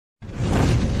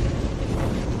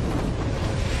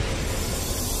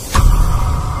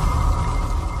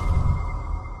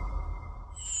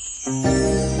السلام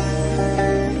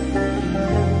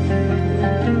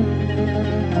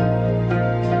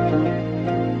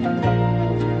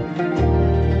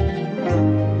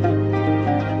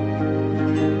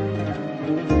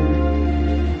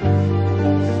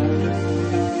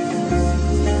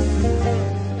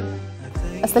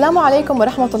عليكم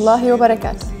ورحمة الله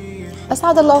وبركاته.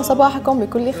 أسعد الله صباحكم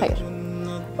بكل خير.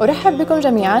 أرحب بكم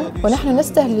جميعا ونحن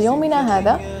نستهل يومنا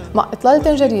هذا مع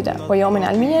إطلالة جديدة ويوم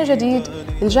علمي جديد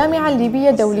للجامعة الليبية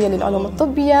الدولية للعلوم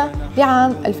الطبية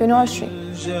لعام 2020.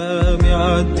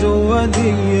 الجامعة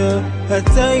الدولية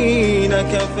أتينا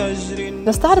كفجر.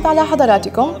 نستعرض على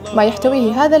حضراتكم ما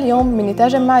يحتويه هذا اليوم من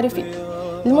نتاج معرفي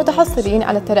للمتحصلين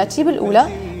على التراتيب الأولى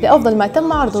لأفضل ما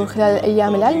تم عرضه خلال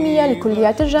الأيام العلمية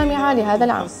لكليات الجامعة لهذا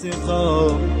العام.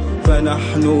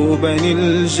 فنحن بني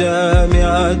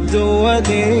الجامعة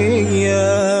الدولية.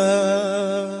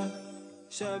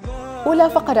 أولى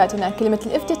فقراتنا كلمة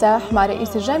الافتتاح مع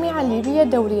رئيس الجامعة الليبية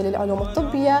الدولية للعلوم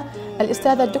الطبية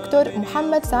الأستاذ الدكتور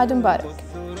محمد سعد مبارك،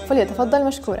 فليتفضل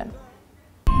مشكورا.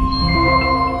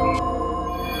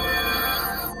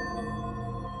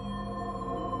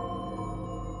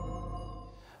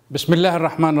 بسم الله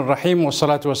الرحمن الرحيم،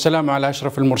 والصلاة والسلام على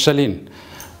أشرف المرسلين.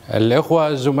 الإخوة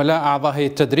الزملاء أعضاء هيئة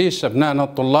التدريس، أبنائنا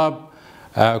الطلاب،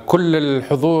 كل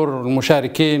الحضور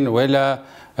المشاركين، وإلى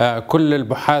كل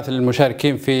البحاث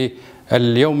المشاركين في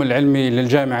اليوم العلمي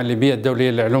للجامعة الليبية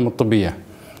الدولية للعلوم الطبية،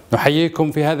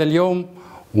 نحييكم في هذا اليوم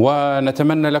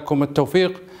ونتمنى لكم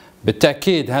التوفيق.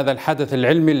 بالتأكيد هذا الحدث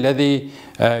العلمي الذي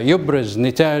يبرز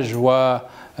نتاج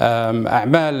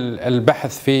وأعمال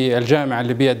البحث في الجامعة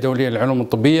الليبية الدولية للعلوم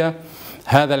الطبية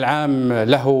هذا العام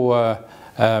له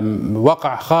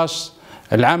وقع خاص.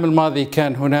 العام الماضي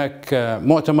كان هناك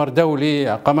مؤتمر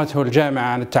دولي أقامته الجامعة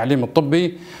عن التعليم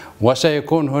الطبي،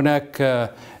 وسيكون هناك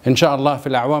إن شاء الله في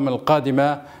الأعوام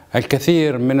القادمة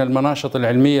الكثير من المناشط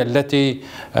العلمية التي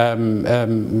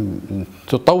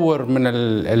تطور من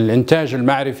الإنتاج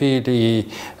المعرفي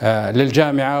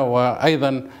للجامعة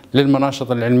وأيضا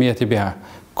للمناشط العلمية بها.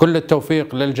 كل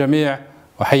التوفيق للجميع،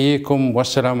 وحييكم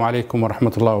والسلام عليكم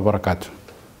ورحمة الله وبركاته.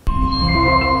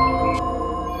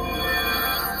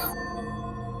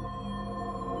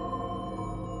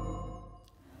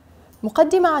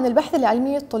 مقدمة عن البحث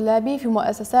العلمي الطلابي في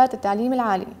مؤسسات التعليم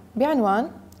العالي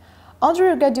بعنوان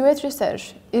Undergraduate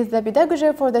Research is the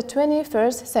Pedagogy for the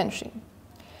 21st Century،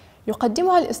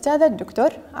 يقدمها الأستاذ الدكتور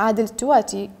عادل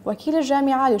التواتي وكيل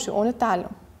الجامعة لشؤون التعلم.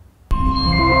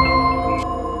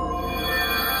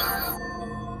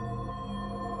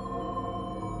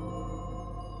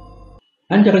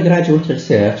 Undergraduate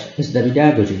research is the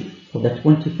pedagogy for the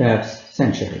 21st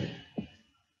century.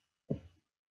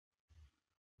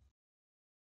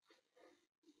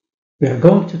 We are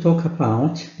going to talk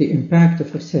about the impact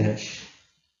of research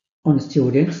on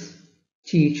students,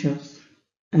 teachers,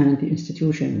 and the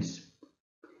institutions.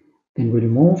 Then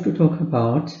we'll move to talk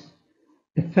about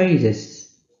the phases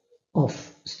of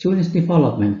students'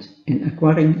 development in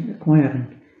acquiring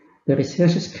the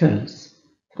research skills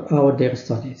throughout their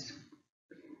studies.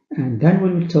 And then we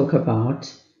will talk about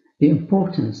the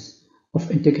importance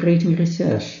of integrating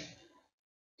research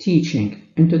teaching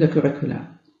into the curricula,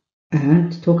 and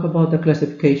talk about the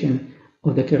classification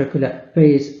of the curricula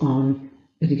based on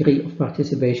the degree of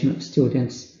participation of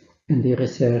students in the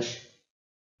research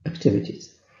activities.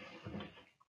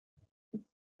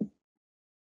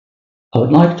 I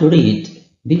would like to read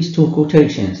these two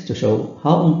quotations to show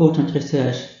how important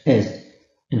research is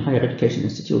in higher education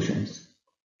institutions.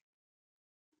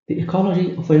 The ecology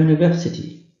of a university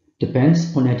depends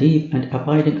on a deep and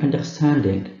abiding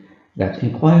understanding that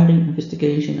inquiry,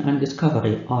 investigation, and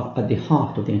discovery are at the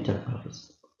heart of the enterprise.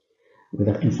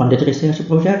 Whether in funded research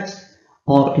projects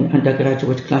or in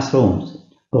undergraduate classrooms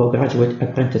or graduate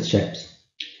apprenticeships,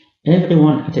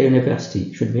 everyone at a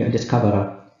university should be a discoverer,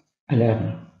 a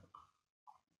learner.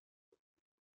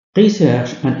 Research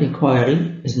and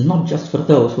inquiry is not just for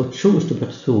those who choose to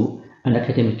pursue an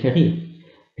academic career.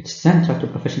 It's central to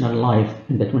professional life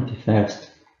in the 21st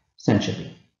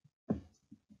century.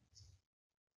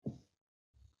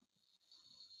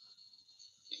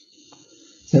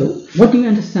 So, what do you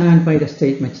understand by the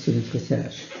statement student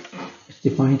research? It's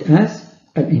defined as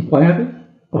an inquiry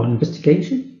or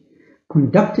investigation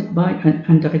conducted by an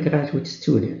undergraduate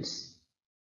student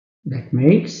that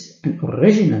makes an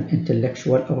original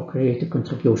intellectual or creative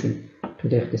contribution to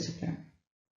their discipline.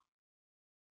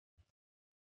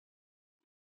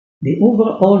 The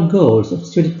overall goals of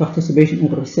student participation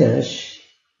in research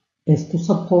is to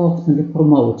support and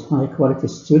promote high-quality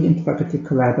student-faculty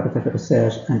collaborative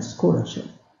research and scholarship,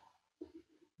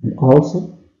 and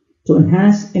also to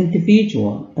enhance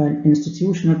individual and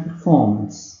institutional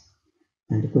performance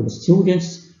and equip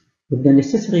students with the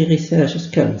necessary research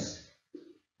skills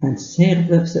and serve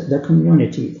the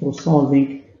community through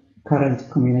solving current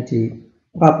community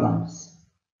problems.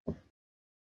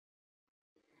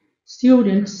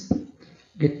 Students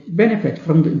get benefit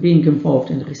from being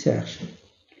involved in research.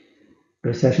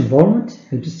 Research involvement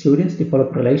helps students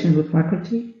develop relations with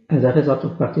faculty as a result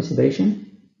of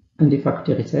participation in the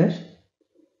faculty research.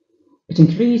 It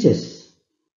increases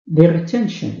their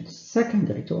attention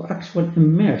secondary to actual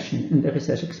immersion in the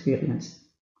research experience.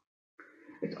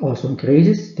 It also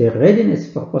increases their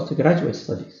readiness for postgraduate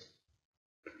studies.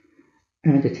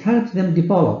 And it helps them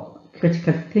develop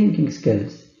critical thinking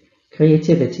skills,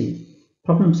 creativity,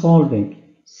 problem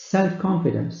solving,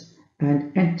 self-confidence,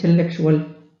 and intellectual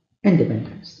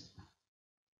independence.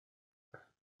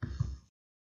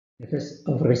 The process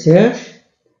of research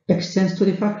extends to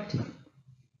the faculty.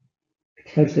 It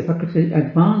helps the faculty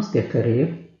advance their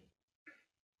career,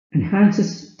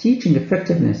 enhances teaching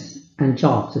effectiveness and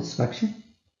job satisfaction,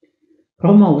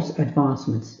 promotes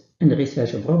advancements in the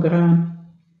research program.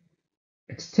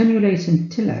 It stimulates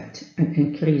intellect and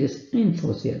increases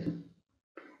enthusiasm.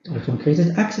 It also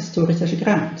increases access to research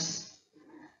grants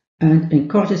and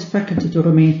encourages faculty to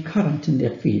remain current in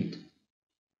their field,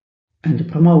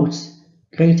 and promotes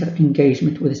greater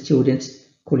engagement with students,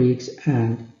 colleagues,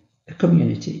 and the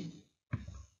community.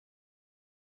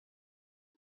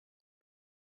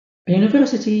 A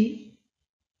university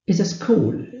is a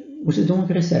school which is doing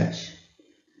research.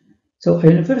 So a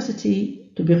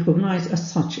university, to be recognized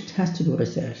as such, it has to do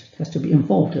research, it has to be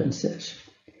involved in research.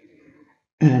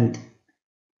 And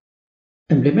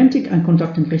implementing and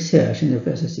conducting research in the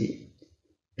university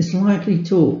is likely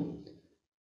to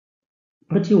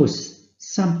produce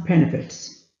some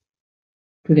benefits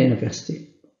to the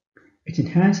university. It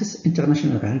enhances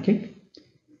international ranking.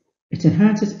 It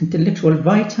enhances intellectual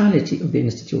vitality of the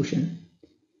institution,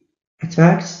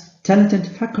 attracts talented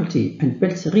faculty and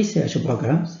builds research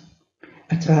programs,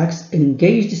 attracts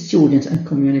engaged students and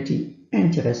community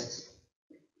interests.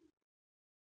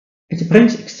 It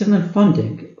brings external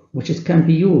funding, which can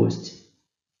be used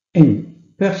in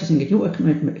purchasing new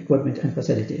equipment and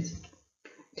facilities.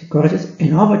 It encourages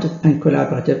innovative and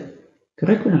collaborative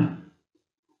curricula,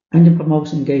 and it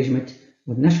promotes engagement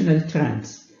with national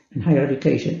trends in higher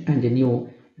education and in new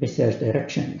research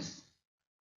directions.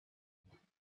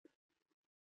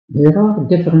 There are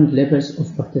different levels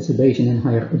of participation in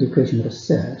higher education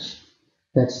research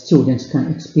that students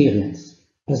can experience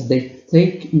as they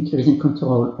take increasing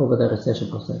control over the research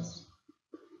process.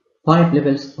 5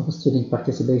 levels of student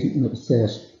participation in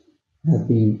research have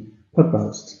been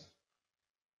proposed.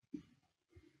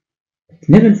 At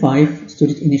level 5,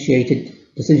 student-initiated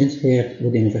decisions heard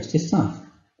with university staff.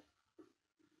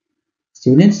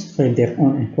 Students frame their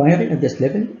own inquiry at this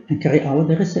level and carry out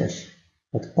the research,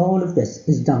 but all of this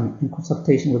is done in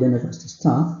consultation with university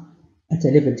staff at a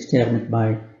level determined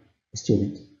by the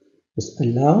student. This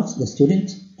allows the student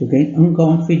to gain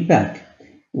ongoing feedback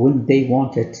when they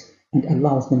want it and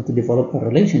allows them to develop a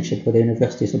relationship with the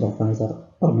university supervisor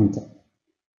or mentor.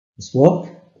 This work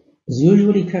is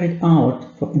usually carried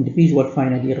out for individual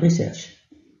final year research,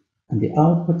 and the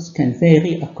outputs can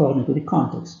vary according to the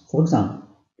context. For example,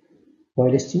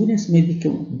 while the students may be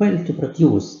compelled to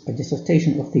produce a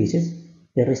dissertation or thesis,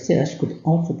 their research could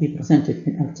also be presented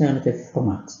in alternative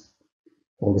formats.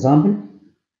 For example,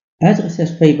 as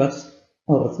research papers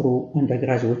or through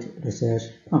undergraduate research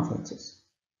conferences.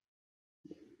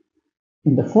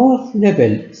 In the 4th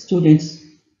level, students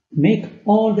make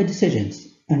all the decisions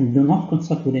and do not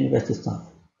consult with university staff.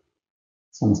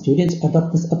 Some students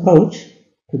adopt this approach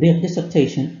to their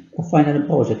dissertation or final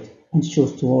project and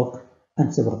choose to work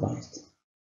unsupervised.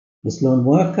 This lone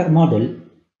worker model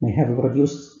may have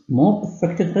produced more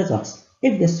effective results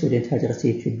if the student has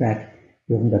received feedback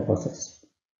during the process.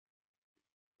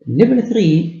 Level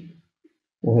 3,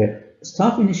 where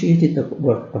staff initiated the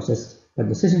work process, but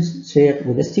decisions shared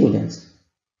with the students.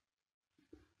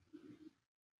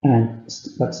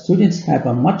 But students have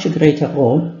a much greater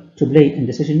role to play in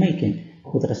decision making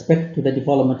with respect to the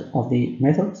development of the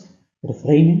methods,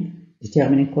 reframing,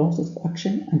 determining courses of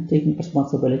action, and taking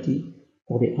responsibility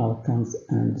for the outcomes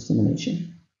and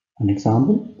dissemination. An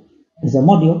example is a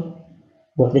module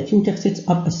where the tutor sets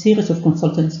up a series of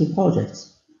consultancy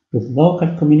projects with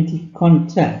local community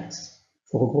contacts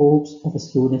for groups of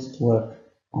students to work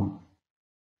on.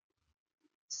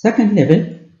 2nd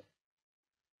level,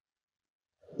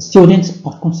 students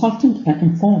are consulted and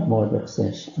informed about the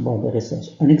research.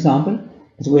 An example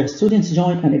is where students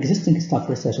join an existing staff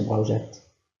research project,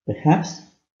 perhaps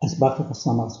as part of a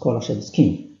summer scholarship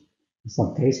scheme. In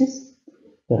some cases,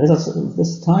 The results of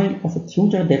this style of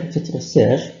tutor-directed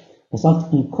research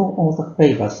result in co-authored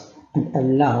papers and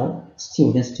allow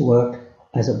students to work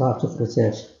as a part of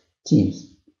research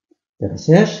teams. The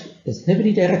research is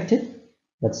heavily directed,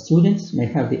 but students may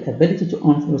have the ability to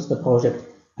influence the project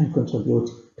and contribute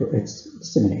to its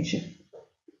dissemination.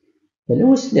 The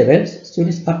lowest levels,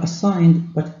 students are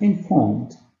assigned but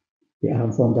informed. They are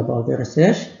informed about the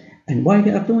research and why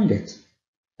they are doing it.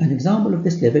 An example of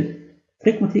this level,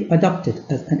 frequently adopted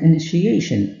as an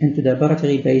initiation into the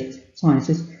laboratory-based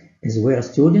sciences, is where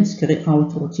students carry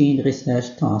out routine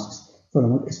research tasks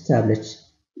following established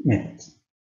methods.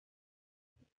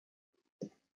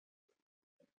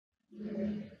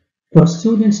 For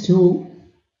students to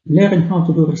learn how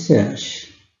to do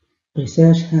research,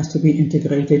 research has to be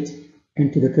integrated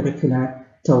into the curricula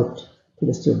taught to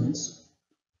the students.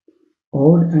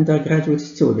 All undergraduate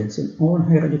students in all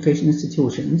higher education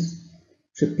institutions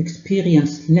should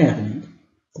experience learning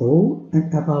through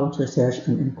and about research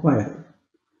and inquiry.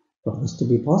 For this to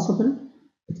be possible,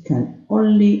 it can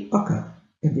only occur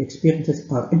if the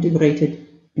experiences are integrated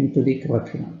into the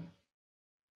curriculum.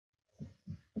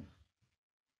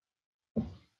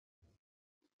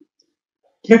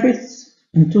 Griffiths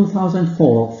in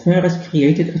 2004 first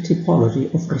created a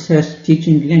typology of research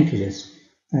teaching linkages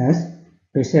as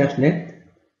research-led,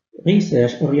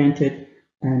 research-oriented,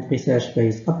 and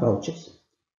research-based approaches.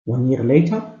 1 year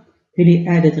later, he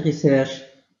added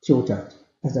research-tutored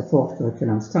as a fourth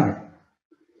curriculum style.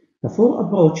 The four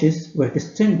approaches were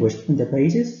distinguished on the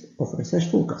basis of research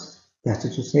focus, that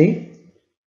is to say,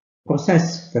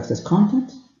 process versus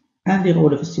content, and the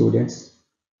role of students,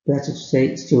 that is to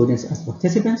say, students as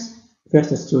participants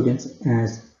versus students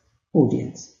as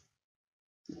audience.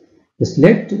 This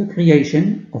led to the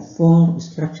creation of four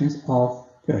descriptions of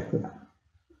curriculum.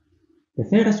 The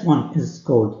first one is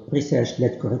called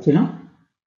research-led curriculum.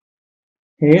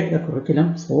 Here, the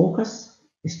curriculum focus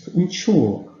is to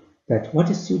ensure that what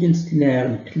students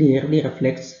learn clearly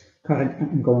reflects current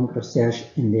and ongoing research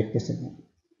in their discipline.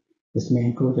 This may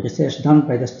include research done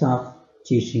by the staff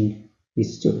teaching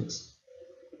these students.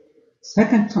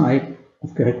 Second type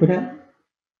of curriculum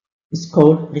is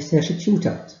called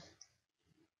research-tutored.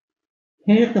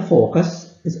 Here, the focus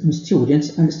is on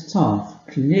students and staff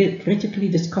critically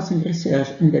discussing research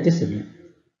in the discipline,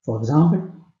 for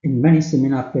example, in many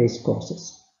seminar-based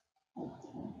courses.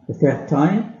 The third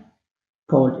type,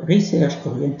 called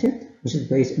research-oriented, which is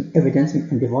based on evidencing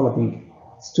and developing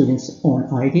students'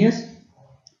 own ideas.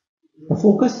 The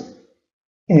focus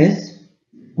is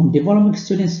on developing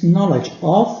students' knowledge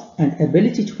of and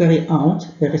ability to carry out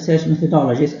the research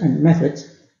methodologies and methods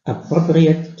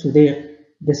appropriate to their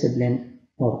discipline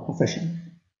or profession.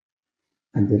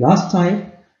 And the last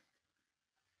type,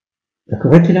 the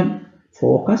curriculum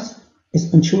focus,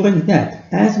 is ensuring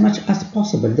that as much as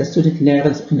possible the student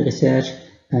learns in research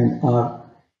and are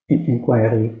in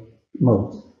inquiry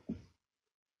mode.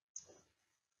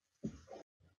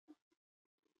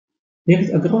 There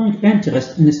is a growing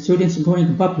interest in students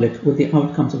going public with the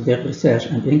outcomes of their research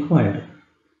and inquiry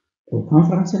through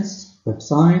conferences,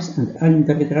 websites, and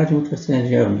undergraduate research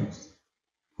journals.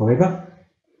 However,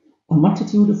 a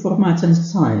multitude of formats and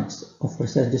styles of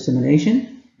research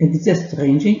dissemination exist,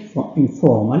 ranging from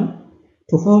informal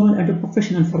to formal and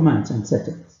professional formats and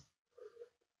settings.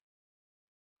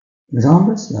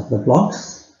 Examples like the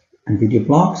blogs and video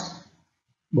blogs,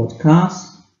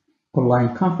 podcasts,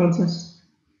 online conferences,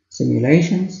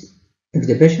 simulations,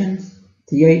 exhibitions,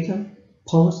 theater,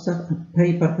 poster and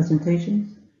paper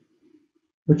presentations,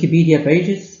 Wikipedia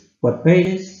pages, web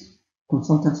pages,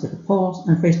 consultancy reports,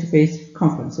 and face-to-face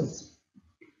conferences.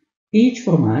 Each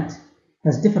format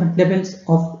has different levels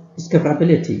of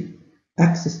discoverability,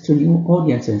 access to new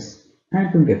audiences,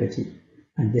 and longevity,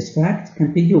 and this fact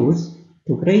can be used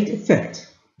to great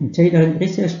effect in tailoring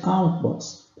research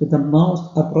outputs to the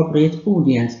most appropriate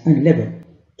audience and level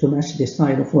to match the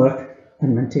style of work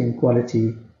and maintain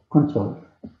quality control.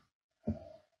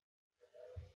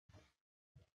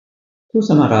 To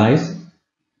summarize,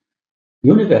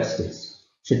 universities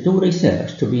should do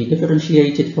research to be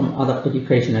differentiated from other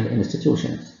educational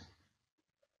institutions.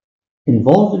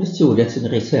 Involving students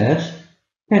in research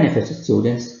benefits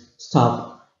students,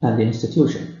 staff, and the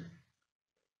institution.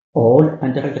 All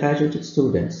undergraduate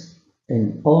students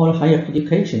in all higher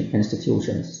education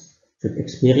institutions should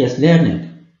experience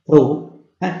learning through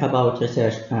and about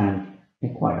research and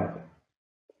inquiry.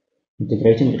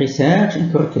 Integrating research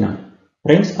and curriculum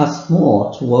brings us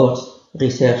more towards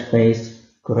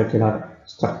research-based curricular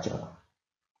structure.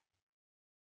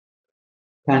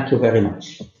 Thank you very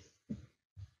much.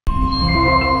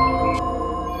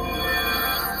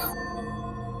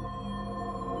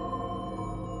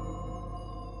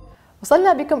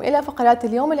 وصلنا بكم إلى فقرات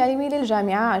اليوم العلمي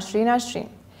للجامعة 2020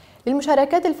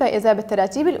 للمشاركات الفائزة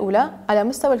بالتراتيب الأولى على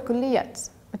مستوى الكليات.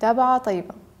 متابعة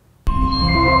طيبة.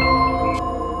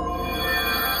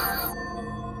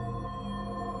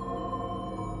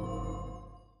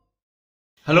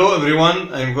 Hello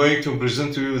everyone, I'm going to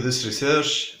present to you this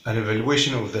research, an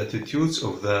evaluation of the attitudes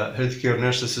of the healthcare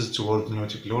nurses toward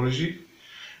nanotechnology.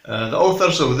 The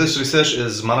authors of this research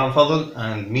is Maran Fadl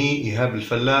and me, Ihab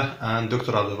Al-Fallah, and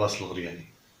Dr. Abdul Basit Al-Ghriani.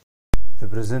 The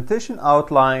presentation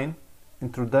outline,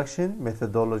 introduction,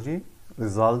 methodology,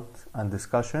 result and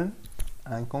discussion,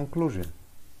 and conclusion.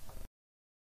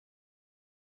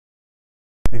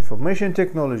 Information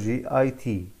technology,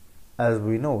 IT, as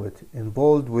we know it,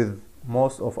 involved with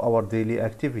most of our daily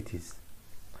activities.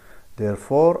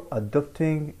 Therefore,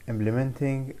 adopting,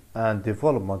 implementing, and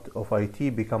development of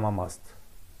IT become a must.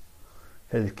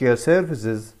 Healthcare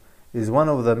services is one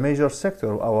of the major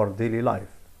sectors of our daily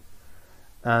life,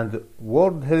 and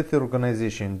World Health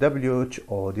Organization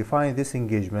 (WHO) defined this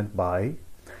engagement by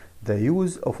the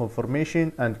use of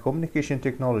information and communication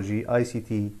technology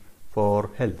 (ICT)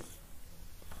 for health.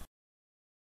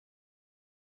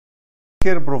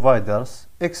 Care providers,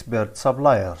 expert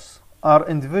suppliers, are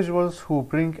individuals who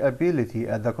bring ability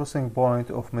at the crossing point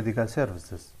of medical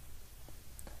services.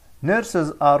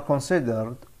 Nurses are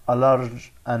considered a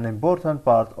large and important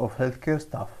part of healthcare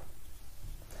staff.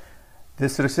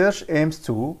 This research aims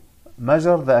to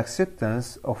measure the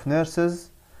acceptance of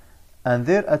nurses and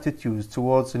their attitudes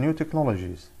towards new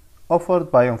technologies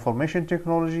offered by information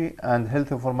technology and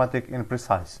health informatics in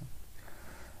precise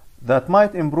that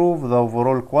might improve the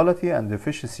overall quality and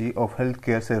efficiency of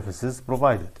healthcare services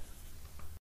provided.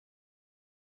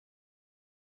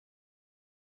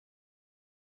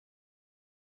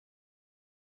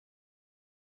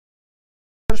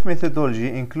 Research methodology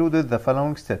included the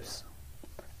following steps: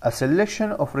 a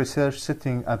selection of research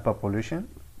setting and population,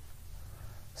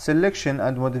 selection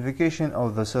and modification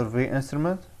of the survey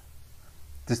instrument,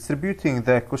 distributing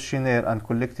the questionnaire and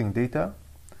collecting data,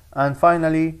 and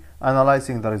finally,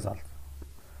 analyzing the result.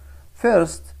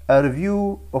 First, a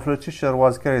review of literature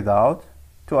was carried out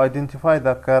to identify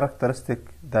the characteristic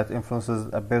that influences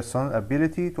a person's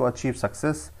ability to achieve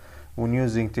success when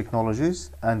using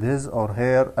technologies and his or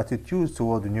her attitudes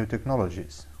toward new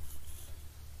technologies.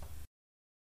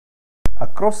 A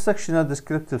cross-sectional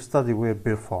descriptive study was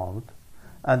performed,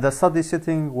 and the study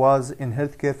setting was in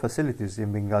healthcare facilities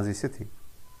in Benghazi city.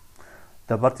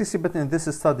 The participants in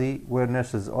this study were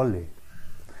nurses only.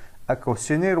 A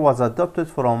questionnaire was adopted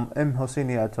from M.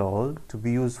 Hosseini et al. To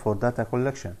be used for data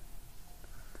collection.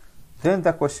 Then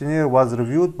the questionnaire was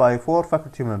reviewed by 4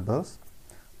 faculty members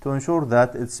to ensure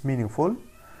that it's meaningful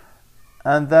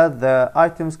and that the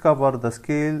items cover the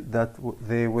scale that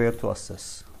they were to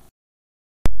assess.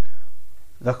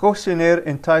 The questionnaire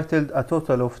entitled a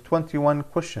total of 21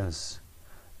 questions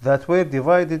that were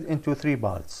divided into 3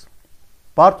 parts.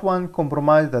 Part 1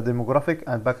 comprised the demographic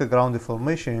and background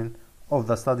information of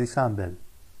the study sample.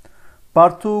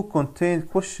 Part 2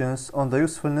 contained questions on the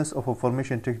usefulness of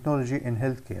information technology in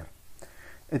healthcare.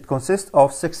 It consists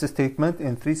of 6 statements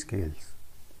in 3 scales: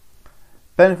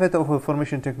 benefit of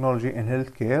information technology in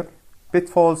healthcare,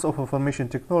 pitfalls of information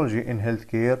technology in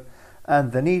healthcare,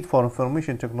 and the need for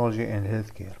information technology in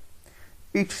healthcare.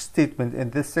 Each statement in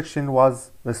this section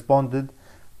was responded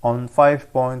on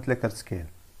 5-point Likert scale.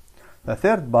 The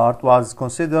third part was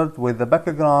considered with the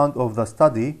background of the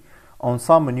study on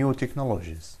some new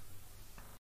technologies.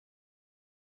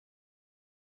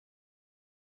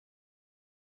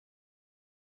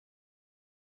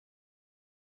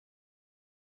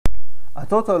 A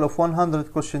total of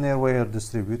 100 questionnaires were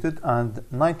distributed and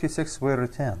 96 were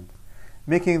returned,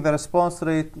 making the response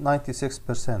rate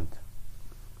 96%.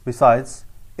 Besides,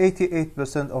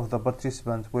 88% of the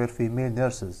participants were female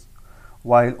nurses,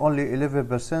 while only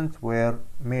 11% were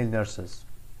male nurses.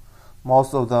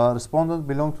 Most of the respondents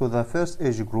belong to the first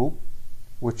age group,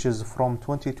 which is from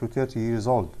 20 to 30 years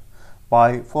old,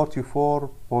 by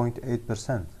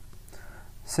 44.8%.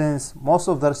 Since most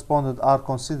of the respondents are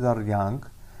considered young,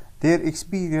 their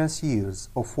experience years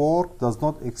of work does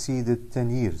not exceed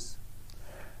 10 years.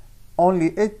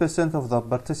 Only 8% of the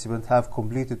participants have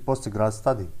completed postgrad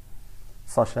study,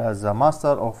 such as a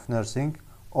Master of Nursing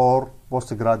or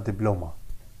postgrad diploma.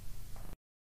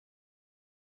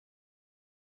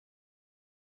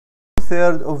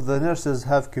 2/3 of the nurses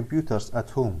have computers at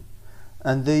home,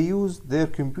 and they use their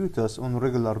computers on a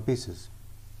regular basis.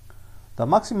 The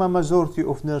maximum majority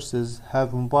of nurses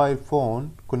have mobile phone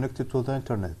connected to the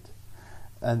internet,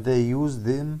 and they use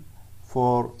them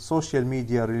for social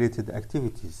media related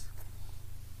activities.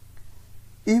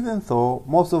 Even though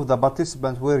most of the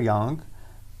participants were young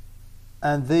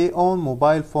and they own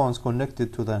mobile phones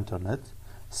connected to the internet,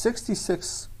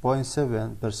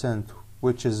 66.7%,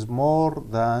 which is more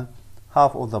than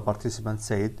half of the participants,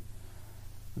 said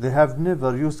they have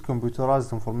never used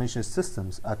computerized information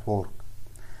systems at work,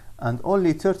 and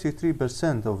only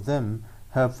 33% of them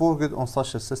have worked on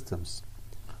such systems,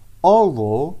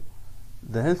 although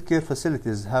the healthcare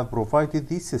facilities have provided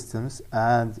these systems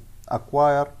and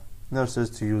acquire nurses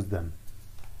to use them.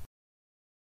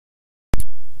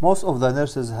 Most of the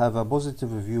nurses have a positive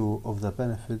view of the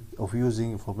benefit of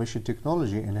using information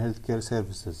technology in healthcare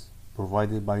services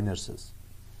provided by nurses.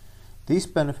 This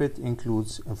benefit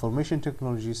includes information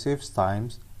technology saves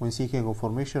times when seeking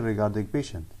information regarding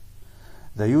patient.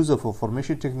 The use of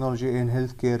information technology in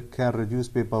healthcare can reduce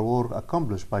paperwork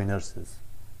accomplished by nurses.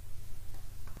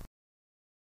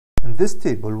 In this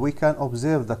table, we can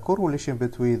observe the correlation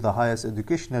between the highest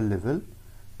educational level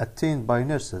attained by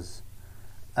nurses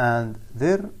and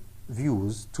their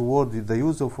views toward the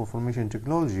use of information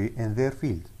technology in their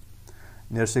field.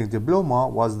 Nursing diploma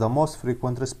was the most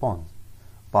frequent response,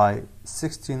 by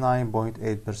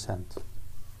 69.8%.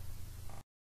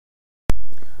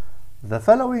 The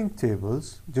following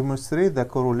tables demonstrate the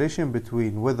correlation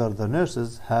between whether the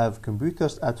nurses have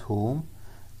computers at home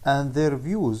and their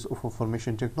views of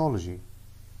information technology.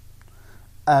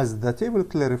 As the table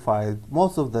clarified,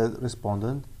 most of the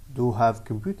respondents do have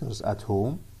computers at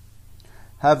home,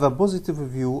 have a positive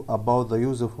view about the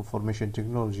use of information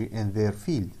technology in their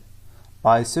field,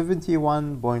 by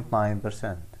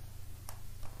 71.9%.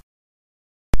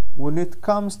 When it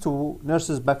comes to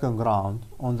nurses' background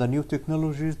on the new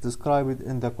technologies described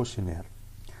in the questionnaire,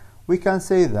 we can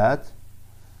say that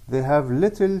they have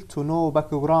little to no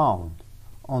background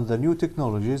on the new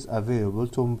technologies available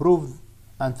to improve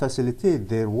and facilitate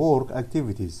their work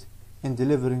activities in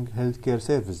delivering healthcare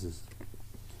services.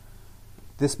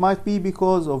 This might be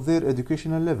because of their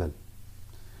educational level.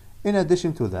 In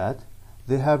addition to that,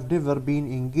 they have never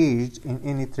been engaged in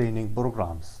any training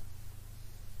programs.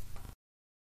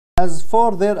 As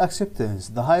for their acceptance,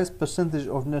 the highest percentage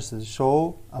of nurses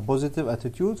show a positive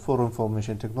attitude for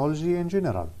information technology in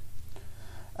general,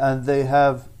 and they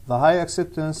have the high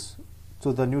acceptance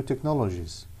to the new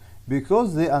technologies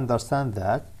because they understand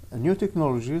that new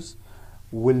technologies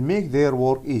will make their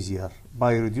work easier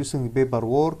by reducing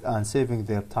paperwork and saving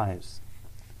their times.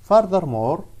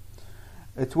 Furthermore,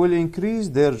 it will increase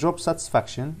their job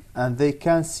satisfaction, and they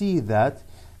can see that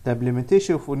the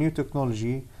implementation of new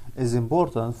technology is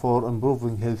important for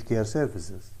improving healthcare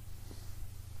services.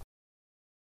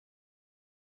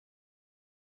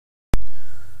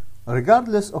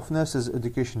 Regardless of nurses'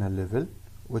 educational level,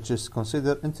 which is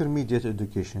considered intermediate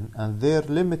education, and their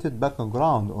limited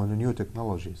background on new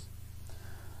technologies,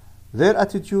 their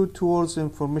attitude towards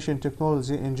information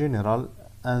technology in general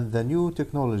and the new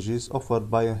technologies offered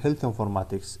by health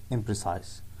informatics in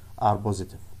precise are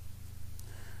positive,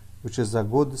 which is a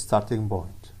good starting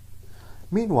point.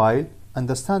 Meanwhile,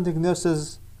 understanding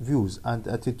nurses' views and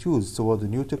attitudes toward the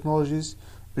new technologies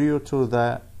prior to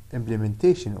the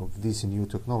implementation of these new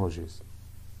technologies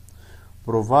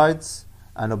provides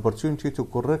an opportunity to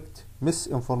correct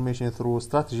misinformation through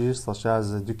strategies such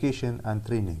as education and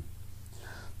training.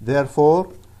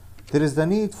 Therefore, there is the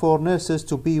need for nurses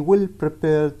to be well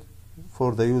prepared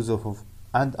for the use of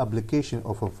and application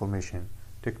of information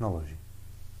technology.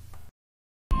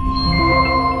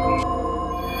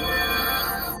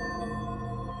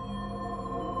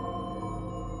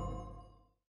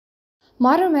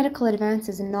 Modern medical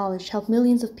advances in knowledge help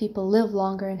millions of people live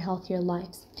longer and healthier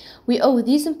lives. We owe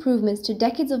these improvements to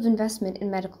decades of investment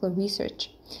in medical research.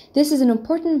 This is an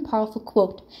important and powerful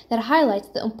quote that highlights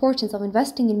the importance of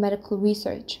investing in medical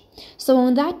research. So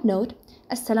on that note,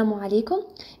 السلام عليكم.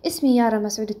 اسمي يارا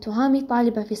مسعود التهامي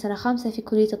طالبة في سنة 5 في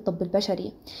كلية الطب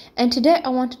البشري. And today I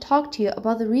want to talk to you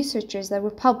about the researchers that were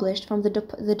published from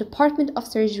the Department of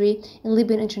Surgery in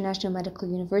Libyan International Medical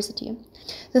University.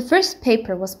 The first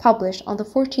paper was published on the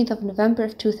 14th of November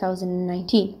of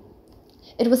 2019.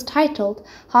 It was titled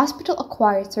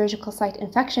Hospital-Acquired Surgical Site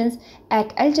Infections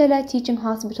at Al Jala Teaching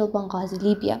Hospital, Benghazi,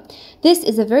 Libya. This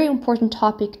is a very important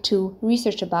topic to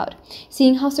research about,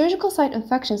 seeing how surgical site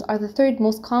infections are the third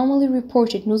most commonly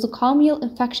reported nosocomial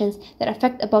infections that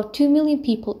affect about 2 million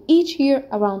people each year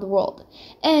around the world.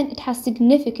 And it has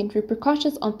significant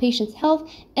repercussions on patients' health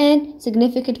and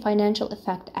significant financial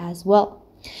effect as well.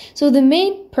 So the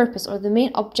main purpose or the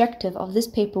main objective of this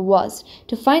paper was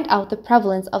to find out the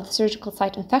prevalence of the surgical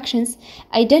site infections,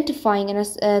 identifying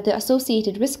the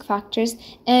associated risk factors,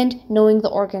 and knowing the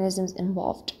organisms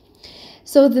involved.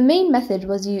 So the main method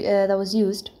that was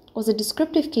used was a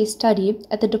descriptive case study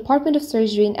at the Department of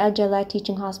Surgery in Al Jalal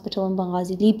Teaching Hospital in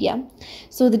Benghazi, Libya.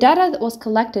 So the data that was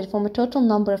collected from a total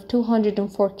number of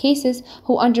 204 cases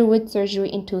who underwent surgery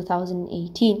in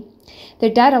 2018. Their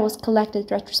data was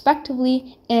collected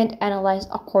retrospectively and analyzed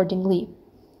accordingly.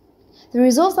 The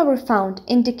results that were found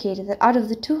indicated that out of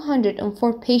the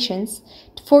 204 patients,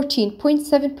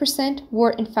 14.7%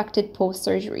 were infected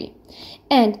post-surgery,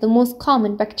 and the most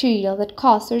common bacterial that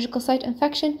caused surgical site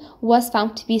infection was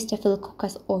found to be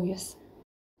Staphylococcus aureus.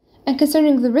 And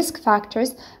concerning the risk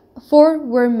factors, 4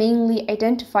 were mainly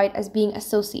identified as being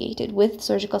associated with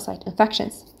surgical site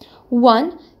infections.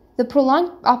 1. The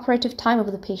prolonged operative time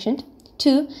of the patient.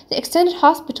 2. The extended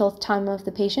hospital time of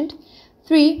the patient.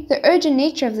 3. The urgent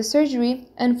nature of the surgery.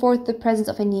 And 4. The presence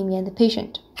of anemia in the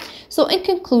patient. So in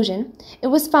conclusion, it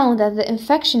was found that the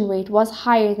infection rate was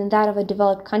higher than that of a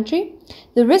developed country.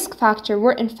 The risk factors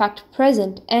were in fact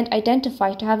present and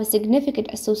identified to have a significant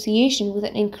association with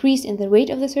an increase in the rate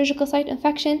of the surgical site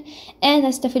infection, and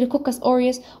that Staphylococcus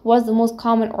aureus was the most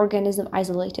common organism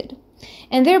isolated.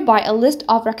 And thereby a list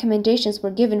of recommendations were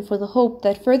given for the hope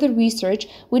that further research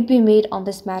would be made on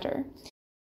this matter.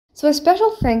 So a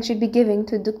special thanks should be given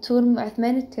to Dr.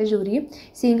 Uthman al-Tajuri,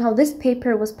 seeing how this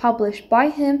paper was published by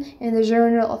him in the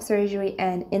Journal of Surgery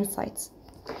and Insights.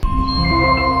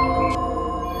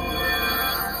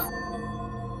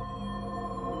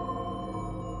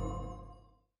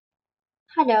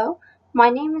 Hello, my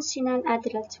name is Sinan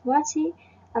Adil Al-Tawati.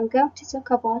 I'm going to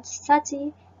talk about a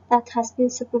study that has been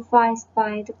supervised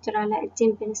by Dr.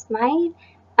 Alauddin bin Ismail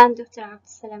and Dr.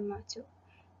 Abdussalam Matu.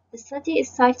 The study is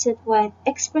cited with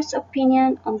experts'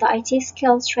 opinion on the IT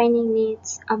skills training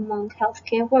needs among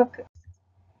healthcare workers.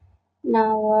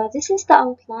 Now, this is the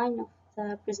outline of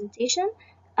the presentation.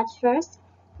 At first,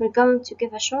 we're going to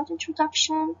give a short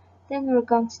introduction, then we're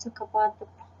going to talk about the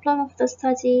problem of the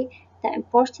study, the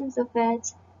importance of it,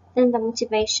 then the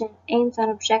motivation, aims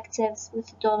and objectives,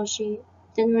 methodology,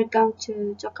 then we're going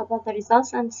to talk about the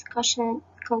results and discussion,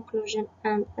 conclusion,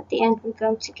 and at the end we're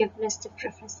going to give a list of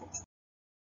references.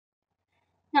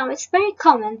 Now, it's very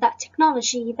common that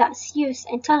technology that's used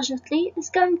intelligently is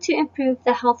going to improve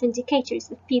the health indicators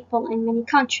of people in many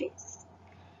countries.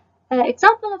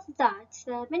 Example of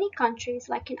that, many countries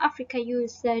like in Africa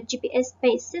use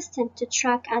GPS-based systems to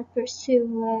track and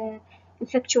pursue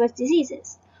infectious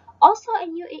diseases. Also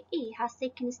in UAE has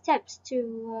taken steps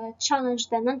to challenge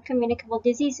the non-communicable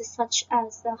diseases such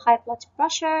as high blood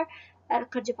pressure,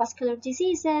 cardiovascular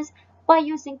diseases, by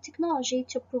using technology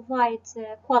to provide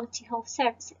quality health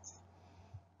services.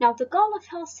 Now, the goal of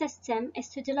health system is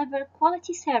to deliver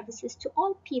quality services to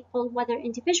all people, whether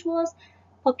individuals,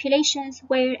 populations,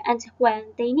 where and when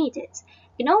they need it.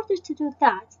 In order to do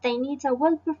that, they need a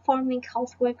well-performing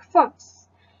health workforce.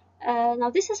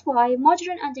 Now, this is why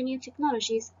modern and new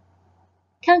technologies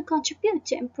can contribute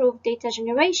to improve data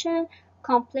generation,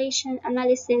 compilation,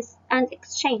 analysis, and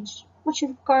exchange, which is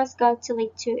of course going to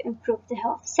lead to improve the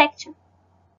health sector.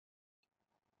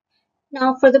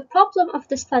 Now, for the problem of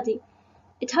the study,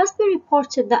 it has been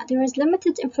reported that there is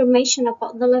limited information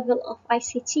about the level of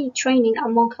ICT training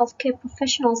among healthcare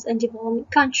professionals in developing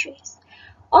countries.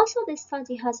 Also, this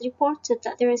study has reported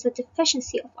that there is a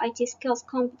deficiency of IT skills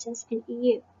competence in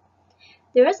EU.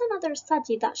 There is another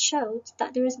study that showed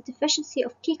that there is a deficiency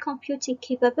of key computing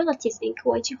capabilities in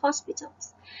Kuwaiti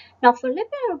hospitals. Now, for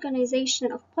Libyan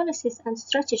organization of policies and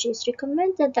strategies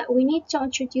recommended that we need to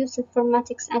introduce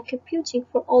informatics and computing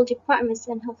for all departments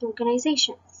and health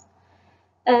organizations.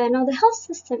 Now, the health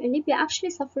system in Libya actually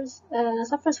suffers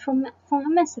from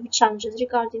immense challenges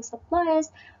regarding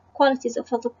suppliers, qualities of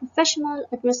health professionals,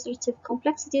 administrative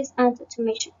complexities, and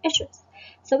automation issues.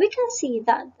 So we can see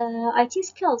that the IT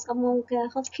skills among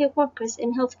healthcare workers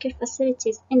in healthcare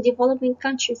facilities in developing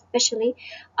countries especially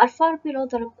are far below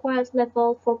the required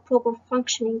level for proper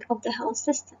functioning of the health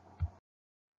system.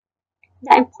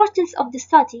 The importance of the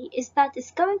study is that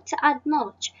it's going to add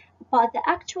knowledge about the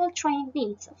actual training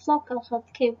needs of local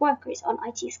healthcare workers on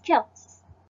IT skills.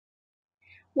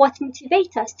 What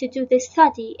motivates us to do this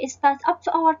study is that, up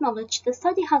to our knowledge, the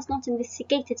study has not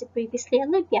investigated previously in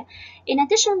Libya. In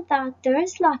addition, that there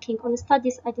is lacking on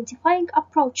studies identifying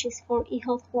approaches for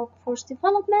e-health workforce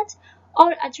development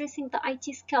or addressing the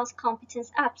IT skills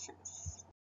competence absence.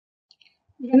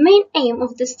 The main aim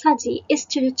of the study is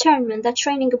to determine the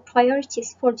training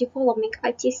priorities for developing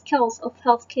IT skills of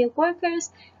healthcare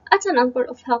workers at a number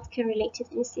of healthcare-related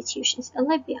institutions in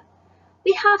Libya.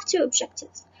 We have two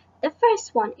objectives. The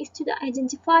first one is to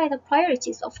identify the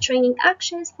priorities of training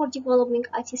actions for developing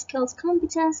IT skills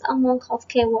competence among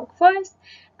healthcare workforce,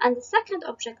 and the second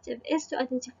objective is to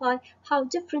identify how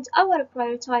different our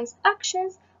prioritized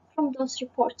actions from those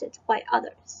reported by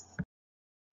others.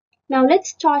 Now let's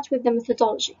start with the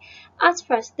methodology. At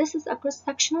first, this is a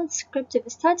cross-sectional descriptive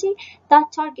study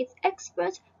that targets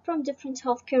experts from different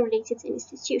healthcare-related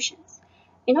institutions.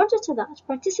 In order to that,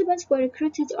 participants were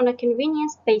recruited on a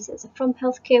convenience basis from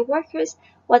healthcare workers,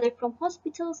 whether from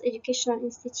hospitals, educational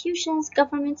institutions,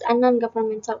 government and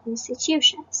non-governmental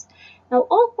institutions. Now,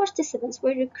 all participants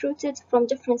were recruited from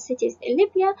different cities in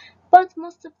Libya, but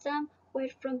most of them were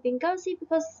from Benghazi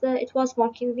because it was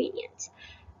more convenient.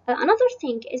 Another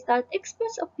thing is that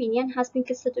experts' opinion has been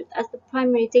considered as the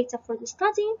primary data for the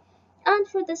study, and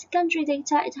for the secondary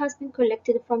data, it has been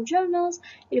collected from journals,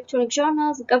 electronic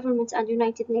journals, government and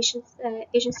United Nations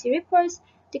agency reports,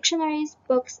 dictionaries,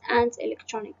 books, and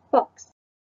electronic books.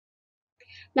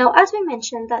 Now, as we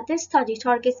mentioned, that this study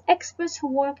targets experts who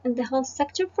work in the health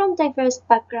sector from diverse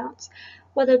backgrounds,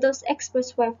 whether those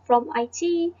experts were from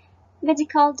IT,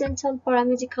 medical, dental,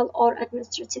 paramedical, or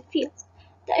administrative fields.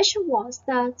 The issue was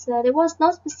that there was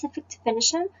no specific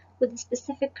definition with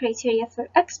specific criteria for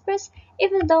experts,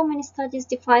 even though many studies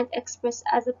defined experts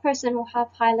as a person who have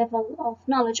high level of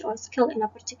knowledge or skill in a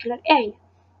particular area.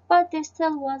 But there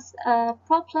still was a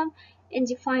problem in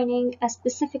defining a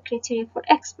specific criteria for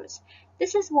experts.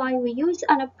 This is why we use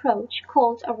an approach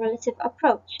called a relative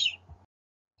approach.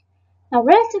 Now,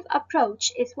 relative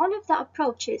approach is one of the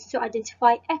approaches to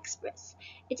identify experts.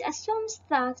 It assumes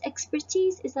that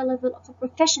expertise is a level of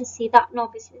proficiency that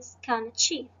novices can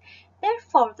achieve.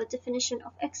 Therefore, the definition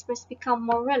of experts becomes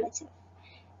more relative.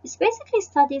 It basically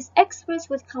studies experts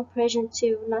with comparison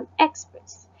to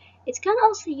non-experts. It can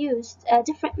also use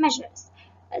different measures,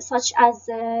 such as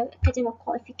academic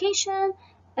qualification,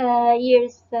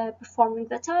 years performing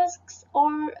the tasks,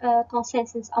 or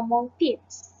consensus among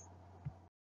peers.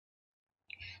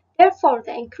 Therefore,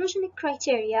 the inclusion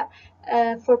criteria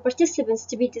for participants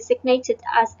to be designated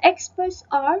as experts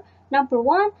are: number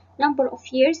one, number of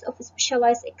years of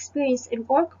specialized experience in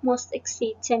work must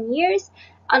exceed 10 years,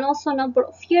 and also number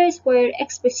of years where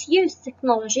experts use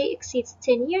technology exceeds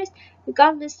 10 years,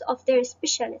 regardless of their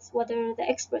specialist, whether the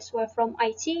experts were from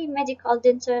IT, medical,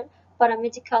 dental,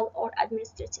 paramedical, or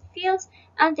administrative fields,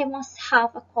 and they must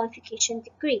have a qualification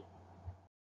degree.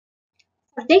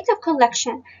 For data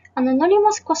collection, an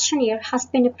anonymous questionnaire has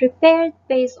been prepared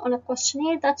based on a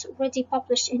questionnaire that's already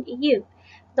published in EU.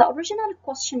 The original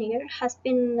questionnaire has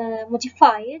been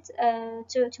modified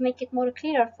to make it more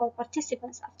clear for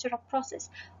participants after a process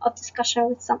of discussion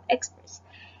with some experts.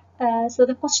 So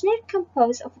the questionnaire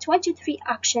composed of 23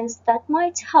 actions that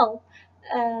might help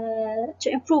to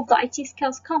improve the IT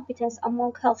skills competence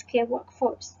among healthcare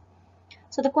workforce.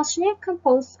 So the questionnaire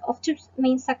composed of two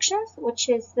main sections, which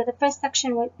is the first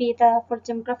section will be for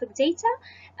demographic data,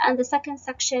 and the second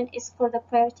section is for the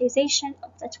prioritization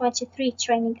of the 23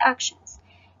 training actions.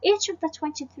 Each of the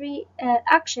 23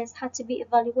 actions had to be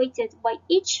evaluated by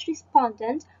each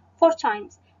respondent 4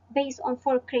 times based on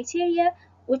 4 criteria,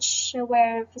 which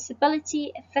were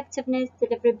feasibility, effectiveness,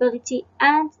 deliverability,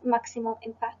 and maximum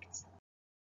impact.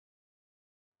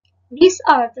 These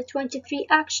are the 23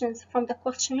 actions from the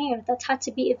questionnaire that had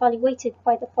to be evaluated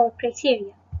by the 4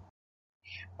 criteria.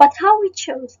 But how we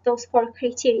chose those 4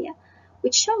 criteria?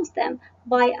 We chose them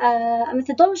by a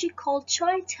methodology called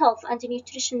Child Health and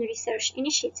Nutrition Research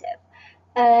Initiative.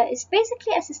 It's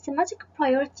basically a systematic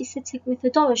priority setting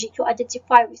methodology to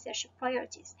identify research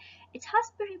priorities. It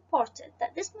has been reported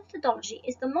that this methodology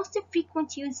is the most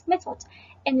frequent used method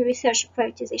in research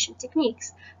prioritization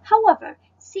techniques. However,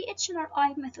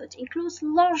 CHRI method includes a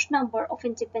large number of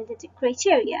independent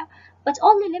criteria, but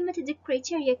only limited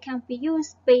criteria can be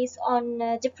used based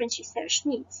on different research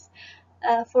needs.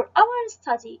 For our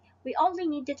study, we only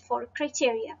needed 4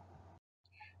 criteria.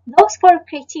 Those 4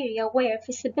 criteria were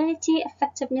feasibility,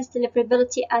 effectiveness,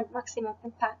 deliverability, and maximum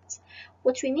impact.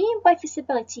 What we mean by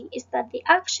feasibility is that the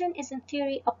action is in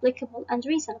theory applicable and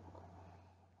reasonable.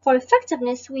 For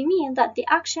effectiveness, we mean that the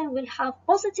action will have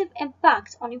positive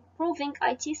impact on improving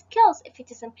IT skills if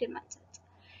it is implemented.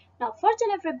 Now, for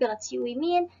deliverability, we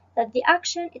mean that the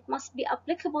action it must be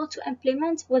applicable to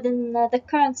implement within the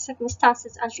current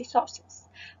circumstances and resources.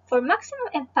 For maximum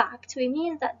impact, we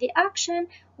mean that the action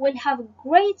will have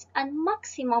great and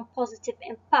maximum positive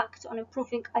impact on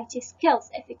improving IT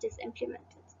skills if it is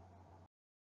implemented.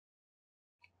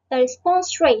 The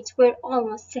response rates were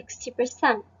almost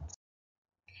 60%.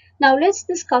 Now let's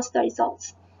discuss the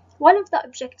results. One of the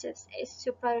objectives is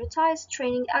to prioritize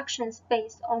training actions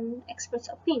based on experts'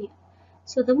 opinion.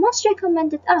 So the most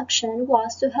recommended action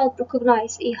was to help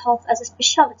recognize e-health as a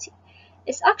specialty.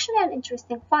 It's actually an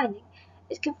interesting finding.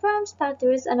 It confirms that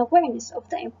there is an awareness of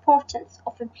the importance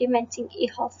of implementing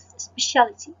e-health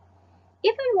specialty.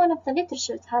 Even one of the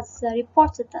literatures has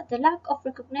reported that the lack of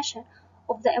recognition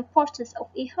of the importance of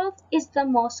e-health is the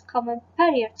most common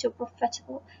barrier to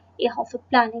profitable e-health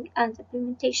planning and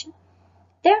implementation.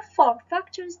 Therefore,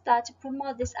 factors that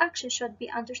promote this action should be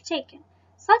undertaken.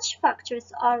 Such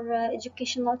factors are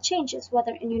educational changes,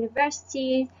 whether in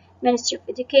universities, Ministry of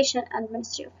Education, and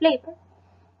Ministry of Labor.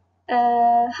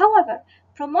 However,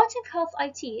 promoting health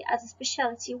IT as a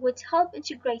specialty would help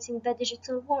integrating the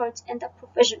digital world in the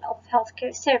provision of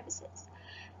healthcare services.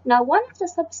 Now, one of the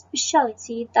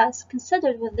subspecialties that's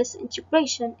considered with this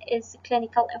integration is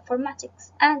clinical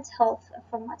informatics and health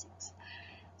informatics.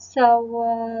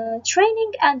 So,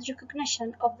 training and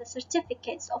recognition of the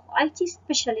certificates of IT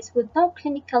specialists with no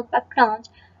clinical background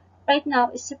right now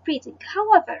is spreading.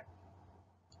 However,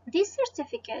 these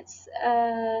certificates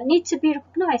need to be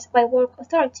recognized by work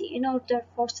authority in order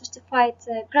for certified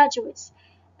graduates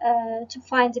to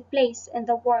find a place in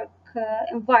the work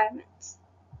environment.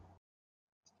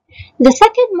 The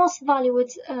second most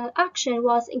valued action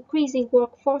was increasing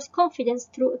workforce confidence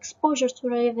through exposure to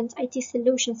relevant IT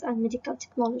solutions and medical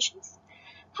technologies.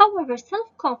 However,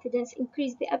 self-confidence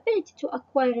increased the ability to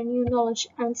acquire new knowledge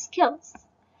and skills.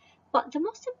 But the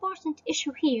most important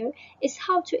issue here is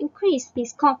how to increase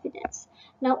this confidence.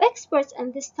 Now, experts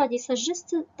in this study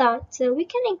suggested that we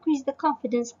can increase the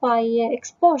confidence by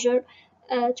exposure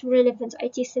to relevant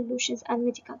IT solutions and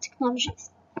medical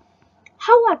technologies.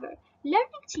 However,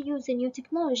 learning to use the new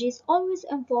technologies always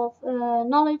involve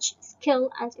knowledge,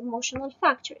 skill, and emotional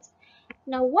factors.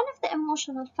 Now, one of the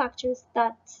emotional factors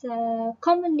that's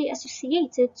commonly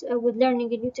associated with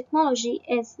learning a new technology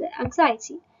is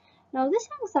anxiety. Now, this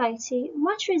anxiety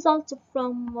might result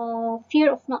from fear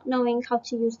of not knowing how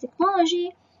to use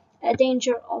technology, a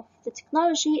danger of the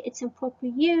technology, its improper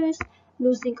use,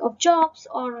 losing of jobs,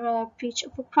 or breach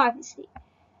of privacy.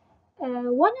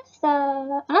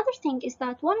 Another thing is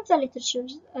that one of the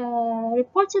literatures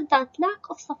reported that lack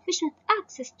of sufficient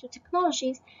access to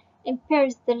technologies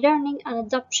impairs the learning and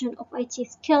adoption of IT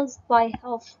skills by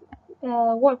health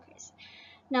workers.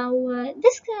 Now,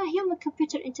 this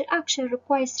human-computer interaction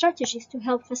requires strategies to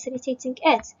help facilitating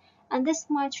it, and this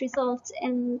might result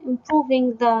in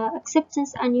improving the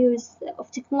acceptance and use of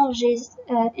technologies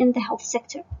in the health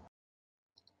sector.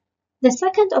 The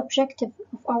second objective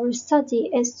of our study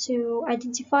is to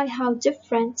identify how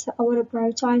different our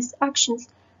prioritized actions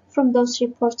from those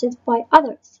reported by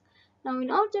others. Now,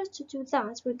 in order to do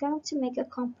that, we're going to make a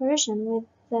comparison with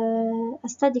a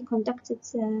study conducted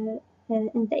in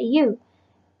the EU.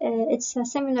 It's a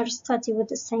similar study with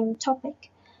the same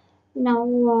topic. Now,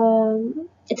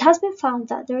 it has been found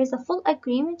that there is a full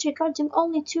agreement regarding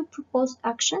only two proposed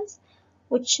actions,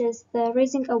 which is the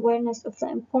raising awareness of the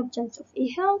importance of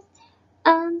e-health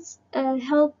and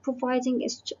help providing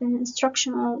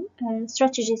instructional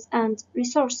strategies and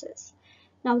resources.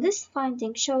 Now, this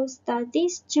finding shows that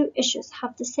these two issues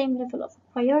have the same level of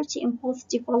priority in both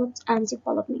developed and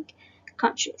developing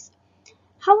countries.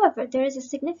 However, there is a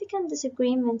significant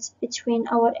disagreement between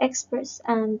our experts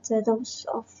and those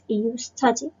of EU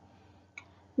study.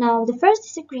 Now, the first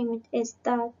disagreement is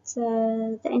that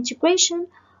the integration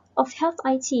of health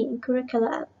IT in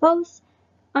curricula at both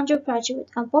undergraduate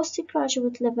and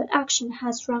postgraduate level action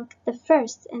has ranked the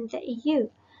first in the EU,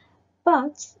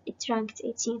 but it ranked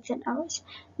 18th in ours.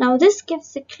 Now, this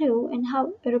gives a clue in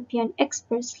how European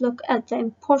experts look at the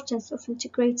importance of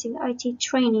integrating IT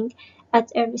training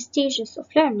at early stages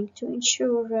of learning to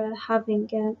ensure having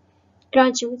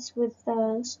graduates with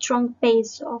a strong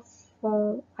base of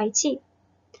IT.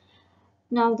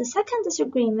 Now, the second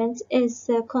disagreement is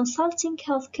consulting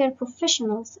healthcare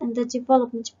professionals in the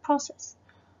development process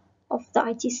of the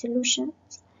IT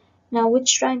solutions, now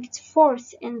which ranked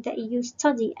 4th in the EU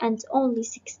study and only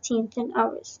 16th in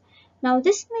ours. Now,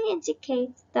 this may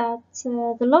indicate that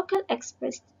the local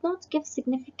experts did not give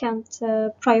significant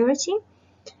priority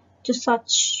to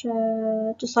such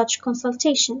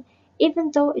consultation,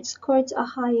 even though it scored a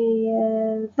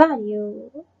high value,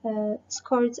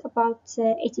 scored about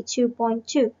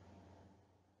 82.2.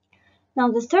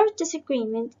 Now, the third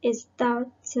disagreement is that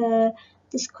the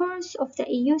scores of the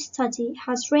EU study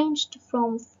has ranged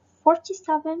from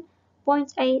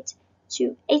 47.8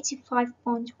 to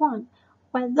 85.1,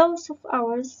 while those of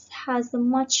ours has a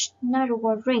much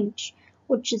narrower range,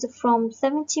 which is from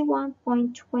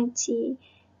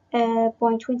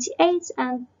 71.28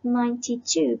 and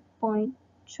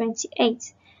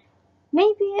 92.28.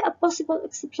 Maybe a possible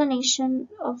explanation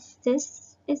of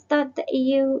this is that the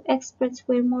EU experts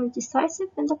were more decisive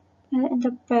in the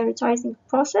prioritizing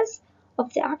process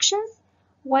of the actions,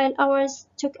 while ours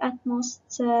took at most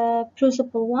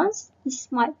plausible ones.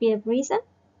 This might be a reason.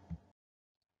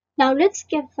 Now let's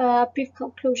give a brief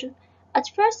conclusion. At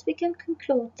first, we can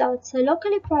conclude that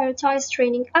locally prioritized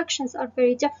training actions are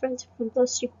very different from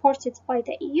those reported by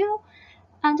the EU,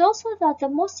 and also that the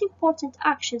most important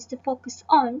actions to focus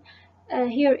on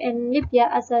here in Libya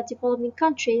as a developing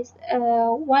country,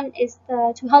 one is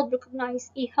to help recognize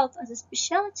e-health as a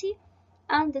specialty,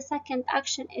 and the second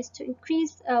action is to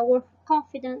increase worker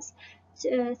confidence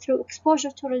through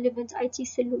exposure to relevant IT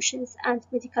solutions and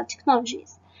medical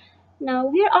technologies.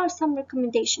 Now, here are some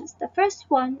recommendations. The first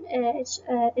one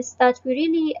is that we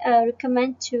really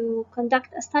recommend to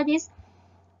conduct studies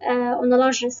on a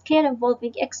larger scale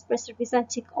involving experts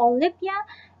representing all Libya,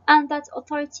 and that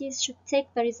authorities should take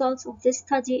the results of this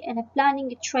study in planning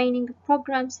and training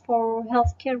programs for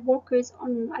healthcare workers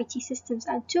on IT systems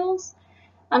and tools,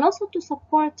 and also to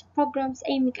support programs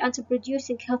aiming at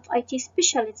producing health IT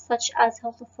specialists such as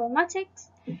health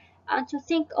informatics, and to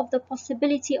think of the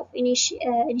possibility of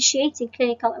initiating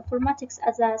clinical informatics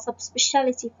as a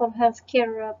subspecialty for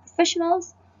healthcare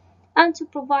professionals, and to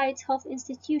provide health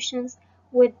institutions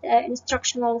with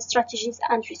instructional strategies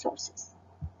and resources.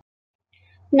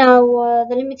 Now,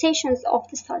 the limitations of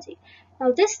the study.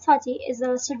 Now, this study is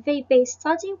a survey-based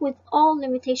study with all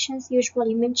limitations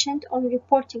usually mentioned on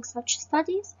reporting such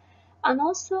studies, and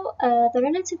also the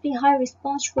relatively high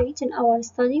response rate in our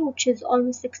study, which is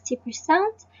almost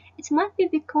 60%. It might be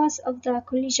because of the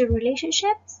collegial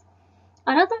relationships.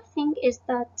 Another thing is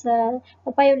that the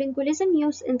bilingualism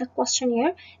used in the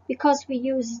questionnaire, because we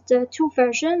used two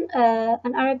versions,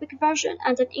 an Arabic version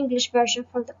and an English version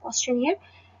for the questionnaire.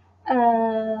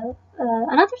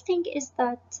 Another thing is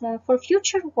that for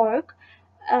future work,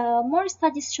 more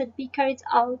studies should be carried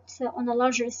out on a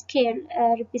larger scale,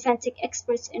 representing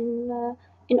experts in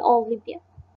all Libya.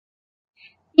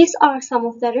 These are some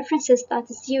of the references that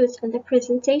is used in the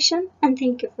presentation, and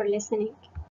thank you for listening.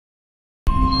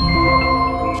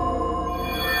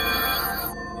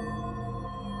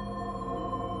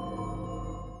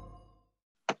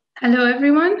 Hello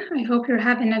everyone, I hope you're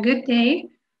having a good day.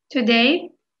 Today,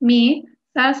 me,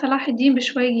 Sarah Salahuddin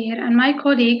Bishwayir, and my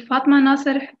colleague Fatma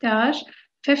Nasser Htaj,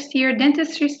 fifth year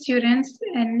dentistry students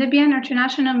in Libyan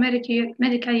International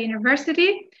Medical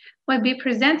University, will be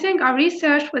presenting our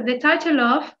research with the title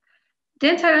of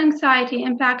Dental Anxiety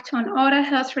Impact on Oral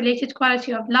Health Related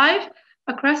Quality of Life,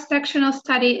 a cross-sectional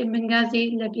study in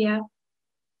Benghazi, Libya.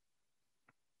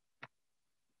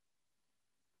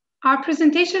 Our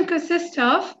presentation consists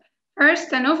of,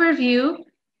 first, an overview,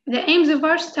 the aims of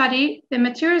our study, the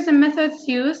materials and methods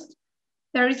used,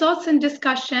 the results and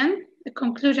discussion, the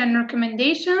conclusion and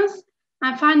recommendations,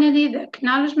 and finally, the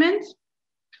acknowledgement.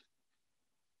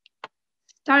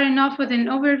 Starting off with an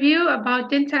overview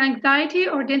about dental anxiety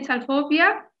or dental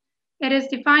phobia. It is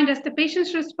defined as the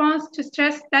patient's response to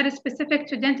stress that is specific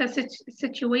to dental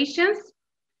situations.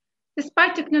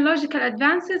 Despite technological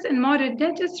advances in modern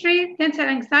dentistry, dental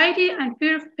anxiety and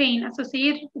fear of pain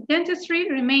associated with dentistry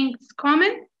remains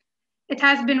common. It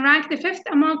has been ranked the fifth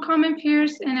among common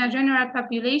fears in a general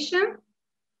population.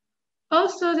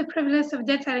 Also, the prevalence of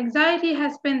dental anxiety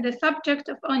has been the subject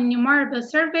of innumerable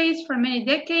surveys for many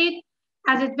decades,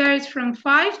 as it varies from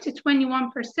 5 to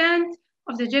 21%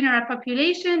 of the general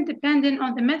population, depending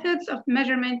on the methods of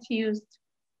measurement used.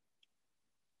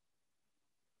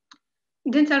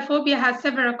 Dental phobia has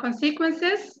several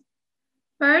consequences.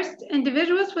 First,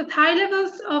 individuals with high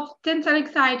levels of dental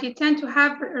anxiety tend to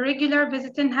have irregular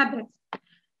visiting habits.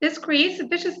 This creates a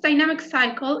vicious dynamic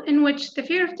cycle in which the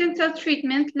fear of dental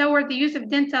treatment lowers the use of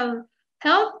dental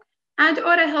health, and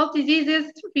oral health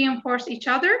diseases reinforce each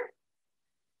other.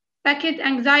 Second,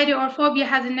 anxiety or phobia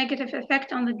has a negative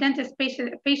effect on the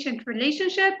dentist-patient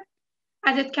relationship,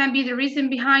 as it can be the reason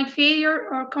behind failure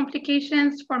or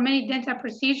complications for many dental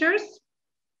procedures.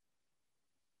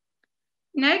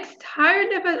 Next, higher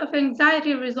level of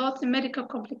anxiety results in medical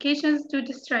complications due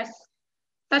to stress,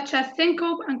 such as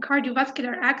syncope and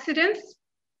cardiovascular accidents.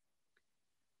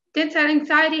 Dental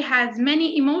anxiety has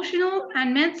many emotional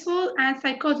and mental and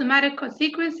psychosomatic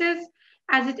consequences,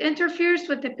 as it interferes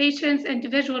with the patient's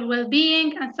individual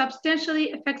well-being and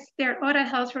substantially affects their oral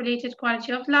health-related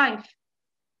quality of life.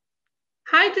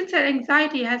 High dental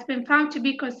anxiety has been found to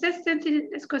be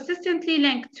consistently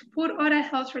linked to poor oral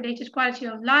health-related quality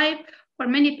of life for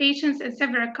many patients in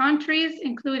several countries,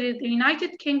 including the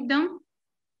United Kingdom,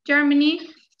 Germany,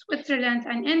 Switzerland,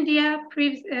 and India,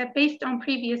 based on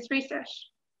previous research.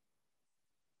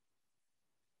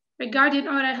 Regarding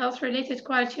oral health-related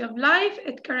quality of life,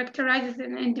 it characterizes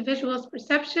an individual's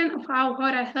perception of how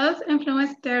oral health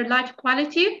influenced their life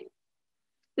quality.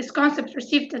 This concept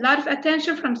received a lot of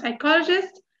attention from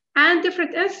psychologists, and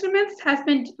different instruments have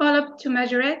been developed to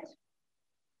measure it.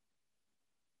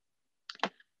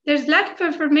 There's lack of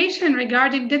information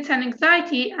regarding dental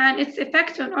anxiety and its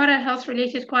effect on oral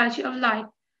health-related quality of life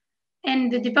in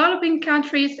the developing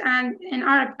countries and in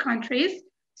Arab countries.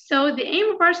 So the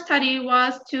aim of our study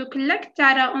was to collect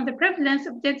data on the prevalence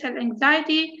of dental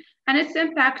anxiety and its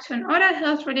impact on oral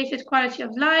health-related quality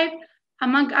of life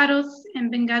among adults in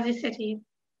Benghazi city.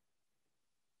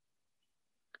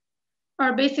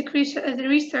 Our basic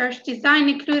research design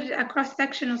included a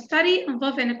cross-sectional study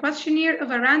involving a questionnaire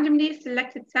of a randomly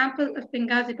selected sample of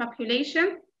Benghazi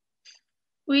population.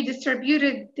 We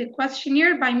distributed the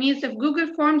questionnaire by means of Google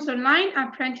Forms online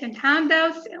and printed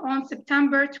handouts on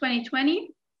September 2020.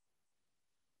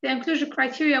 The inclusion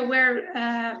criteria were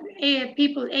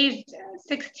people aged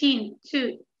 16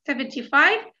 to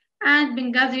 75 and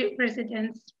Benghazi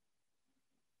residents.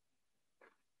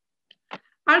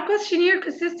 Our questionnaire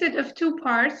consisted of two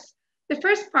parts. The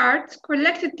first part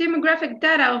collected demographic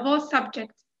data of all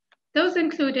subjects, those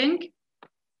including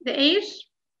the age,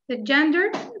 the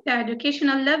gender, the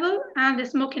educational level, and the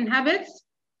smoking habits.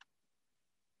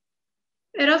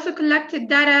 It also collected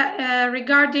data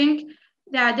regarding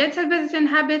the dental visiting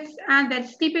habits and the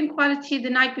sleeping quality the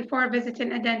night before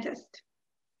visiting a dentist.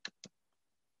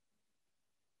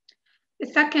 The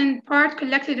second part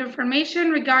collected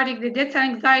information regarding the dental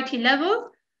anxiety level.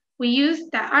 We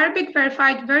used the Arabic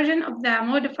verified version of the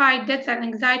modified dental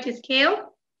anxiety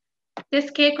scale. This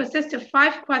scale consists of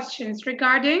 5 questions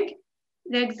regarding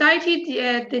the anxiety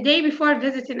the day before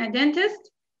visiting a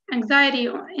dentist, anxiety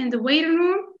in the waiting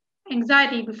room,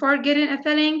 anxiety before getting a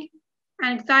filling,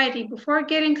 anxiety before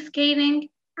getting scaling,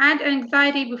 and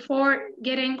anxiety before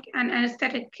getting an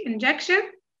anesthetic injection.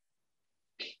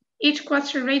 Each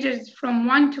question ranges from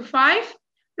 1 to 5.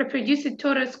 Reproduced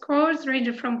total scores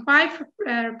ranging from 5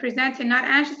 representing not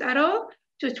anxious at all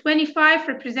to 25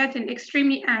 representing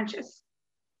extremely anxious.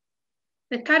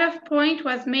 The cutoff point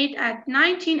was made at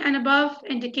 19 and above,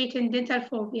 indicating dental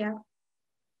phobia.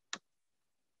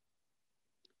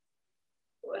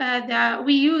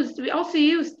 We also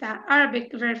used the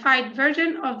Arabic verified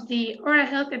version of the oral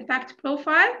health impact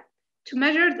profile to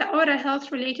measure the oral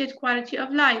health related quality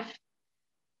of life.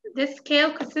 This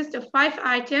scale consists of 5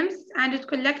 items, and it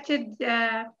collected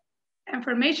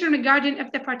information regarding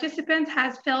if the participant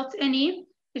has felt any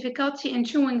difficulty in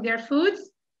chewing their foods,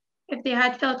 if they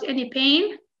had felt any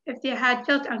pain, if they had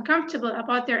felt uncomfortable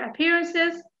about their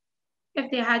appearances, if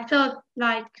they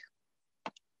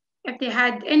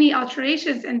had any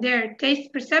alterations in their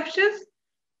taste perceptions,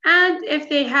 and if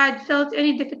they had felt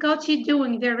any difficulty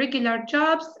doing their regular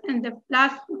jobs in the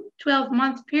last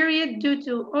 12-month period due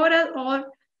to oral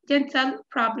or dental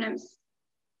problems.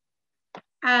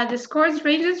 The scores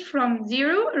ranges from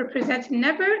 0, representing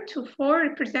never, to 4,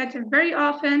 representing very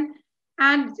often,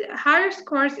 and higher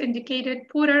scores indicated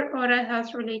poorer oral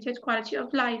health-related quality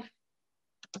of life.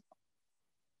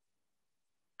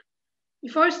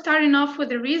 Before starting off with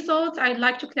the results, I'd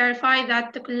like to clarify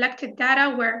that the collected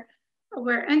data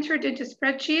were entered into a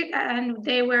spreadsheet and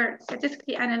they were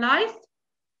statistically analyzed.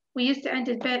 We used the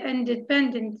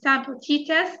independent sample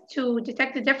t-test to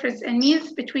detect the difference in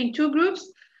means between 2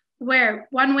 groups, where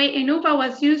one-way ANOVA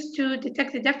was used to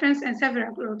detect the difference in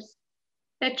several groups.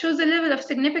 The chosen level of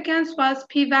significance was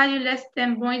p-value less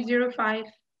than 0.05.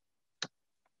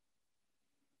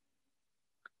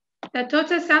 The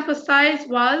total sample size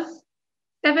was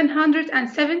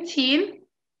 717,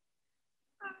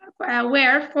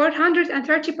 where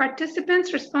 430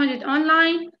 participants responded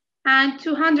online and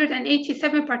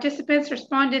 287 participants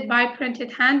responded by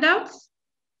printed handouts.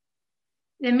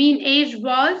 The mean age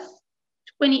was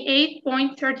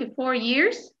 28.34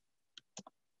 years.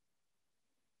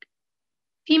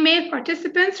 Female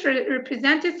participants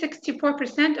represented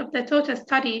 64% of the total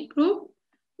study group,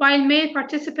 while male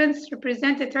participants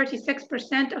represented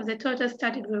 36% of the total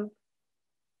study group.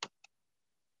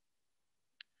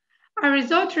 Our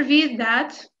results revealed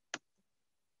that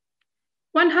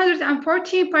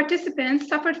 114 participants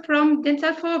suffered from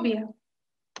dental phobia.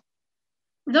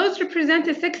 Those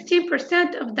represented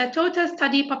 16% of the total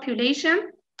study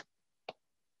population.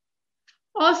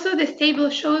 Also, this table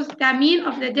shows the mean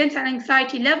of the dental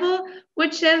anxiety level,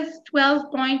 which is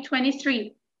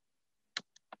 12.23.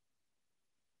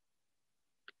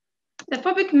 The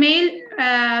phobic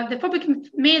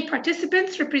male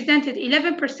participants represented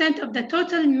 11% of the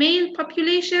total male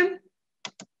population,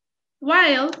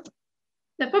 while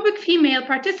the phobic female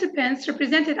participants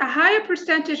represented a higher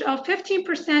percentage of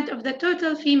 15% of the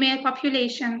total female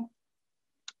population.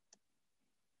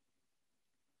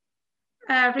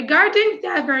 Regarding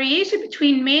the variation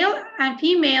between male and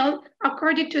female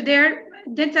according to their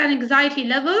dental anxiety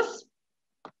levels,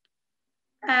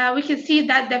 we can see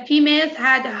that the females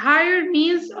had a higher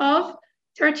means of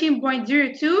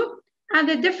 13.02, and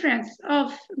the difference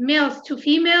of males to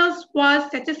females was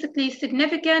statistically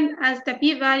significant as the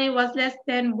p-value was less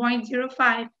than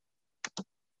 0.05.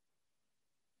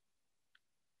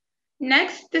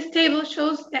 Next, this table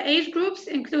shows the age groups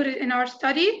included in our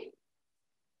study.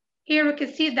 Here we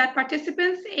can see that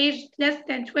participants aged less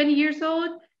than 20 years old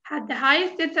had the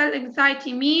highest dental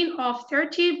anxiety mean of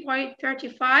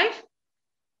 13.35,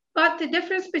 but the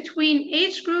difference between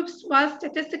age groups was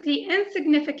statistically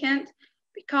insignificant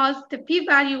because the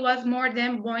p-value was more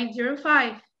than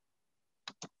 0.05.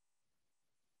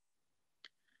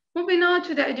 Moving on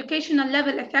to the educational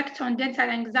level effect on dental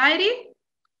anxiety.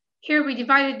 Here we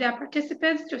divided the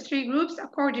participants to 3 groups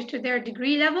according to their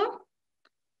degree level.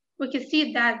 We can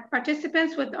see that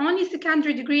participants with only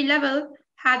secondary degree level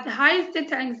had the highest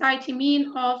dental anxiety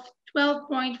mean of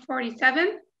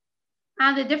 12.47,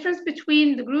 and the difference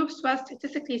between the groups was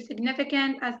statistically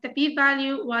significant as the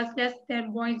p-value was less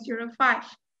than 0.05.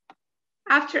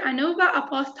 After ANOVA, a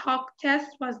post hoc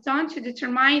test was done to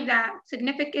determine the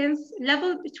significance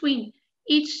level between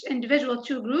each individual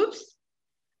 2 groups,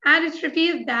 and it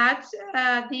revealed that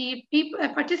the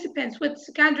participants with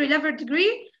secondary level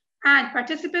degree and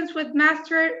participants with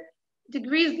master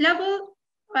degrees level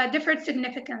differed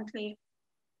significantly.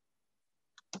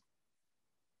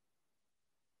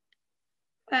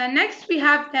 Next, we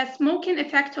have the smoking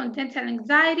effect on dental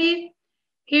anxiety.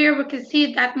 Here we can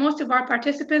see that most of our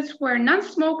participants were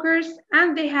non-smokers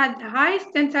and they had the highest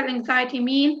dental anxiety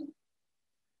mean.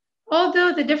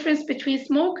 Although the difference between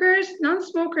smokers,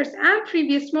 non-smokers, and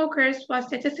previous smokers was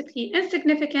statistically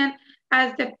insignificant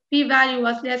as the p-value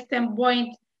was less than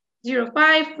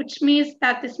 0.05, which means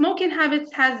that the smoking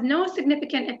habits has no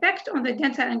significant effect on the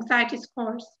dental anxiety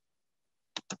scores.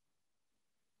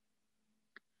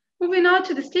 Moving on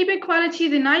to the sleeping quality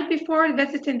the night before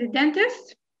visiting the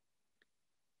dentist.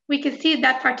 We can see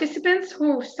that participants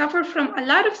who suffered from a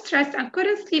lot of stress and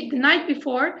couldn't sleep the night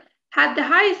before had the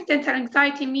highest dental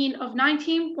anxiety mean of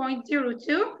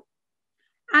 19.02,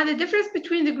 and the difference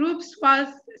between the groups was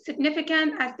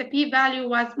significant as the p-value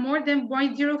was more than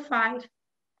 0.05.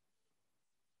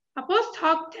 A post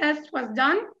hoc test was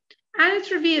done, and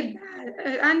it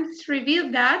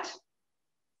revealed that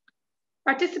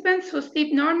participants who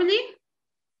sleep normally,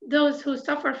 those who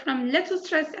suffer from little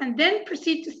stress and then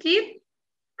proceed to sleep,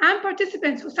 and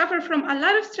participants who suffer from a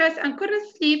lot of stress and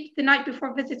couldn't sleep the night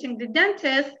before visiting the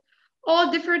dentist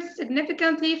all differed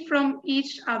significantly from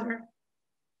each other.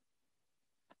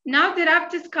 Now that I've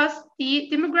discussed the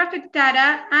demographic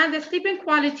data and the sleeping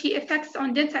quality effects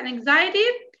on dental anxiety,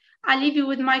 I'll leave you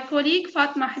with my colleague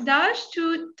Fatma Hadash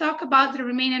to talk about the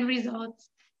remaining results.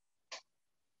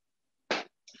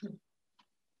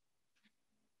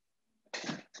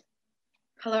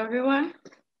 Hello, everyone.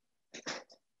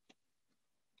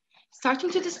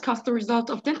 Starting to discuss the result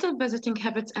of dental visiting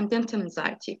habits and dental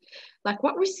anxiety. Like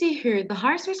what we see here, the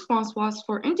highest response was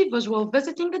for individuals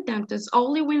visiting the dentist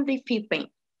only when they feel pain.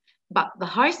 But the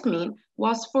highest mean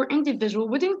was for individuals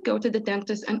who wouldn't go to the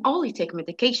dentist and only take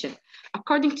medication.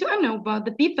 According to ANOVA,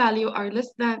 the p-value are less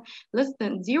than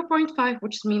 0.5,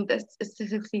 which means that it's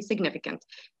statistically significant.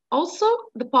 Also,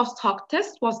 the post hoc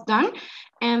test was done,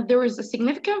 and there is a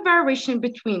significant variation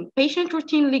between patient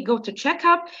routinely go to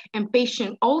checkup and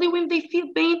patient only when they feel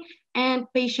pain, and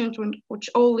patient which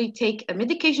only take a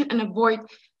medication and avoid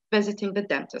visiting the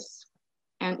dentist.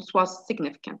 And it was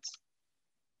significant.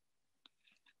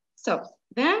 So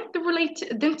then the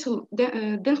related dental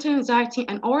anxiety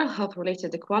and oral health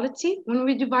related equality, when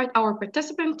we divide our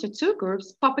participants to 2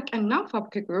 groups, phobic and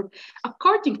non-phobic group,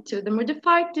 according to the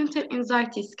modified dental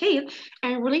anxiety scale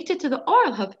and related to the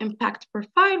oral health impact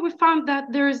profile, we found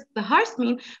that the highest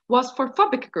mean was for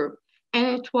phobic group, and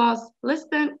it was less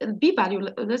than p-value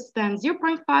less than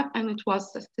 0.5, and it was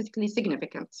statistically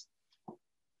significant.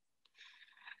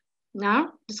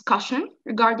 Now, discussion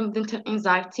regarding dental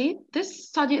anxiety. This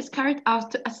study is carried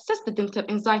out to assess the dental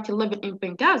anxiety level in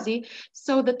Benghazi.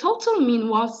 So the total mean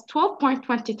was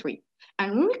 12.23.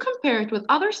 And when we compare it with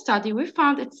other studies, we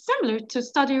found it's similar to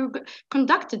studies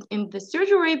conducted in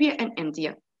Saudi Arabia and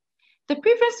India. The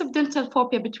prevalence of dental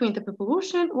phobia between the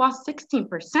population was 16%,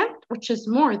 which is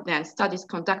more than studies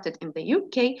conducted in the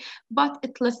UK, but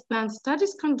it's less than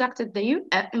studies conducted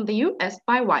in the US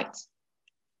by whites.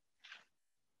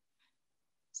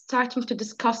 Starting to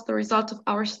discuss the result of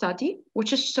our study,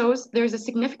 which shows there's a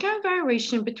significant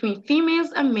variation between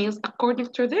females and males according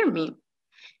to their mean.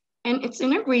 And it's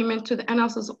in agreement to the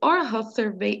analysis of oral health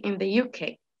survey in the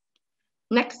UK.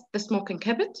 Next, the smoking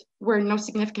habit, where no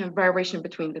significant variation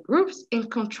between the groups, in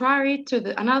contrary to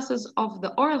the analysis of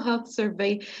the oral health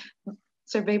survey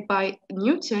by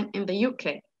Newton in the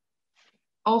UK.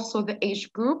 Also, the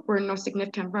age group, where no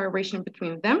significant variation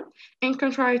between them, in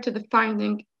contrary to the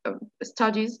finding of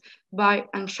studies by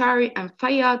Anshari and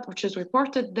Fayyad, which is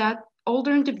reported that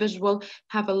older individuals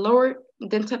have a lower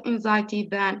dental anxiety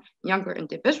than younger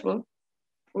individuals.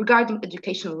 Regarding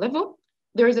educational level,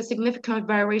 there is a significant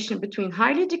variation between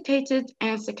highly educated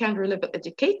and secondary level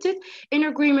educated, in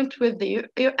agreement with the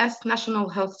US National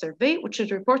Health Survey, which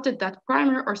has reported that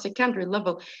primary or secondary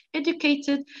level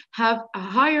educated have a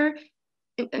higher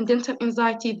dental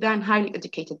anxiety than highly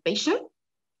educated patients.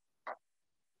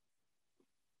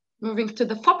 Moving to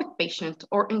the phobic patient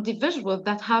or individuals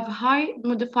that have high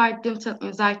modified dental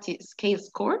anxiety scale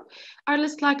score are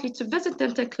less likely to visit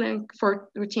dental clinic for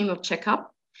routine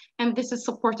checkup. And this is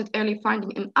supported early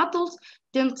finding in adults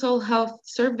dental health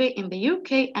survey in the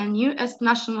UK and US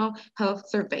National Health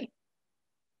Survey.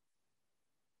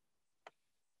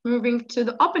 Moving to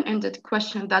the open-ended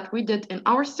question that we did in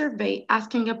our survey,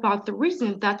 asking about the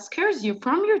reason that scares you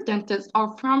from your dentist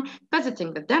or from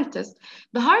visiting the dentist,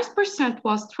 the highest percent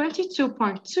was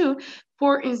 22.2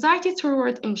 for anxiety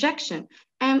toward injection.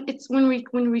 And it's when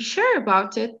we share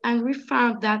about it, and we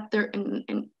found that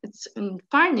it's in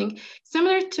finding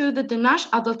similar to the Danish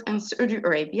adult in Saudi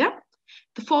Arabia,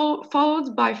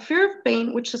 followed by fear of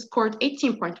pain, which is scored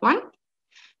 18.1.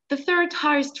 The third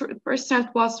highest percent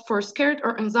was for scared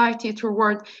or anxiety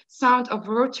toward sound of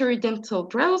rotary dental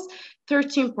drills,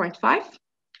 13.5.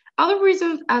 Other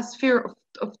reasons as fear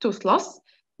of tooth loss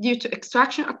due to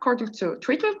extraction according to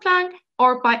treatment plan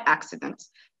or by accident.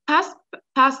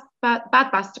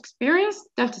 Bad past experience,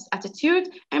 dentist attitude,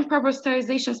 improper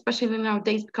sterilization, especially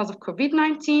nowadays because of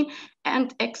COVID-19,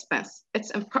 and expense.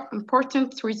 It's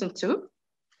important reason too.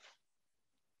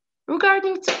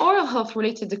 Regarding to oral health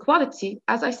related equality,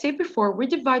 as I said before, we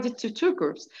divided to two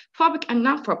groups, phobic and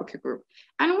non-phobic group.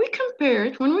 And when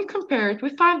we compared, we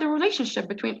find the relationship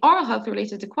between oral health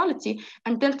related equality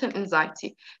and dental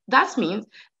anxiety. That means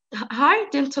high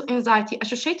dental anxiety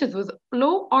associated with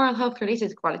low oral health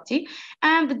related equality,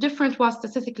 and the difference was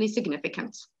statistically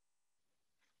significant.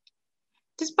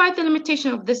 Despite the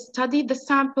limitation of this study, the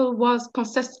sample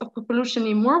consists of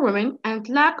proportionally more women and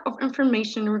lack of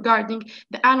information regarding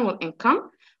the annual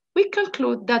income. We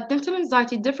conclude that dental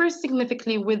anxiety differs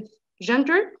significantly with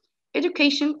gender,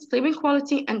 education, sleeping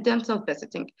quality, and dental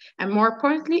visiting. And more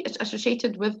importantly, it's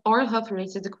associated with oral health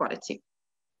related equality.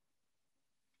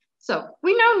 So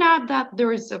we know now that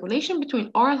there is a relation between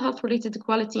oral health related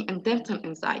equality and dental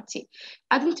anxiety.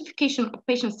 Identification of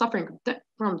patients suffering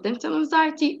from dental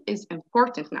anxiety is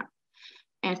important now.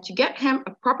 And to get him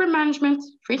a proper management,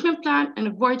 treatment plan, and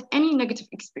avoid any negative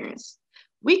experience.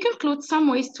 We conclude some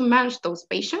ways to manage those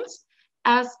patients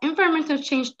as environmental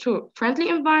change to friendly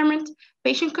environment,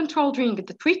 patient control during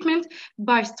the treatment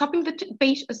by stopping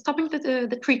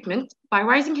the treatment by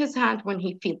raising his hand when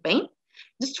he feels pain.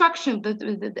 Distraction,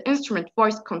 the instrument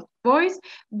voice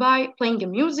by playing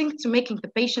music to making the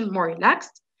patient more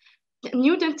relaxed.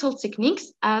 New dental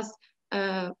techniques as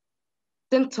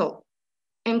dental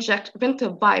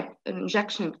vibe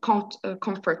injection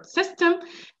comfort system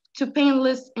to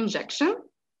painless injection.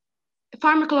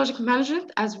 Pharmacologic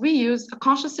management as we use a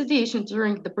conscious sedation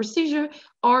during the procedure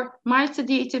or mild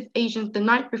sedative agent the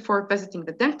night before visiting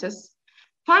the dentist.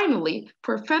 Finally,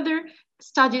 for further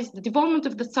studies, the development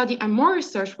of the study and more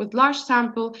research with large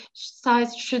sample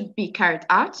size should be carried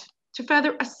out to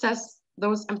further assess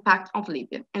those impacts of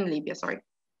Libya.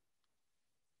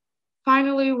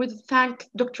 Finally, we thank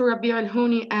Dr. Rabi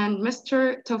Al-Houni and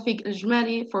Mr. Tawfiq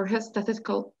Al-Jmali for his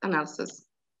statistical analysis.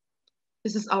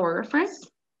 This is our reference.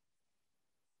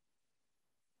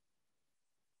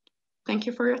 Thank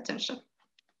you for your attention.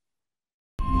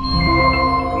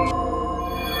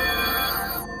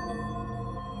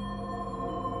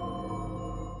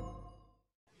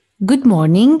 Good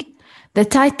morning. The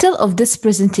title of this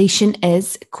presentation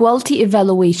is Quality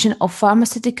Evaluation of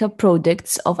Pharmaceutical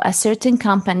Products of a Certain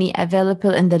Company Available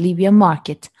in the Libyan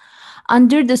Market,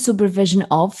 under the supervision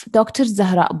of Dr.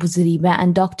 Zahra Abu Zariba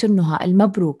and Dr. Nuha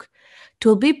Al-Mabrouk. It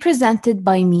will be presented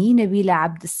by me, Nabila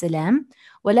Abd Salam,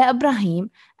 Wala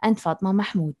Ibrahim, and Fatma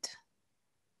Mahmoud.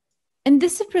 In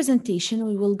this presentation,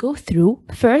 we will go through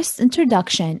first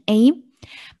introduction, aim,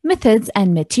 methods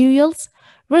and materials,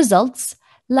 results,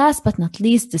 last but not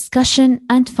least, discussion,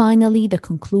 and finally, the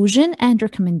conclusion and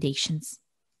recommendations.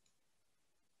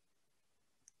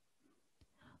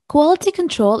 Quality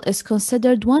control is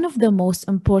considered one of the most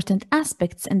important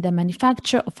aspects in the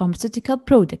manufacture of pharmaceutical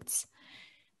products.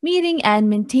 meeting and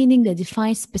maintaining the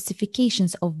defined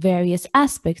specifications of various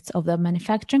aspects of the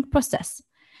manufacturing process,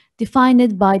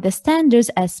 defined by the standards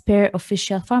as per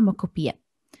official pharmacopoeia.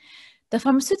 The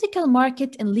pharmaceutical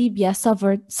market in Libya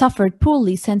suffered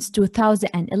poorly since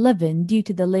 2011 due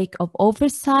to the lack of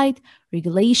oversight,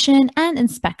 regulation, and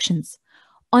inspections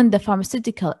on the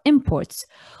pharmaceutical imports,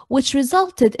 which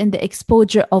resulted in the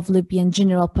exposure of Libyan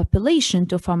general population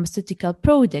to pharmaceutical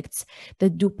products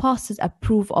that do possess a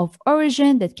proof of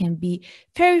origin that can be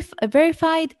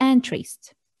verified and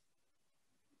traced.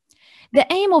 The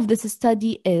aim of this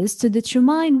study is to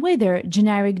determine whether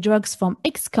generic drugs from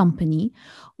X company,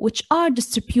 which are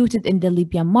distributed in the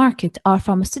Libyan market, are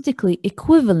pharmaceutically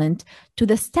equivalent to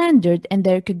the standard in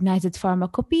the recognized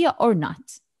pharmacopoeia or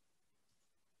not.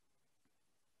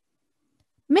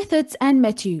 Methods and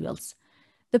materials.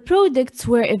 The products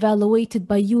were evaluated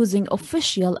by using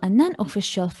official and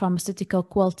non-official pharmaceutical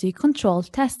quality control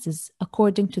tests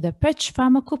according to the British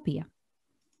Pharmacopoeia.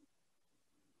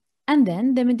 And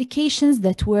then the medications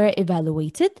that were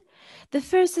evaluated. The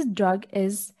first drug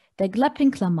is the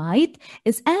glibenclamide,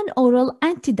 is an oral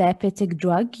antidiabetic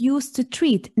drug used to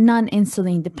treat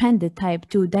non-insulin dependent type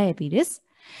 2 diabetes.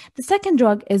 The second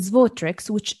drug is Votrix,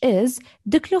 which is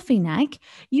diclofenac,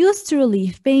 used to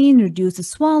relieve pain, reduce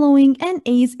swallowing, and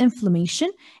ease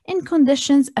inflammation in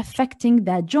conditions affecting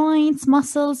the joints,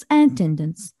 muscles, and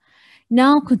tendons.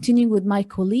 Now, continuing with my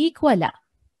colleague, Wala.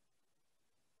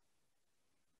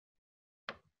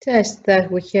 Tests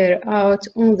that we carry out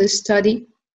on this study.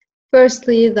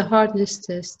 Firstly, the hardness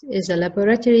test is a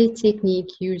laboratory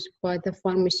technique used by the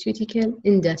pharmaceutical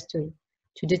industry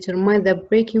to determine the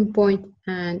breaking point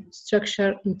and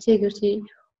structural integrity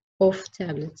of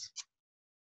tablets.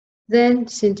 Then,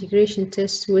 disintegration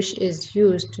test, which is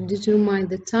used to determine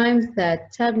the time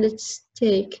that tablets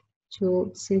take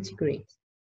to disintegrate.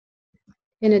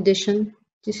 In addition,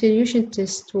 dissolution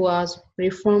test was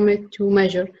performed to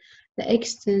measure the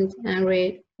extent and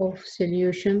rate of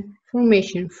solution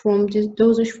formation from the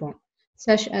dosage form,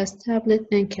 such as tablet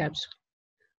and capsule.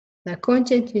 The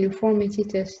content uniformity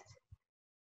test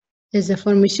is a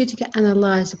pharmaceutical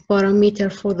analysis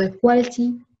parameter for the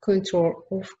quality control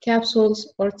of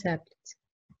capsules or tablets.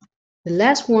 The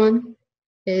last one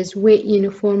is weight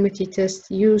uniformity test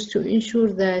used to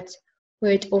ensure that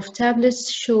weight of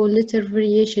tablets show little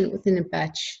variation within a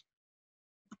batch.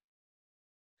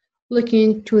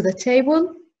 Looking to the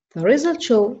table, the results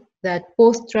show that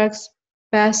both drugs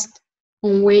passed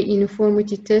on weight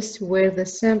uniformity test where the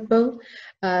sample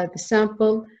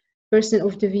percent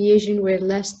of deviation were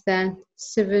less than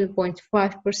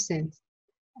 7.5%,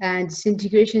 and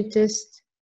disintegration test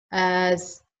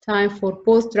as time for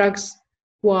both drugs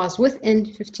was within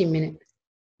 15 minutes.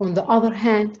 On the other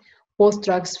hand, both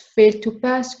drugs failed to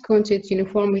pass content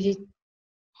uniformity,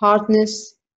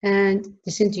 hardness, and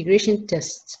disintegration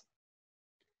tests.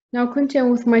 Now continue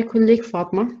with my colleague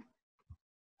Fatma.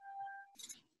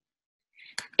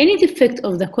 Any defect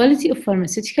of the quality of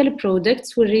pharmaceutical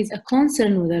products will raise a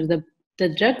concern whether the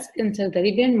drugs enter the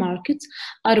Libyan markets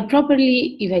are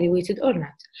properly evaluated or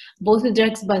not. Both the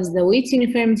drugs pass the weight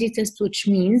uniformity test, which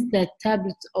means that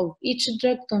tablets of each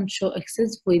drug don't show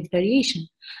excessive weight variation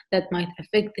that might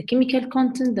affect the chemical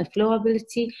content, the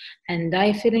flowability, and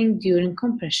dye-filling during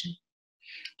compression.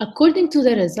 According to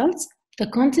the results, the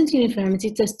content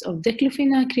uniformity test of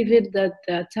diclofenac revealed that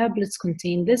the tablets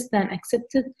contain less than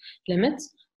accepted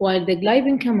limits, while the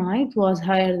glibenclamide was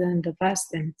higher than the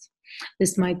passed limit.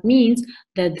 This might mean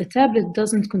that the tablet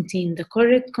doesn't contain the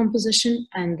correct composition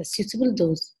and the suitable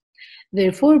dose.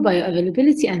 Therefore,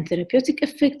 bioavailability and therapeutic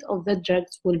effect of the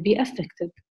drugs will be affected.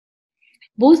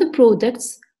 Both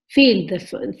products failed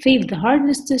the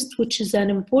hardness test, which is an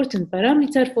important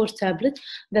parameter for tablet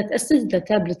that assesses the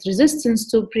tablet resistance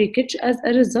to breakage as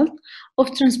a result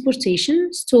of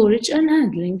transportation, storage, and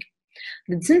handling.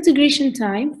 The disintegration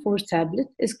time for tablet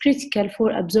is critical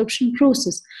for absorption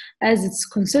process as it's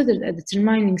considered a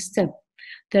determining step.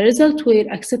 The results were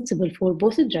acceptable for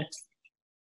both drugs.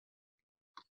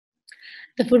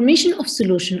 The formation of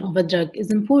solution of a drug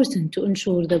is important to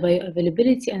ensure the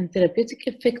bioavailability and therapeutic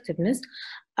effectiveness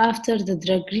after the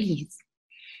drug release.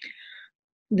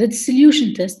 The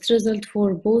dissolution test result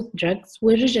for both drugs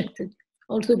were rejected.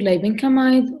 Although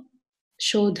glibenclamide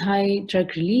showed high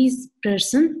drug release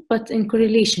 %, but in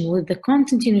correlation with the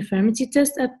content uniformity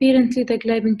test, apparently the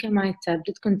glibenclamide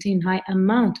tablet contained high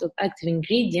amount of active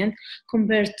ingredient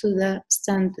compared to the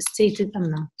stated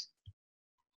amount.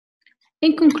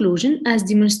 In conclusion, as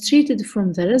demonstrated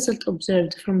from the result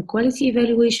observed from quality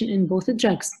evaluation in both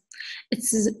drugs,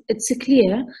 it's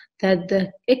clear that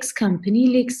the X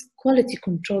company lacks quality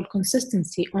control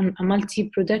consistency on a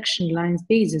multi-production lines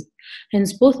basis.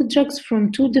 Hence, both drugs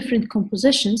from two different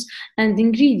compositions and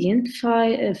ingredients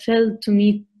failed to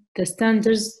meet the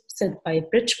standards set by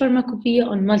British Pharmacopoeia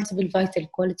on multiple vital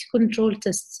quality control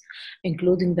tests,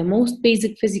 including the most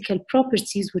basic physical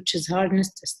properties, which is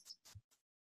hardness test.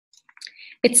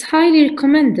 It's highly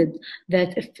recommended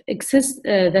that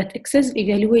excessive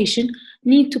evaluation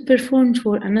need to perform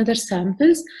for another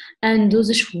samples and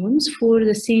dosage forms for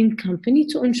the same company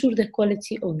to ensure the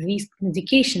quality of these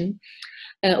medications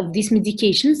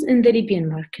in the Libyan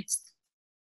markets.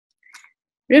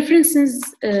 References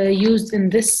used in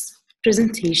this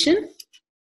presentation.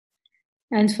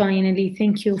 And finally,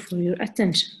 thank you for your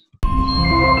attention.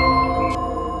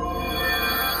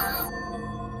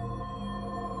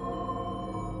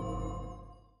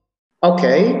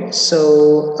 Okay,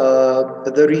 so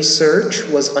the research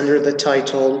was under the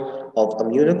title of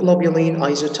immunoglobulin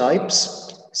isotypes,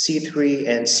 C3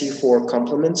 and C4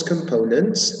 complement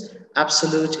components,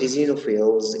 absolute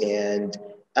eosinophils, and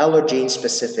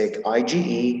allergen-specific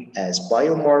IgE as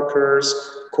biomarkers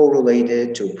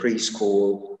correlated to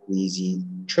preschool wheezy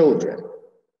children.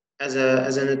 As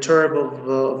an term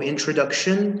of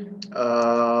introduction,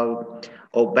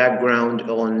 or background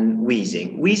on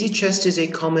wheezing. Wheezy chest is a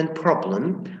common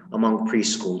problem among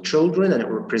preschool children, and it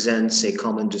represents a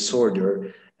common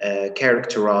disorder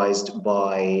characterized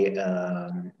by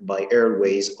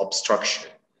airways obstruction.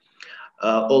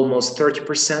 Almost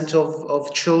 30%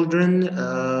 of children,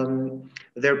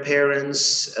 their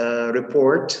parents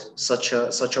report such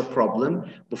a problem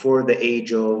before the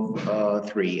age of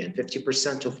 3, and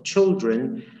 50% of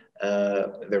children,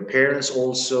 their parents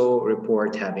also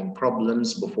report having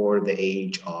problems before the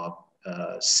age of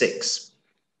 6.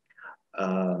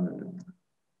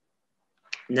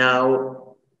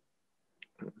 Now,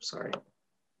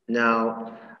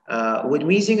 when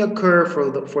wheezing occur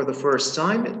for the first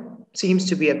time, it seems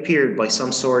to be appeared by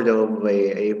some sort of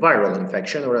a viral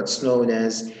infection, or it's known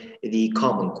as the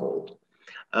common cold.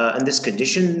 In this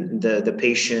condition, the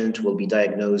patient will be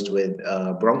diagnosed with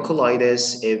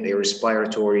bronchiolitis if a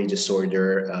respiratory disorder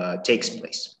takes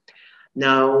place.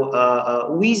 Now,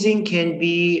 wheezing can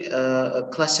be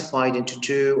classified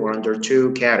into under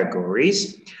two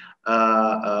categories: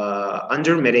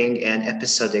 unremitting and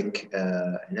episodic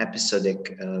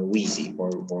wheezy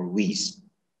or wheeze.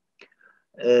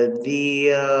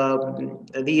 The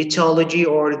etiology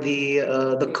or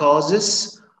the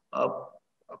causes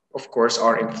of course,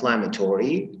 are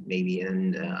inflammatory, maybe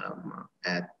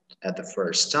at the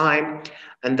first time,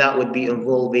 and that would be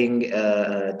involving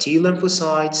T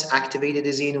lymphocytes, activated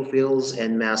eosinophils,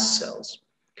 and mast cells.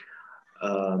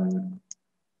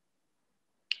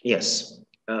 Yes,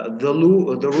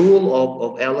 the role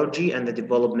of allergy and the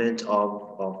development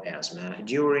of asthma.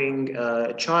 During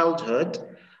childhood,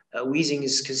 wheezing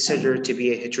is considered to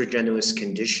be a heterogeneous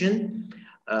condition.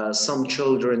 Some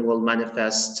children will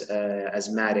manifest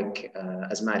asthmatic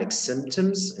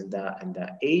symptoms in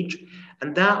that age,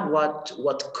 and that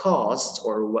what caused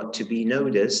or what to be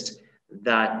noticed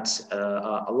that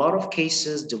a lot of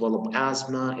cases develop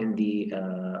asthma in the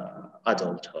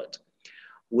adulthood,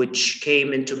 which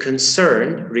came into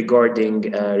concern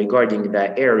regarding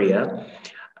that area.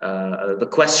 The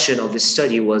question of the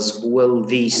study was, will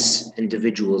these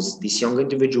young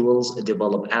individuals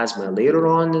develop asthma later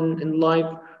on in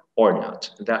life or not?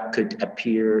 That could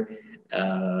appear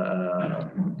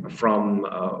from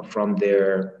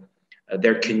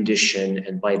their condition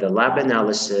and by the lab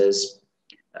analysis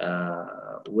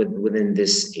within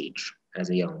this age as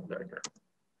a young learner.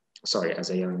 Sorry, as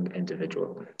a young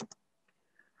individual.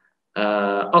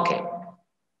 Okay.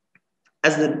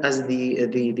 As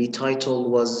the title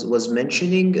was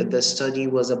mentioning, the study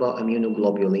was about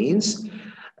immunoglobulins.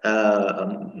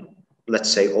 Let's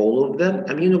say all of them.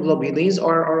 Immunoglobulins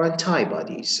are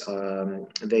antibodies.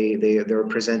 They're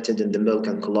presented in the milk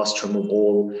and colostrum of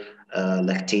all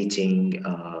lactating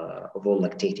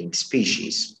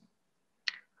species.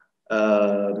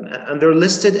 And they're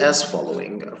listed as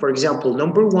following. For example,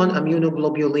 number 1,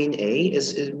 immunoglobulin A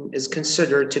is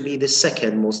considered to be the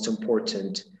second most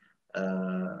important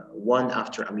one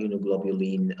after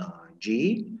immunoglobulin G.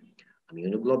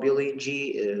 Immunoglobulin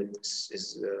G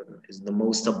is the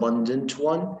most abundant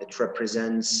one. It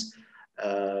represents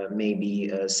maybe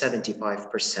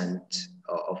 75%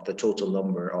 of the total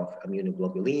number of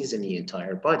immunoglobulins in the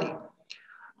entire body.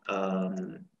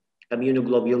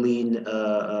 Immunoglobulin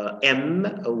M,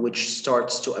 which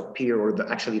starts to appear, or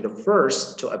actually the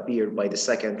first to appear by the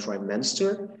second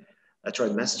trimester,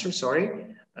 sorry.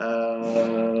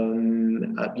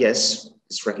 Yes,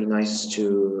 it's recognized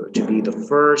to be the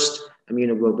first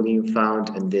immunoglobulin found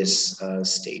in this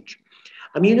stage.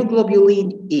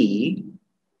 Immunoglobulin E,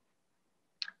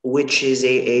 which is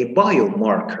a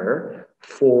biomarker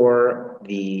for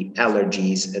the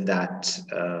allergies that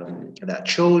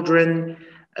children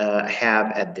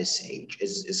have at this age,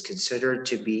 is considered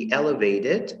to be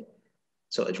elevated.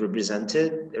 So it represents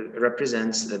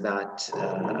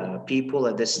that people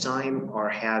at this time are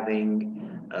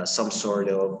having some sort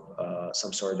of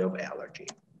allergy.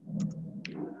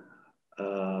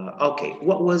 Okay,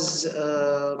 what was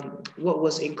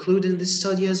included in this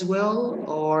study as well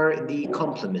are the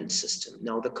complement system.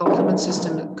 Now, the complement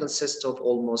system consists of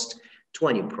almost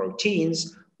 20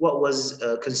 proteins. What was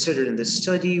considered in this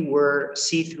study were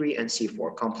C3 and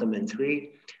C4, complement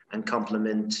 3 and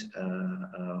complement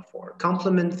 4.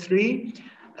 Complement 3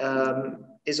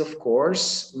 is, of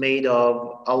course, made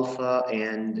of alpha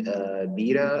and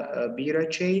beta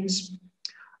chains.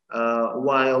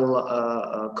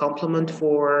 While complement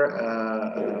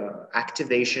 4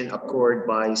 activation occurred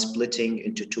by splitting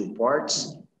into two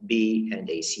parts, B and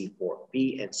C4A.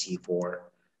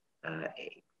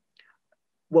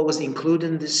 What was included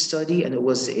in this study, and it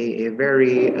was a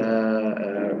very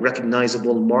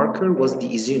recognizable marker, was the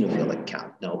eosinophilic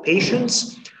count. Now,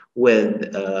 patients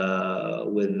with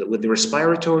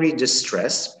respiratory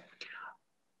distress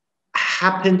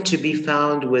happened to be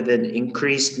found with an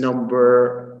increased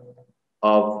number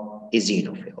of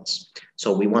eosinophils.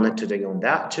 So we wanted to dig on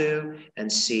that too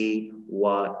and see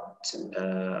what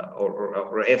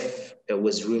or if it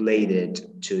was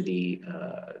related to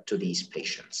these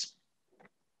patients.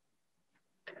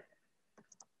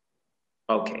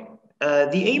 Okay,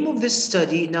 the aim of this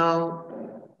study now,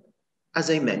 as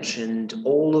I mentioned,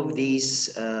 all of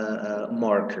these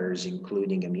markers,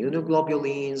 including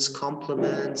immunoglobulins,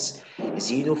 complements,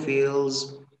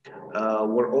 eosinophils,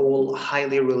 were all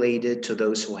highly related to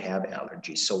those who have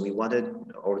allergies. So we wanted,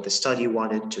 or the study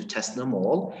wanted to test them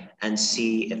all and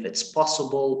see if it's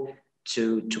possible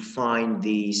to find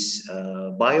these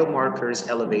biomarkers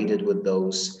elevated with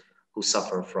those who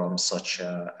suffer from such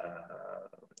a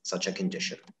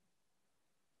condition.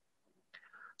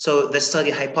 So the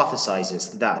study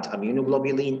hypothesizes that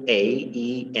immunoglobulin A,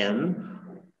 E, M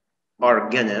are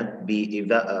gonna be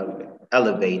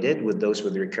elevated with those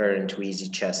with recurrent wheezy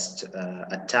chest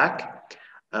attack.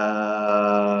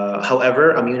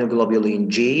 However, immunoglobulin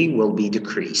G will be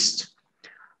decreased.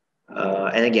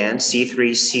 And again,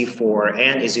 C3, C4,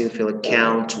 and eosinophilic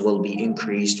count will be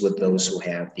increased with those who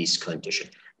have this condition.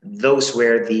 Those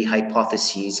were the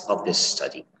hypotheses of this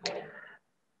study.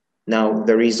 Now,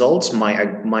 the results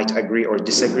might agree or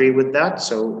disagree with that,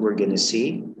 so we're going to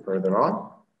see further on.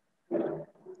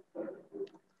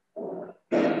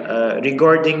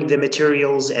 Regarding the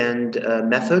materials and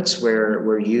methods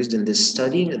were used in this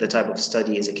study, the type of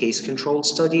study is a case-controlled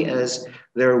study, as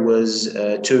there was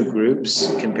two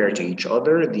groups compared to each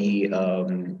other, the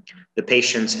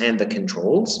patients and the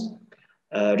controls.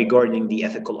 Regarding the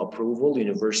ethical approval,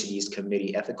 university's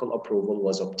committee ethical approval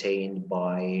was obtained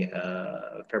by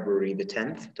February the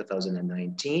 10th,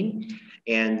 2019,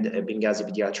 and Benghazi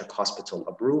Pediatric Hospital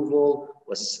approval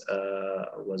was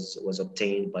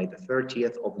obtained by the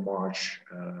 30th of March,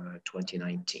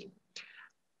 2019.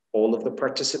 All of the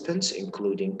participants,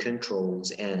 including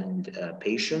controls and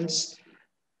patients,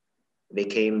 they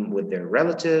came with their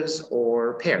relatives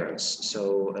or parents.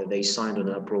 So they signed an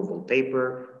approval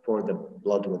paper for the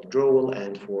blood withdrawal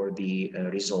and for the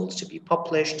results to be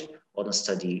published on a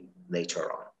study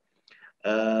later on.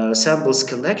 Samples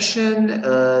collection,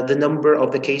 the number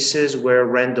of the cases were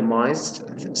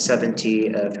randomized,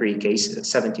 73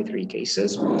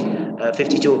 cases.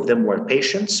 52 of them were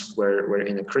patients, were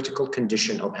in a critical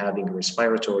condition of having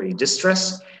respiratory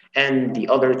distress, and the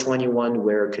other 21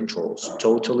 were controls,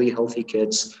 totally healthy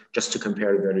kids, just to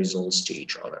compare the results to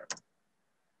each other.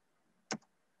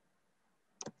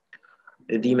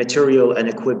 The material and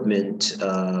equipment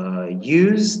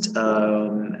used,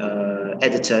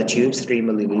 EDITA tubes, 3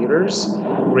 milliliters,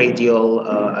 radial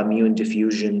immune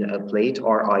diffusion plate,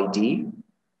 RID,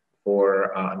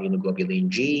 for immunoglobulin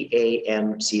G, A,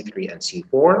 M, C3, and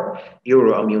C4,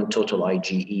 Euroimmune Total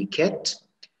IgE kit,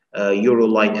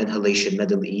 Euroline Inhalation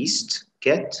Middle East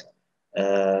kit,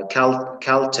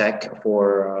 Caltech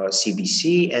for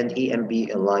CBC, and EMB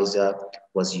ELISA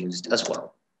was used as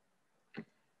well.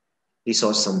 These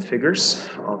are some figures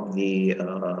of the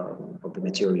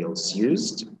materials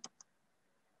used.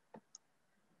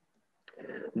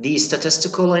 The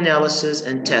statistical analysis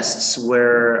and tests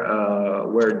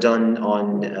were done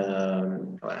on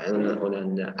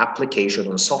an application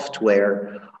or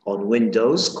software on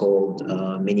Windows called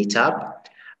Minitab.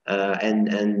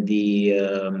 and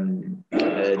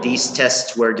these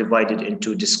tests were divided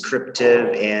into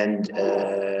descriptive and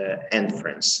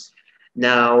inference.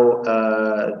 Now,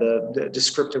 the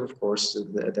descriptive, of course,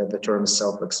 the term is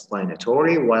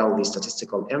self-explanatory, while the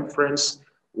statistical inference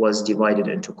was divided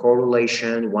into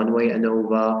correlation, one-way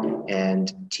ANOVA,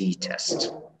 and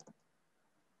t-test.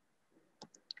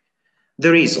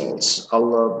 The results.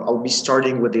 I'll be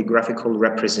starting with the graphical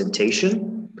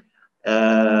representation.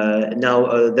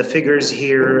 The figures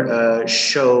here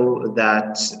show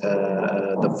that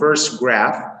the first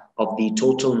graph of the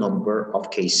total number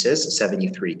of cases,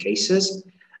 73 cases,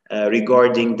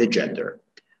 regarding the gender.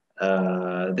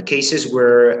 The cases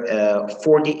were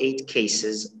 48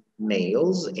 cases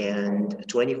males and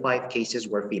 25 cases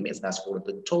were females. That's for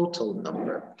the total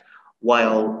number.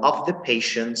 While of the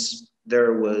patients,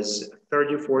 there was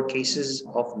 34 cases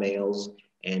of males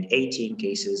and 18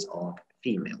 cases of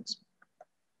females.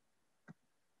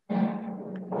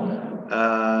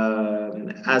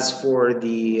 As for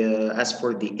the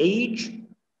age,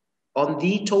 on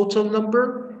the total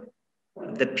number,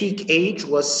 the peak age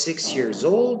was 6 years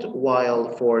old, while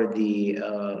for the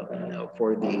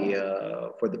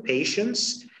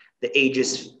patients, the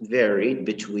ages varied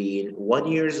between 1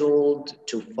 year old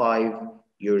to 5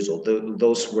 years old.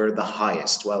 Those were the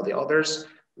highest, while the others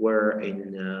were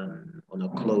on a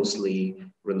closely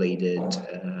related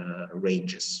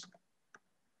ranges.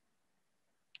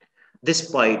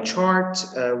 This pie chart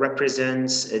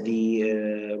represents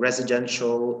the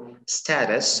residential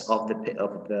status of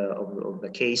the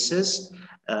cases.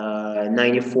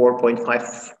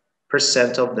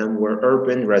 94.5% of them were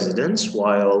urban residents,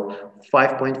 while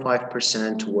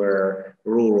 5.5% were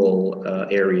rural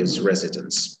areas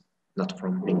residents, not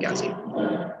from Benghazi.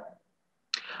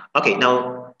 Okay,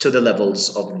 now to the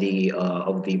levels of the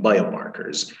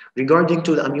biomarkers. Regarding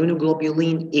to the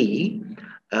immunoglobulin E,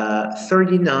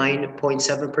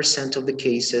 39.7% of the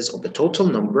cases of the total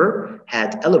number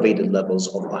had elevated levels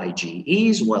of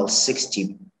IgEs, while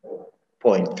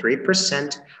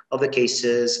 60.3% of the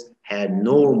cases had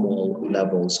normal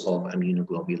levels of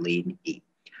immunoglobulin E,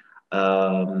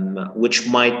 which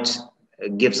might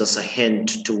gives us a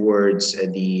hint towards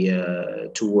the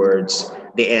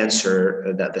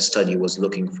answer that the study was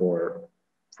looking for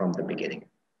from the beginning.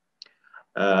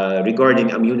 Regarding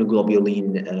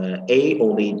immunoglobulin A,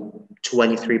 only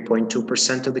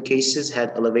 23.2% of the cases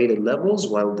had elevated levels,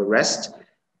 while the rest,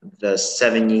 the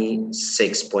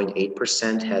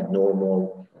 76.8%, had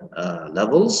normal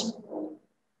levels.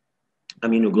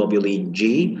 Immunoglobulin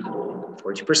G,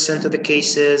 40% of the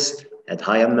cases had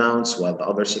high amounts, while the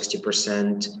other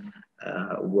 60%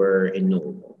 were in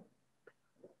normal.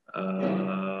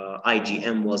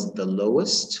 IgM was the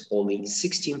lowest, only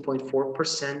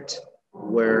 16.4%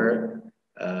 were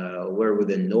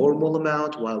within normal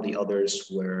amount, while the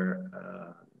others were,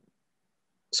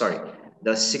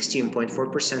 the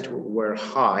 16.4% were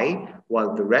high,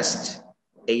 while the rest,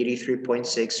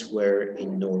 83.6%, were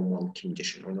in normal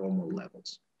condition or normal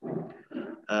levels.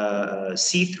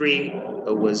 C3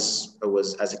 was,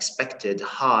 as expected,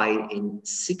 high in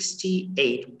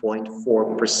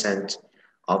 68.4%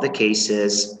 of the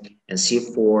cases, and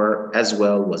C4 as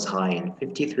well was high in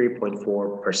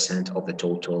 53.4% of the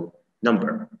total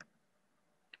number.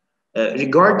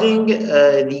 Regarding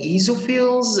the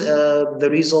eosinophils, the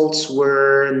results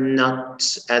were not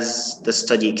as the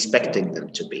study expected them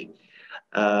to be.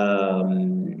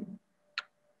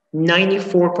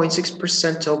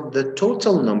 94.6% of the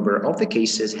total number of the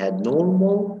cases had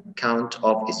normal count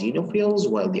of eosinophils,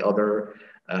 while the other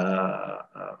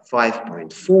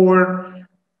 5.4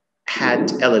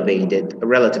 had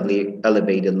relatively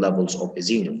elevated levels of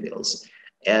eosinophils.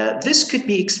 This could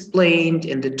be explained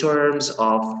in the terms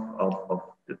of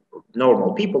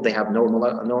normal people. They have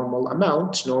normal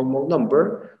amount, normal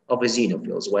number of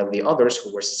eosinophils, while the others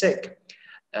who were sick,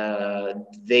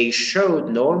 they showed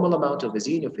normal amount of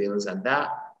eosinophils, and that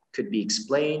could be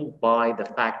explained by the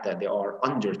fact that they are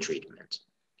under treatment.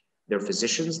 Their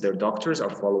physicians, their doctors are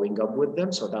following up with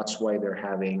them, so that's why they're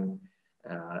having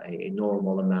a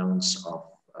normal amounts of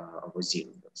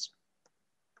eosinophils.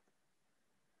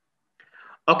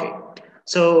 Okay,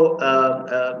 so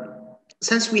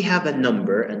since we have a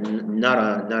number and not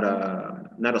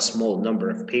a small number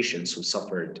of patients who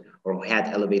suffered or who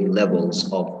had elevated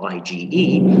levels of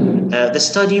IgE, the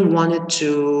study wanted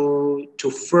to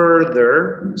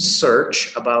further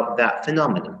search about that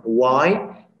phenomenon.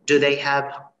 Why do they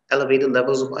have elevated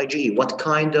levels of IgE. What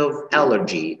kind of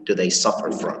allergy do they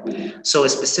suffer from? So a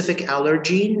specific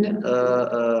allergen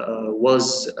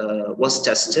was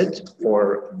tested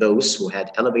for those who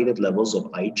had elevated levels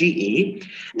of IgE,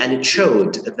 and it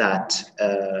showed that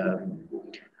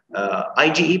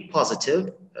IgE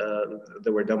positive,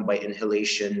 they were done by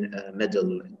inhalation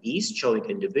Middle East, showing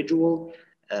individual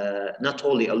not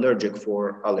only allergic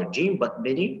for allergen, but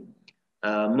many.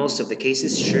 Most of the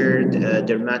cases shared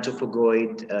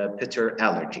dermatophagoid pitter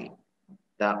allergy.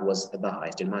 That was the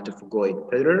highest,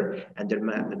 dermatophagoid pitter and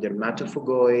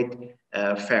dermatophagoid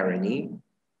pharynx.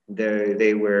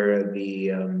 They were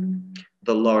the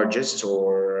largest,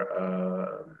 or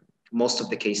most of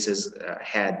the cases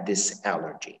had this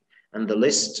allergy, and the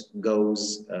list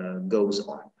goes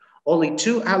on. Only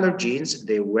 2 allergens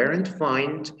they weren't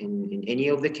found in any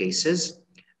of the cases.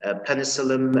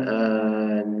 Penicillium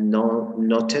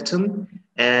notatum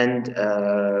and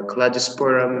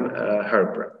Cladosporium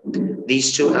herbra.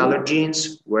 These 2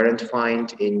 allergens weren't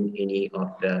found in any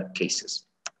of the cases.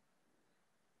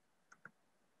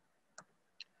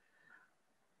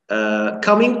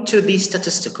 Coming to the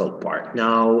statistical part.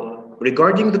 Now,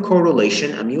 regarding the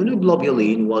correlation,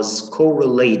 immunoglobulin was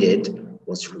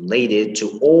related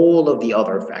to all of the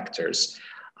other factors.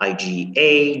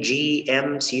 IgA, G,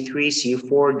 M, C3,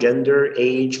 C4, gender,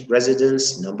 age,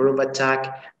 residence, number of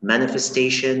attack,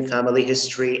 manifestation, family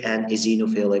history, and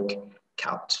eosinophilic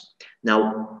count.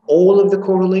 Now, all of the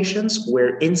correlations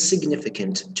were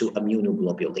insignificant to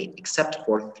immunoglobulin, except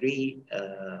for three,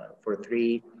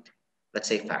 let's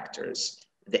say, factors: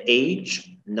 the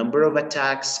age, number of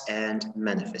attacks, and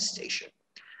manifestation.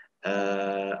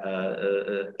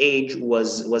 Age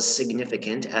was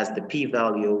significant, as the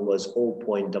p-value was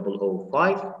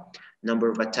 0.005.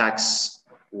 Number of attacks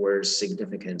were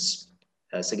significant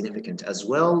as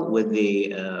well, with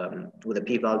a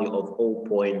p-value of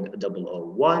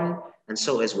 0.001, and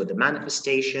so is with the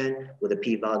manifestation, with a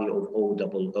p-value of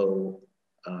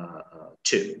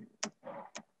 0.002.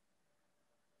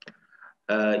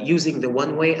 Using the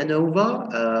one-way ANOVA,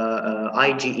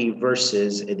 IgE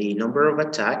versus the number of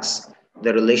attacks,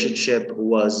 the relationship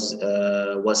was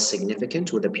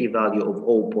significant, with a p-value of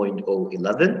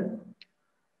 0.011.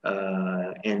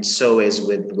 And so is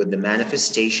with the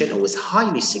manifestation. It was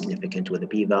highly significant, with a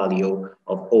p-value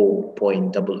of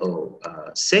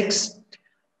 0.006.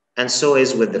 And so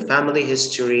is with the family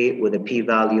history, with a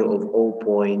p-value of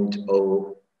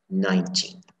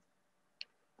 0.019.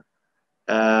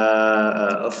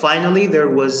 Finally, there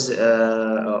was,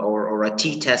 or a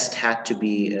t-test had to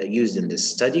be used in this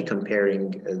study,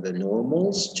 comparing the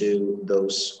normals to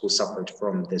those who suffered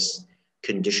from this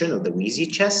condition of the wheezy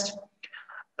chest.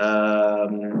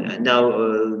 Now,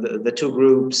 the 2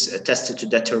 groups tested to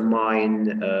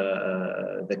determine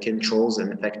the controls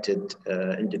and affected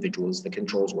individuals. The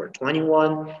controls were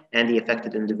 21, and the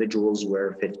affected individuals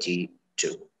were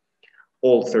 52.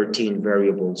 All 13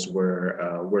 variables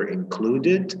were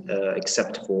included,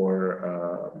 except for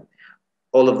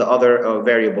all of the other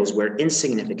variables were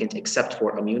insignificant, except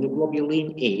for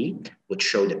immunoglobulin A, which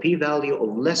showed a p-value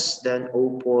of less than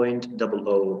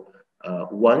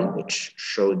 0.001, which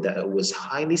showed that it was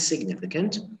highly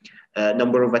significant.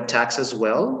 Number of attacks as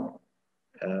well.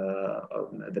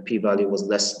 The p-value was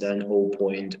less than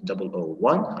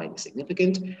 0.001, highly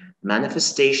significant.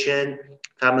 Manifestation,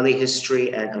 family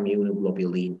history, and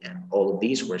immunoglobulin, and all of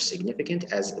these were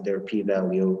significant, as their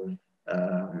p-value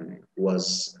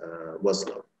was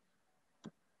low.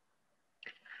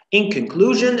 In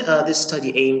conclusion, this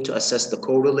study aimed to assess the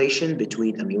correlation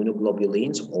between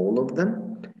immunoglobulins, all of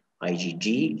them,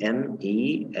 IgG, M,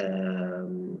 E,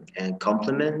 and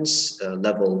complements,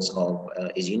 levels of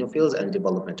eosinophils, and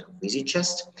development of wheezy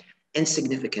chest.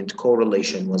 Insignificant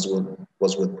correlation was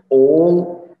with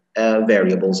all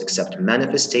variables except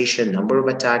manifestation, number of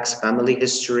attacks, family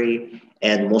history,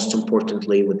 and most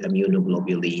importantly with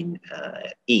immunoglobulin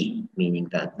E, meaning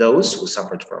that those who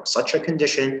suffered from such a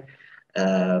condition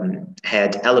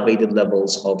had elevated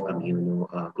levels of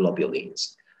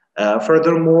immunoglobulins.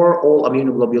 Furthermore, all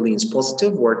immunoglobulins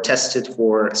positive were tested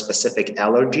for a specific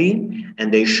allergen,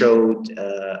 and they showed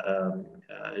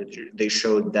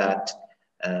that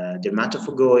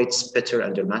dermatophagoids, pitter,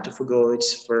 and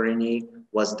dermatophagoids pharynx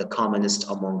was the commonest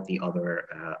among the other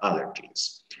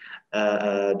allergens.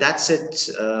 That's it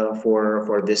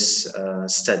for this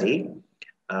study.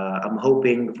 I'm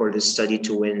hoping for this study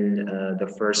to win the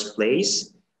first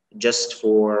place, just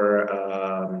for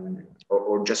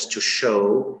or just to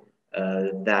show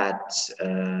that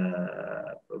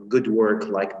good work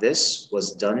like this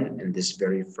was done in this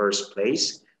very first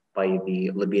place by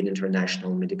the Libyan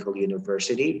International Medical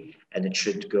University, and it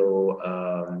should go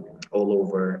all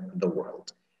over the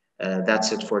world.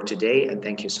 That's it for today, and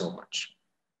thank you so much.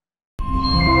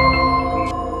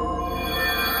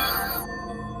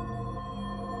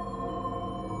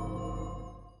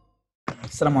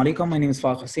 Assalamu alaikum, my name is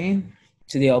Fahd Hussein.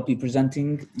 Today I'll be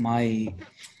presenting my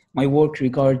work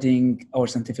regarding our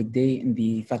scientific day in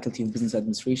the Faculty of Business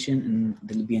Administration in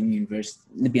the Libyan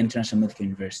International Medical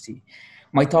University.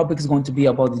 My topic is going to be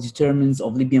about the determinants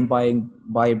of Libyan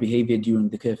buyer behavior during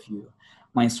the curfew.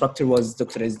 My instructor was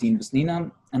Dr. Azdin Busnina,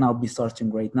 and I'll be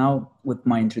starting right now with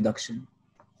my introduction.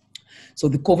 So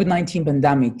the COVID-19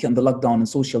 pandemic and the lockdown and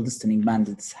social distancing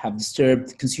mandates have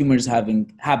disturbed consumers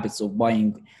having habits of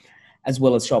buying as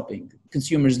well as shopping.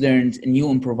 Consumers learned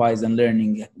new improvise and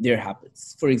learning their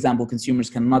habits. For example, consumers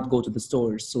cannot go to the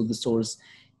stores, so the stores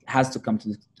has to come to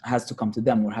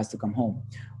them or has to come home.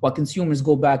 While consumers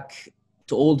go back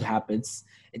to old habits,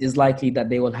 it is likely that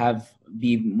they will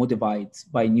be modified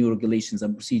by new regulations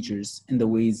and procedures in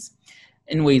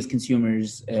ways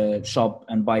consumers shop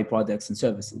and buy products and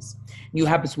services. New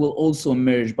habits will also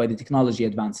emerge by the technology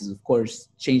advances, of course,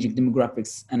 changing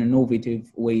demographics and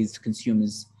innovative ways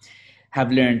consumers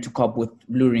have learned to cope with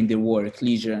blurring their work,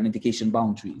 leisure, and education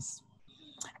boundaries.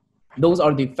 Those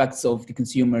are the effects of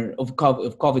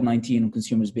COVID-19 on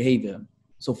consumers' behavior.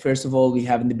 So first of all, we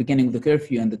have in the beginning of the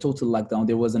curfew and the total lockdown,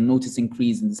 there was a notice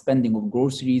increase in the spending of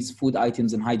groceries, food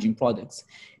items, and hygiene products.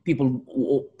 People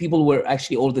were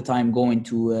actually all the time going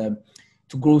to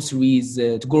grocery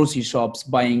shops,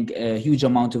 buying a huge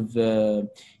amount of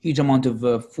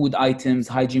food items,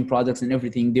 hygiene products, and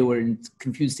everything. They were in a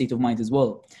confused state of mind as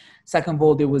well. Second of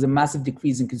all, there was a massive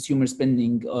decrease in consumer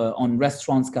spending on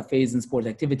restaurants, cafes, and sport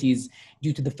activities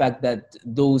due to the fact that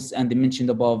those and the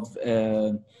mentioned above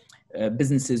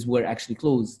businesses were actually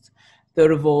closed.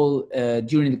 Third of all,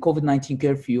 during the COVID-19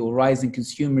 curfew, a rise in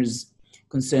consumers'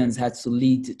 concerns had to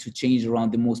lead to change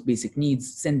around the most basic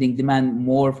needs, sending demand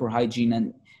more for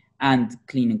hygiene and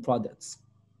cleaning products.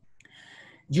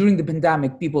 During the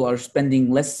pandemic, people are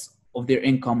spending less of their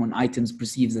income on items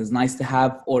perceived as nice to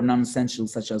have or non-essential,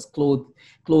 such as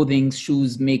clothing,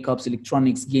 shoes, makeups,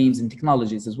 electronics, games, and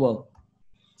technologies as well.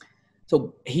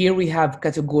 So here we have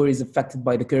categories affected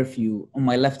by the curfew. On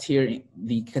my left here,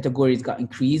 the categories got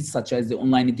increased, such as the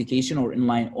online education or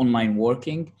online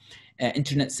working,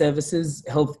 internet services,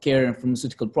 healthcare and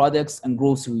pharmaceutical products, and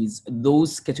groceries.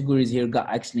 Those categories here got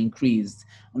actually increased.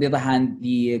 On the other hand,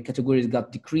 the categories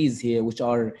got decreased here, which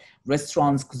are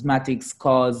restaurants, cosmetics,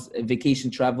 cars,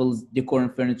 vacation travels, decor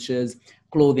and furniture,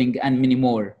 clothing, and many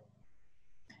more.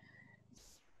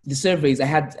 The surveys I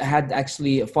had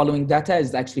actually following data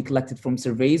is actually collected from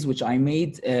surveys which I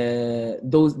made.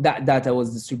 That data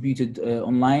was distributed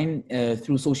online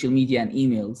through social media and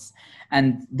emails.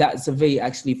 And that survey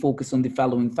actually focused on the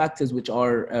following factors, which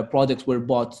are products were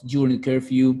bought during the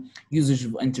curfew, usage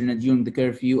of internet during the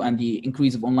curfew, and the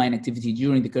increase of online activity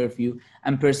during the curfew,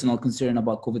 and personal concern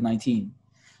about COVID-19.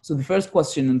 So the first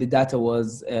question in the data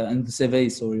was, in the survey,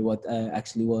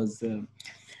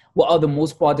 what are the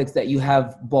most products that you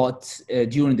have bought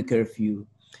during the curfew?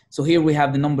 So here we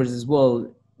have the numbers as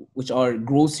well, which are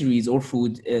groceries or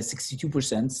food,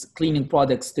 62%, cleaning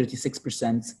products,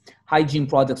 36%, hygiene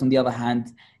products, on the other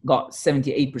hand, got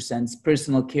 78%,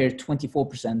 personal care,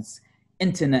 24%,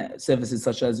 internet services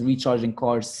such as recharging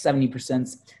cars,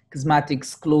 70%,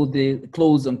 cosmetics,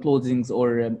 clothes and clothing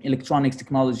or electronics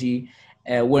technology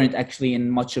weren't actually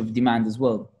in much of demand as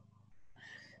well.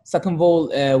 Second of all,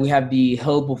 we have the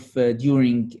help of internet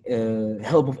during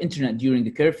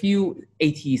the curfew.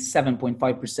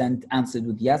 87.5% answered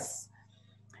with yes.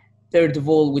 Third of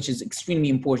all, which is extremely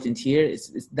important here,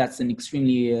 that's an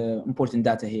extremely important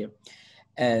data here.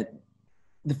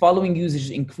 The following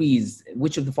users increased.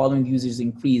 Which of the following users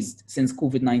increased since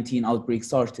COVID-19 outbreak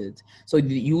started? So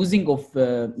the using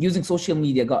social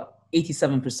media got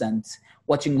 87%.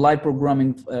 Watching live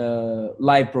programming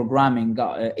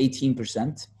got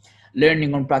 18%.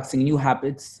 Learning or practicing new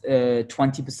habits,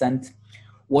 20%.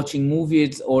 Watching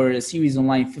movies or a series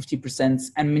online,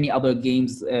 50%, and many other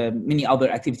games, many other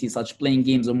activities such playing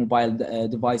games on mobile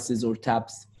devices or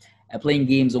tabs, playing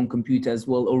games on computer as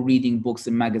well, or reading books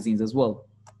and magazines as well.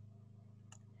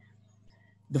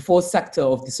 The fourth sector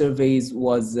of the surveys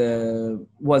was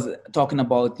talking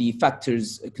about the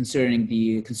factors concerning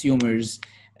the consumers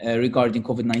regarding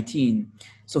COVID-19.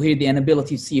 So here the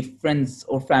inability to see friends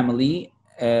or family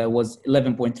was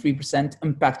 11.3%,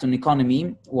 impact on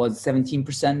economy was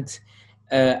 17%,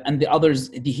 and the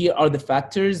others, here are the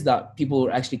factors that people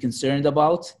were actually concerned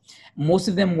about. Most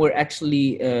of them were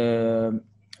actually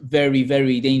very,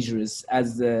 very dangerous,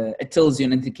 as it tells you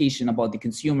an indication about the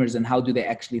consumers and how do they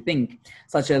actually think,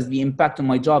 such as the impact on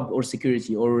my job or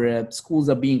security, or schools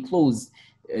are being closed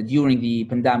during the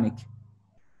pandemic.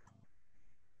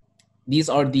 These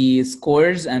are the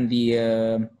scores and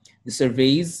the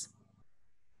surveys.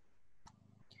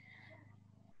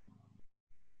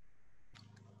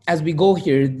 As we go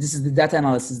here, this is the data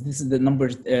analysis. This is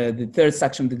the third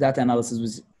section of the data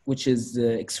analysis, which is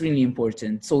extremely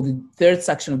important. So the third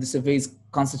section of the survey is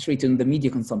concentrated on the media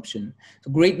consumption. So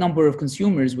a great number of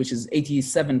consumers, which is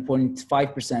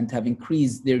 87.5%, have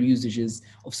increased their usages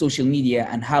of social media,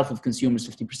 and half of consumers,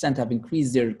 50%, have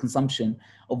increased their consumption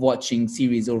of watching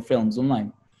series or films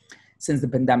online since the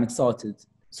pandemic started.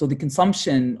 So the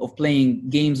consumption of playing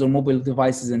games or mobile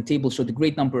devices and tables showed a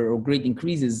great number or great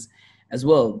increases as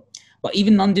well. But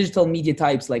even non-digital media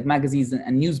types like magazines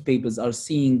and newspapers are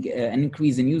seeing an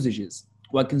increase in usages.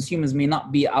 While consumers may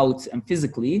not be out and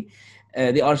physically,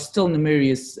 there are still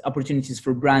numerous opportunities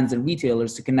for brands and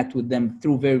retailers to connect with them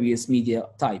through various media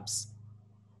types.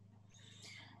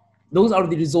 Those are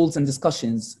the results and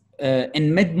discussions.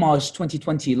 In mid-March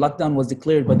 2020, lockdown was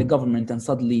declared by the government, and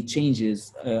suddenly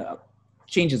changes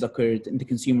occurred in the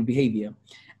consumer behavior.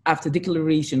 After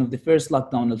declaration of the first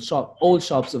lockdown, all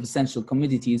shops of essential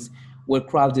commodities were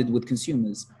crowded with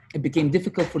consumers. It became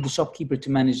difficult for the shopkeeper to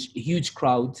manage a huge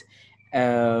crowd,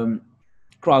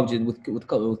 crowded with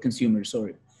consumers,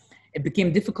 sorry. It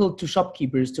became difficult to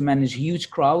shopkeepers to manage a huge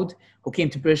crowd who came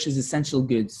to purchase essential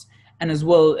goods. And as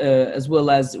well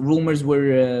as rumors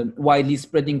were widely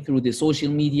spreading through the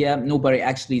social media. Nobody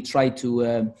actually tried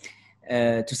to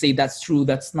say that's true,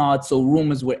 that's not. So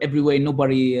rumors were everywhere.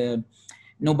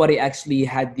 Nobody actually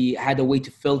had a way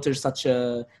to filter such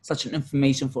an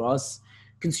information for us.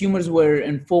 Consumers were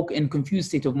in confused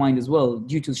state of mind as well,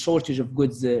 due to the shortage of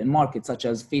goods in markets, such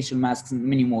as facial masks and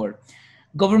many more.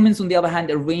 Governments, on the other hand,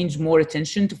 arranged more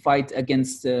attention to fight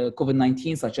against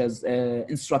COVID-19, such as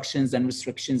instructions and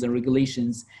restrictions and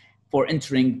regulations for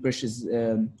entering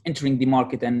the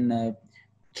market and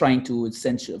trying to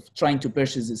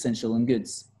purchase essential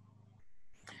goods.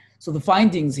 So the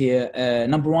findings here,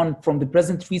 number one, from the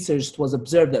present research, it was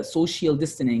observed that social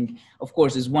distancing, of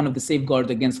course, is one of the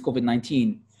safeguards against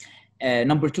COVID-19.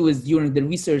 Number two is, during the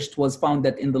research, it was found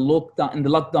that in the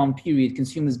lockdown period,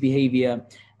 consumers' behavior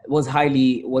was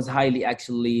highly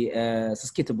actually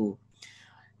susceptible.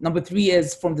 Number three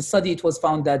is, from the study, it was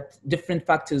found that different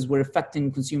factors were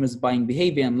affecting consumers' buying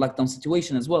behavior and lockdown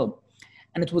situation as well.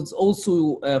 And it was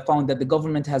also found that the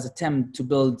government has attempted to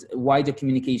build wider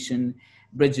communication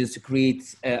bridges to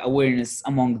create awareness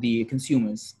among the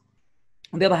consumers.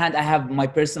 On the other hand, I have my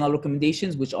personal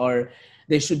recommendations, which are,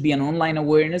 there should be an online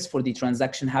awareness for the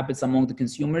transaction habits among the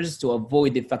consumers to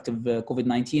avoid the effect of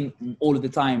COVID-19 all the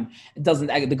time.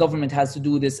 The government has to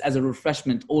do this as a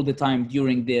refreshment all the time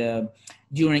during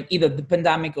either the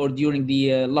pandemic or during the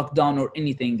lockdown or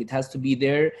anything. It has to be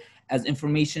there as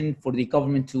information for the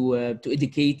government to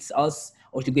educate us,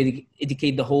 or to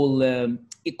educate the whole,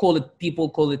 call it people,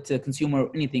 call it consumer,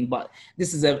 or anything. But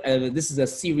this is a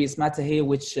serious matter here,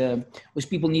 which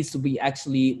people needs to be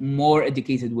actually more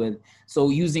educated with. So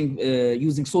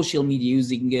using social media,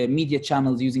 using media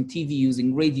channels, using TV,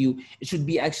 using radio, it should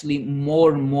be actually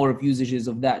more and more of usages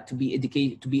of that to be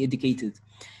educated,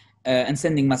 and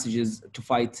sending messages to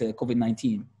fight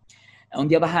COVID-19. On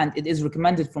the other hand, it is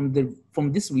recommended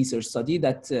from this research study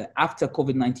that after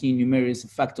COVID-19 numerous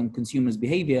effect on consumers'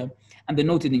 behavior and the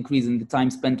noted increase in the time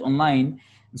spent online,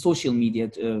 social media,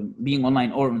 being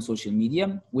online or on social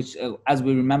media, which as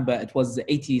we remember, it was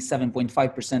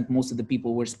 87.5%. Most of the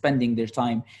people were spending their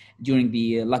time during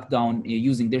the lockdown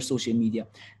using their social media.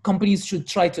 Companies should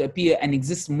try to appear and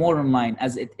exist more online,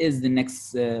 as it is the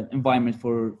next environment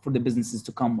for the businesses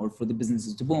to come, or for the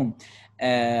businesses to boom.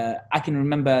 I can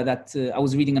remember that I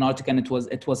was reading an article, and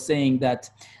it was saying that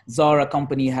Zara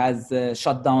company has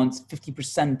shut down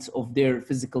 50% of their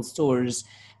physical stores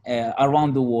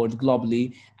around the world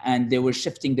globally, and they were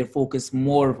shifting their focus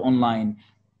more of online.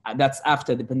 That's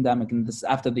after the pandemic, and this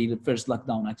after the first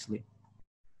lockdown actually.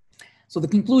 So the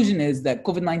conclusion is that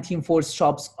COVID-19 forced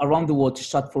shops around the world to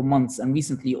shut for months and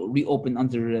recently reopened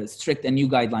under strict and new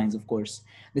guidelines, of course.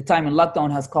 The time in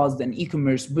lockdown has caused an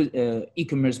e-commerce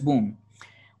boom.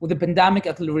 With the pandemic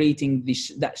accelerating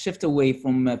that shift away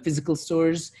from physical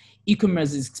stores,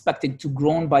 e-commerce is expected to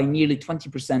grow by nearly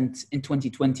 20% in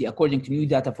 2020, according to new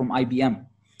data from IBM.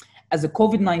 As the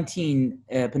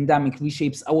COVID-19 pandemic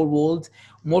reshapes our world,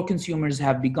 more consumers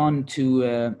have begun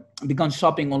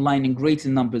shopping online in greater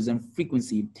numbers and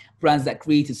frequency. Brands that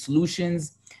created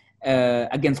solutions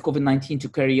against COVID-19 to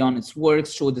carry on its work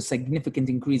showed a significant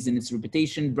increase in its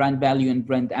reputation, brand value, and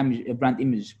brand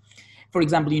image. For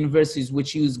example, universities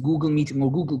which use Google Meeting or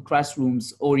Google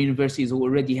Classrooms, or universities who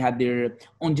already had their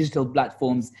own digital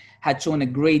platforms, had shown a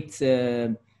great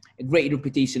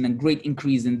reputation and great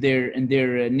increase in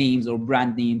their names or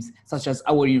brand names, such as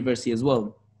our university as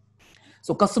well.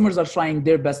 So customers are trying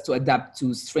their best to adapt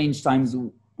to strange times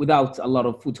without a lot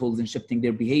of footholds in shifting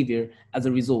their behavior as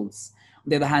a result. On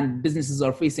the other hand, businesses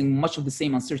are facing much of the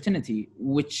same uncertainty,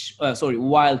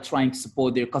 while trying to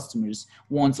support their customers'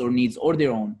 wants or needs or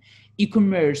their own.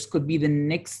 E-commerce could be the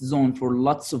next zone for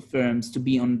lots of firms to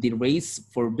be on the race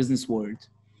for business world.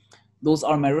 Those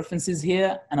are my references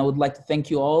here, and I would like to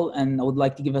thank you all, and I would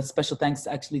like to give a special thanks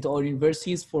actually to all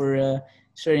universities for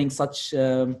sharing such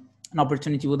an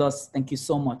opportunity with us. Thank you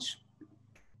so much.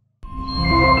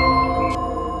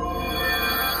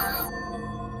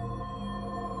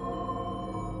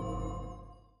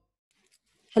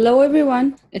 Hello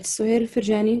everyone, it's Suhair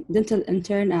Firjani, dental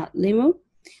intern at LIMO.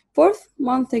 4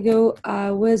 months ago,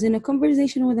 I was in a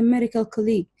conversation with a medical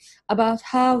colleague about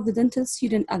how the dental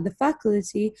students at the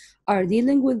faculty are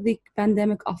dealing with the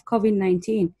pandemic of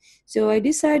COVID-19. So I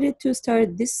decided to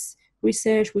start this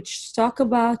research which talk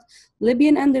about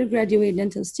Libyan undergraduate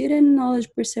dental student knowledge,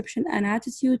 perception, and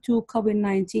attitude to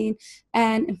COVID-19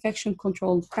 and infection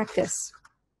control practice.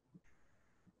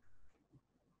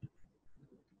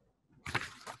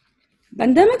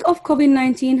 Pandemic of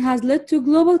COVID-19 has led to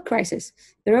global crisis.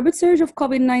 The rapid surge of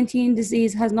COVID-19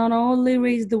 disease has not only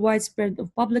raised the widespread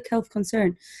of public health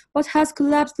concern, but has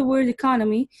collapsed the world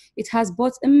economy. It has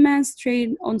brought immense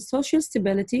strain on social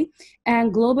stability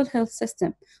and global health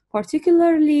system,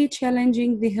 particularly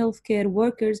challenging the healthcare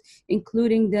workers,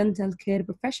 including dental care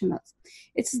professionals.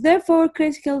 It is therefore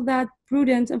critical that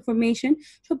prudent information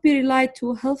should be relied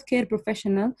to healthcare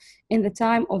professionals in the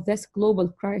time of this global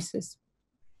crisis.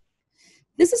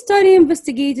 This study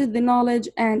investigated the knowledge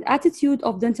and attitude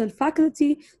of dental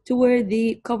faculty toward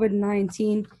the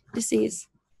COVID-19 disease.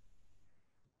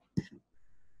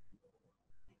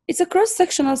 It's a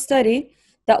cross-sectional study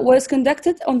that was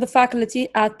conducted on the faculty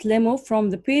at LIMO from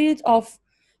the period of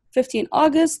 15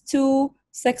 August to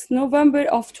 6 November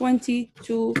of 2020.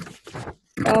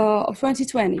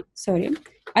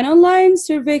 An online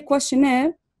survey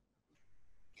questionnaire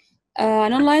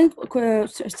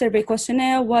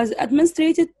was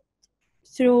administered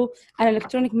through an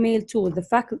electronic mail to the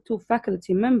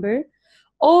faculty member.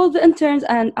 All the interns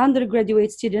and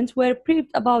undergraduate students were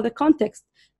briefed about the context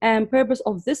and purpose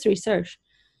of this research.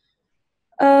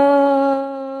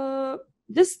 The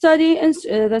study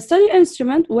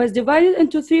instrument was divided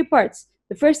into 3 parts.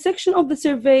 The first section of the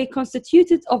survey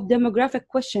constituted of demographic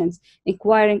questions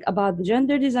inquiring about the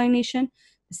gender designation.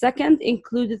 The second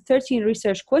included 13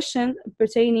 research questions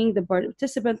pertaining the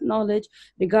participant knowledge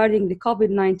regarding the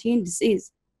COVID-19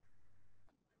 disease,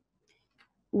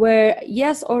 where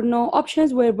yes or no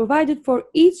options were provided for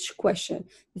each question.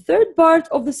 The third part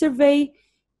of the survey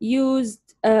used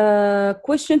a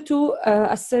question to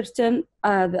ascertain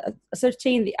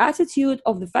the attitude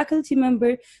of the faculty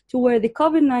member toward the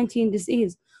COVID-19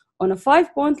 disease on a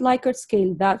 5-point Likert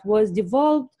scale that was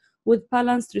developed with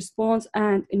balanced response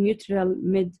and a neutral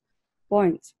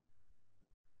midpoint.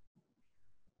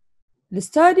 The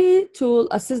study tool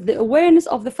assesses the awareness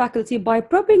of the faculty by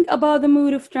probing about the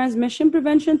mode of transmission,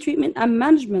 prevention, treatment, and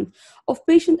management of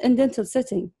patients in dental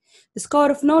setting. The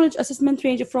score of knowledge assessment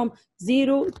range from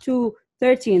 0 to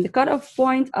 13. The cutoff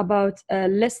point about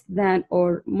less than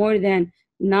or more than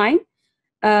 9.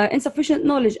 Insufficient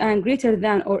knowledge and greater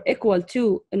than or equal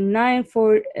to 9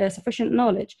 for sufficient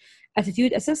knowledge.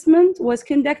 Attitude assessment was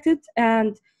conducted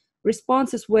and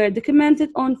responses were documented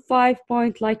on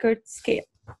 5-point Likert scale.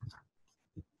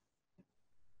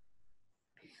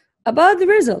 About the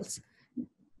results,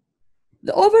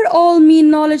 the overall mean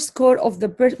knowledge score of the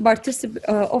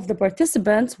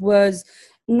participants was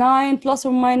 9 plus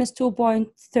or minus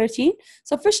 2.13.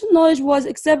 Sufficient knowledge was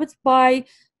exhibited by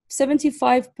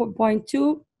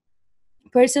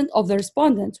 75.2% of the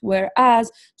respondents,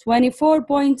 whereas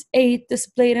 24.8%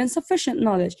 displayed insufficient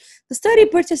knowledge. The study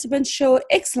participants showed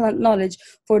excellent knowledge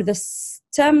for the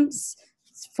stems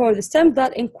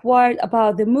that inquired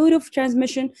about the mode of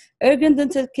transmission, urgent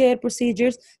dental care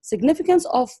procedures, significance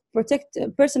of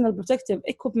personal protective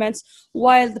equipments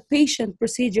while the patient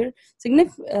procedure,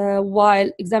 while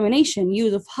examination,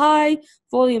 use of high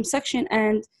volume suction,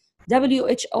 and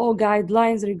WHO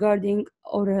guidelines regarding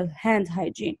oral hand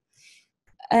hygiene.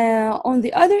 On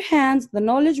the other hand, the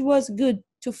knowledge was good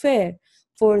to fair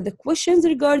for the questions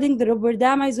regarding the rubber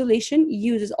dam isolation,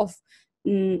 uses of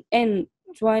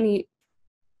N95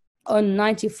 on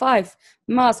 95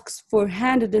 masks for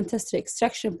hand dentistry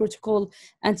extraction protocol,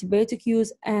 antibiotic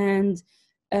use, and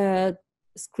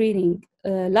screening.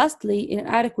 Lastly,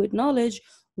 inadequate knowledge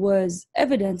was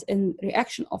evident in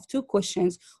reaction of two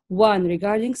questions, one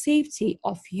regarding safety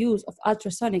of use of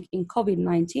ultrasonic in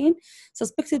COVID-19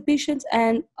 suspected patients,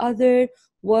 and other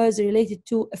was related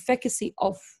to efficacy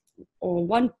of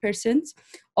 1%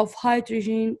 of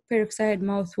hydrogen peroxide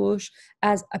mouthwash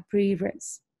as a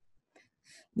pre-rinse.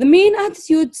 The mean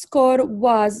attitude score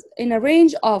was in a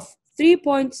range of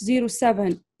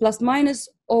 3.07 plus minus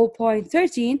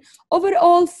 0.13.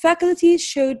 Overall, faculty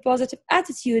showed positive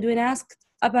attitude when asked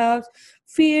about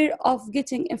fear of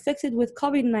getting infected with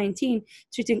COVID-19,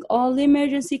 treating all the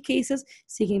emergency cases,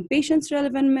 seeking patients'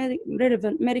 relevant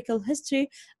medical history,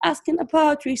 asking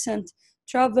about recent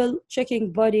travel,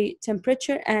 checking body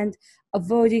temperature, and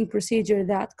avoiding procedure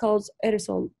that cause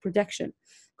aerosol production.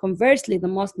 Conversely, the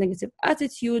most negative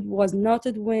attitude was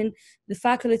noted when the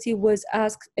faculty was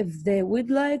asked if they would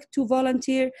like to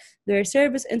volunteer their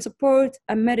service and support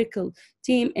a medical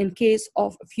team in case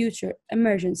of a future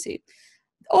emergency.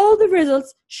 All the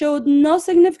results showed no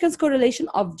significant correlation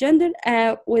of gender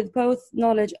with both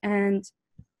knowledge and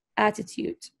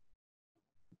attitude.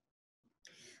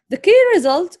 The key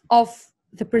result of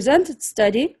the presented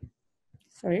study,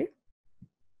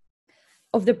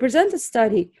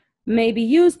 may be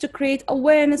used to create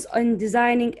awareness on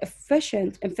designing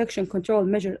efficient infection control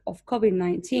measure of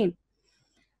COVID-19.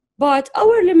 But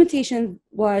our limitation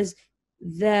was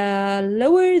the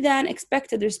lower than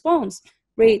expected response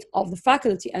rate of the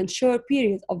faculty and short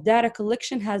period of data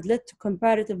collection has led to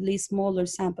comparatively smaller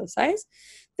sample size.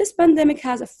 This pandemic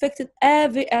has affected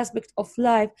every aspect of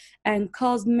life and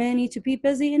caused many to be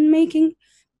busy in making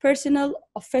personal,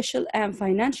 official, and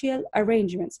financial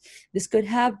arrangements. This could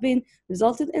have been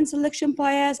resulted in selection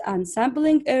bias and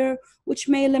sampling error, which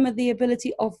may limit the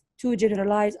ability to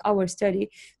generalize our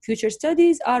study. Future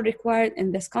studies are required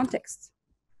in this context.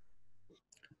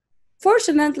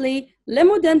 Fortunately,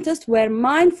 limo dentists were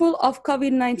mindful of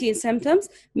COVID-19 symptoms,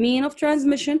 mean of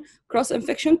transmission,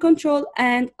 cross-infection control,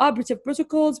 and operative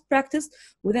protocols practiced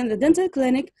within the dental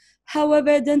clinic.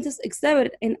 However, dentists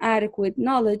exhibited inadequate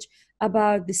knowledge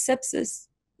about the sepsis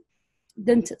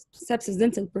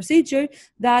dental procedure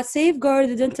that safeguard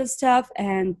the dental staff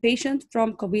and patient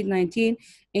from COVID-19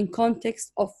 in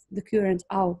context of the current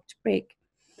outbreak.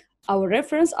 Our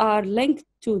references are linked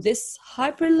to this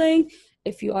hyperlink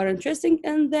if you are interested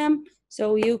in them.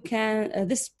 So you can,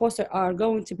 this poster are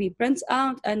going to be printed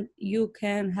out and you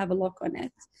can have a look on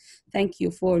it. Thank you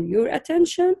for your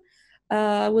attention.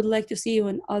 I would like to see you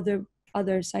in other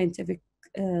scientific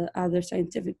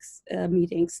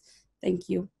meetings. Thank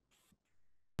you.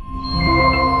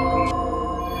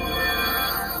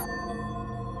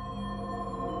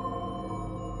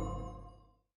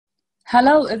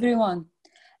 Hello everyone.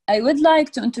 I would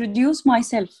like to introduce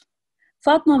myself.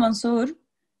 Fatma Mansour,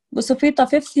 Busofita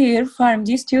 5th year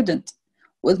PharmD student,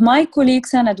 with my colleague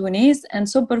Sana Dweniz and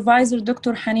supervisor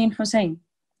Dr. Haneen Hussein.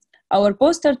 Our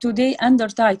poster today under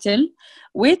title,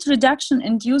 Weight Reduction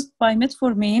Induced by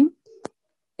Metformin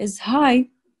is higher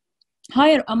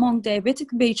among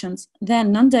diabetic patients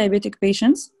than non-diabetic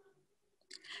patients.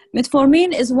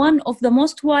 Metformin is one of the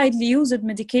most widely used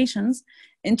medications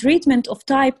in treatment of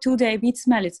type 2 diabetes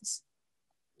mellitus.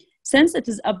 Since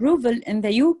its approval in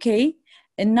the UK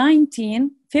in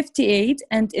 1958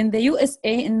 and in the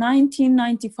USA in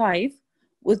 1995,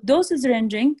 with doses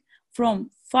ranging from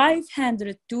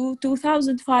 500 to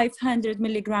 2,500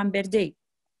 milligrams per day.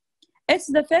 It's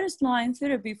the first-line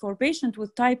therapy for patients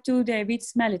with type 2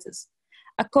 diabetes mellitus,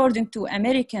 according to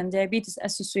American Diabetes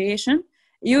Association,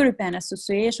 European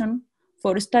Association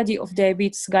for Study of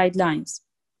Diabetes guidelines.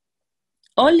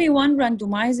 Only one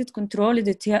randomized controlled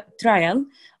trial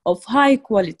of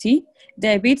high-quality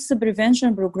diabetes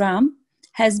prevention program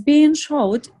has been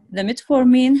showed the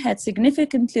metformin had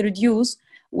significantly reduced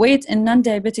weight in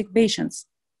non-diabetic patients.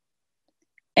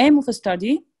 Aim of a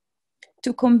study,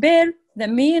 to compare the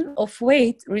mean of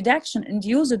weight reduction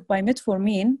induced by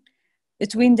metformin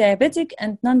between diabetic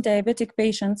and non-diabetic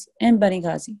patients in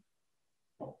Benghazi.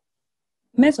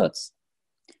 Methods.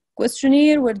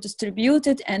 Questionnaires were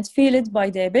distributed and filled by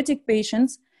diabetic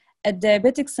patients at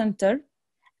diabetic center.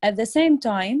 At the same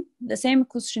time, the same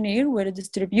questionnaire were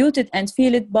distributed and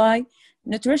filled by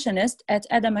nutritionists at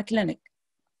Adama Clinic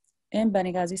in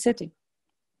Benghazi City.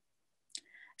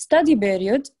 Study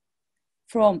period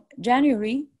from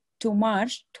January to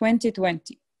March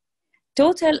 2020.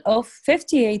 Total of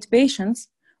 58 patients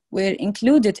were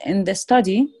included in the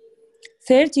study,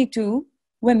 32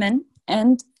 women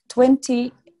and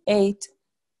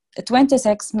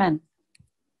 26 men.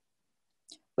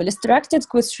 Well-structured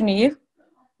questionnaire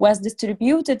was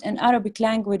distributed in Arabic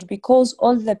language because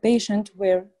all the patients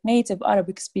were native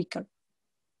Arabic speakers.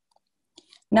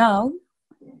 Now,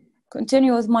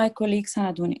 continue with my colleague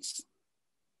Sanad Wanis.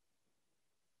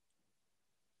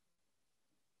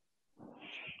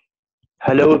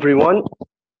 Hello everyone,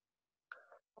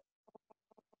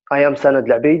 I am Sanad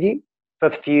Labedi,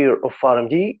 5th year of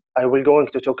PharmD. I will going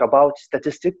to talk about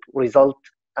statistic, result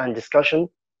and discussion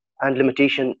and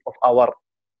limitation of our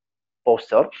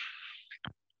poster.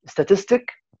 Statistic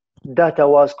data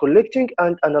was collecting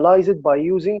and analyzed by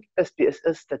using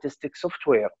SPSS statistic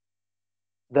software.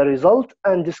 The result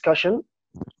and discussion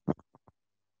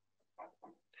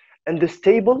in this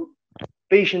table,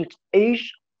 patient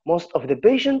age, most of the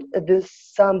patients in this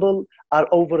sample are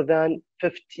over than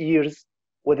 50 years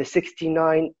with a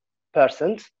 69%.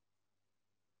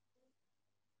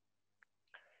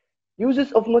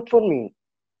 Uses of metformin,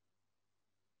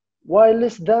 while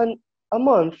less than a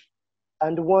month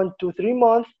and 1 to 3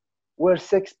 months were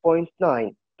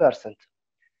 6.9%,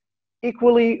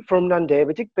 equally from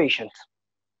non-diabetic patients.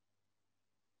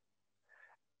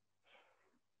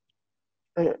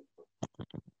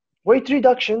 Weight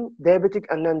reduction, diabetic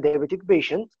and non-diabetic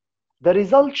patients, the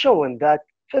result showing that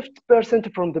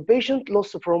 50% from the patient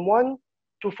lost from 1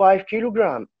 to 5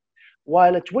 kilograms,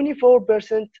 while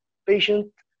 24%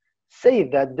 patients say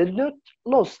that did not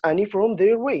lose any from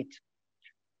their weight.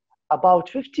 About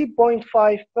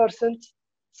 50.5%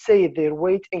 say their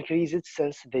weight increased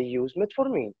since they use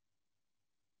metformin.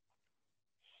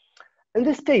 In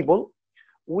this table,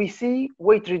 we see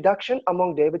weight reduction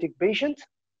among diabetic patients,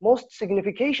 most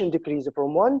significant decrease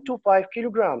from 1 to 5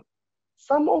 kilograms.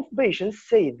 Some of patients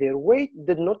say their weight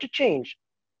did not change,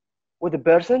 with a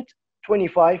percent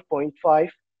 25.5.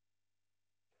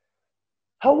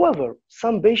 However,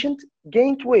 some patients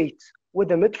gained weight with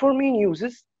the metformin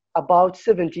uses about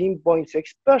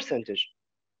 17.6%.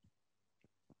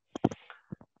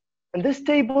 In this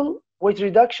table, weight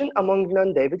reduction among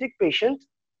non-diabetic patients,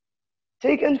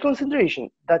 take into consideration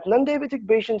that non-diabetic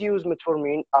patients use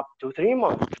metformin up to 3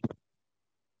 months.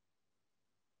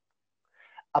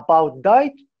 About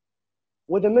diet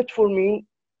with a metformin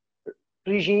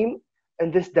regime,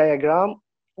 in this diagram,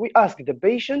 we ask the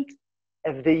patient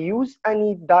if they use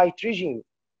any diet regime.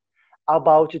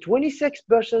 About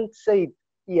 26% said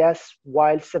yes,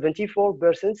 while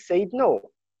 74% said no.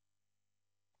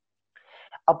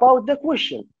 About the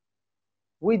question,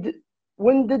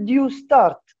 when did you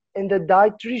start in the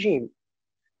diet regime?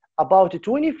 About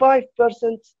 25%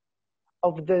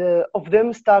 of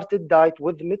them started diet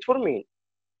with metformin.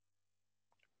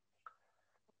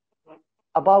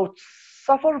 About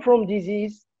suffer from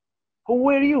disease, who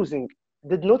were using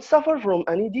did not suffer from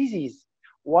any disease,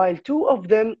 while 2 of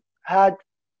them had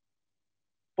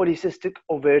polycystic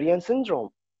ovarian syndrome.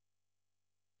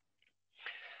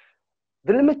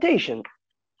 The limitation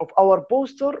of our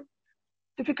poster,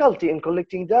 difficulty in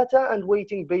collecting data and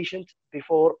waiting patients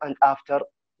before and after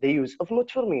the use of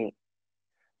metformin.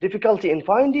 Difficulty in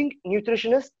finding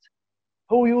nutritionists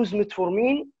who use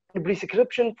metformin in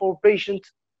prescription for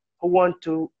patients who want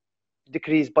to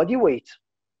decrease body weight.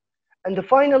 And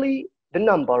finally, the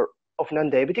number of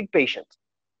non-diabetic patients.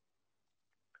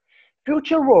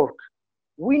 Future work,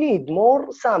 we need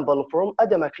more sample from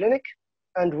Adama Clinic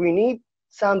and we need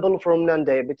sample from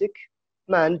non-diabetic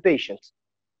man patients.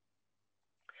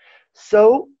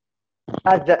 So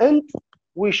at the end,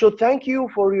 we should thank you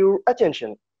for your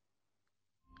attention.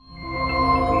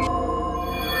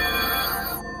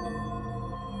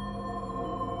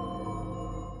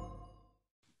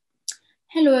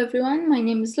 Hello everyone, my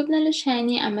name is Lubna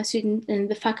Lashani. I'm a student in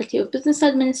the Faculty of Business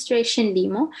Administration,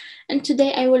 LIMO, and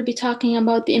today I will be talking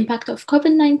about the impact of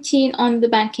COVID-19 on the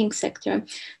banking sector.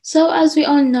 So as we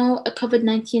all know,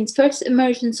 COVID-19's first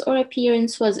emergence or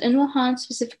appearance was in Wuhan,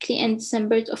 specifically in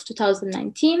December of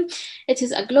 2019. It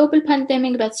is a global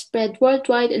pandemic that spread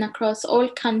worldwide and across all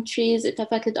countries. It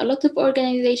affected a lot of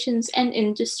organizations and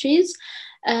industries.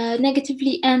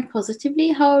 Negatively and positively.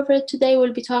 However, today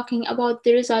we'll be talking about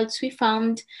the results we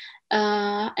found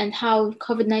and how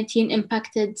COVID-19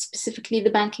 impacted specifically the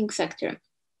banking sector.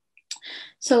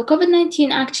 So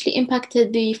COVID-19 actually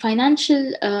impacted the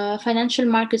financial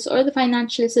markets or the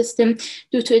financial system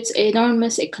due to its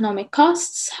enormous economic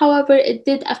costs. However, it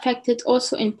did affect it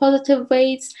also in positive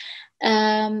ways.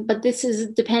 But this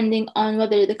is depending on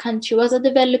whether the country was a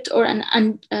developed or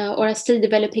a still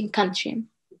developing country.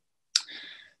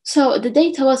 So the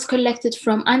data was collected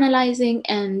from analyzing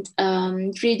and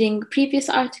reading previous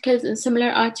articles and similar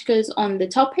articles on the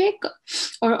topic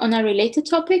or on a related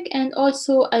topic, and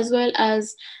also as well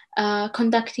as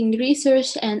conducting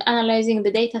research and analyzing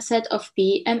the data set of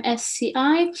the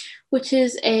MSCI, which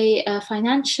is a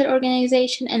financial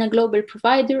organization and a global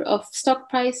provider of stock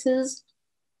prices,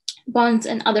 bonds,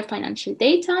 and other financial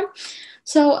data.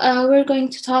 So we're going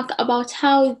to talk about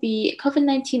how the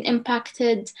COVID-19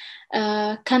 impacted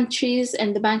countries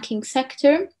and the banking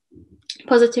sector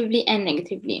positively and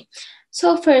negatively.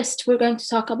 So first, we're going to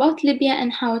talk about Libya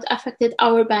and how it affected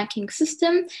our banking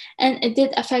system. And it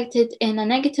did affect it in a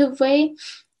negative way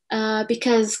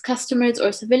because customers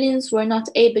or civilians were not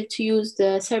able to use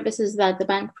the services that the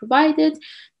bank provided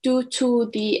due to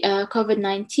the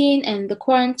COVID-19 and the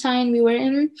quarantine we were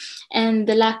in and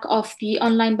the lack of the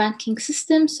online banking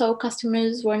system. So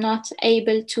customers were not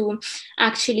able to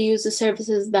actually use the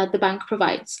services that the bank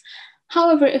provides.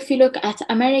 However, if you look at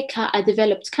America, a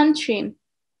developed country,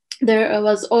 there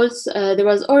was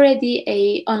already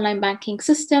a online banking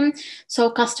system, so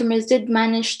customers did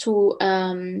manage to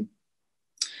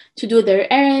do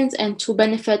their errands and to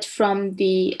benefit from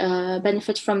the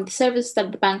service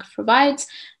that the bank provides.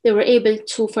 They were able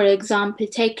to, for example,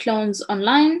 take loans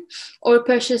online or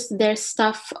purchase their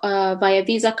stuff via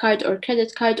Visa card or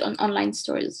credit card on online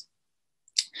stores.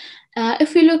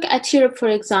 If we look at Europe, for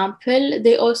example,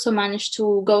 they also managed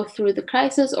to go through the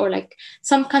crisis, or like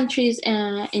some countries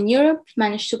in Europe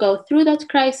managed to go through that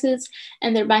crisis,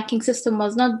 and their banking system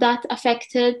was not that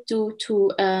affected due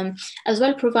to as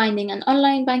well providing an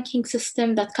online banking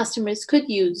system that customers could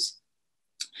use,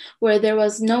 where there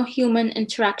was no human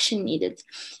interaction needed.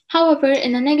 However,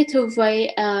 in a negative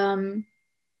way,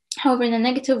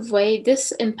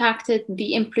 this impacted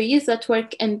the employees that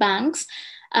work in banks,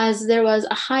 as there was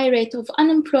a high rate of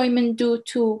unemployment due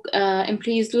to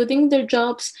employees losing their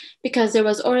jobs because there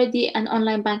was already an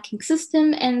online banking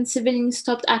system and civilians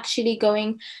stopped actually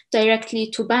going directly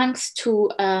to banks to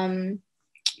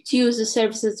use the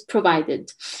services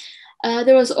provided.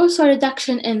 There was also a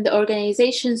reduction in the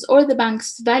organization's or the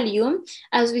bank's value.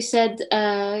 As we said,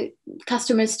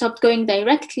 customers stopped going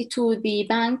directly to the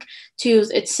bank to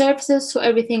use its services, so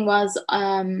everything was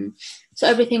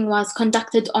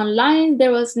conducted online.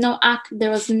 There was not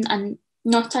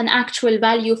an actual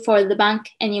value for the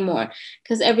bank anymore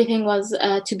because everything was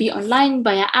to be online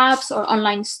via apps or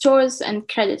online stores and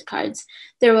credit cards.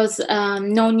 There was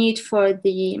no need for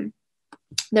the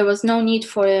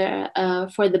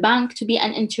bank to be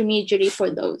an intermediary for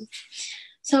those.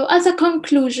 So as a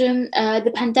conclusion,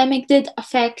 the pandemic did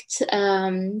affect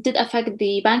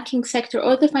the banking sector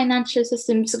or the financial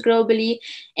systems globally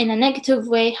in a negative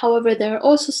way. However, there are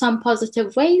also some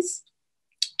positive ways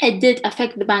it did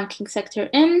affect the banking sector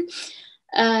in.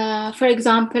 For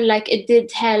example, like it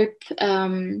did help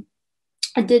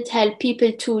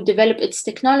people to develop its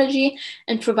technology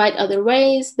and provide other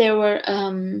ways. There were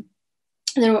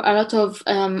a lot of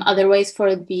other ways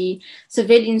for the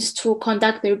civilians to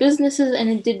conduct their businesses, and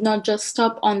it did not just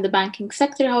stop on the banking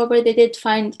sector. However, they did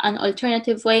find an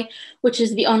alternative way, which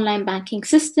is the online banking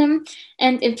system.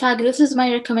 And in fact, this is my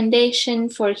recommendation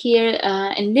for here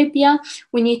in Libya.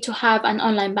 We need to have an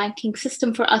online banking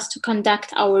system for us to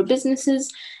conduct our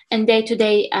businesses and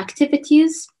day-to-day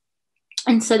activities,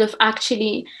 instead of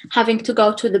actually having to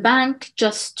go to the bank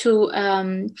just to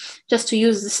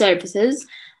use the services.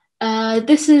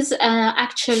 This is an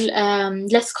actual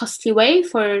less costly way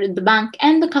for the bank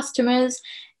and the customers.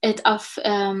 It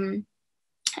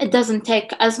doesn't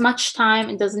take as much time,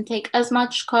 it doesn't take as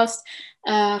much cost.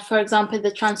 For example,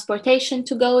 the transportation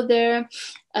to go there,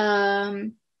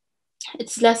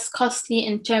 it's less costly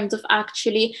in terms of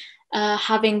actually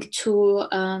having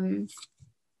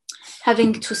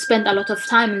to spend a lot of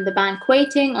time in the bank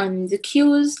waiting on the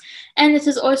queues. And it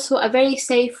is also a very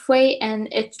safe way, and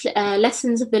it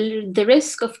lessens the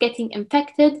risk of getting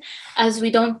infected, as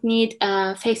we don't need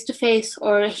face-to-face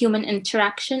or human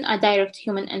interaction, a direct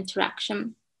human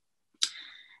interaction.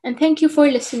 And thank you for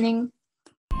listening.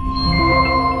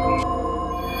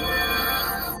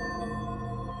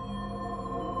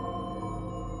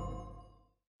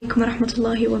 عليكم ورحمة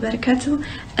الله وبركاته.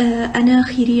 أنا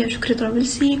خيرية شكري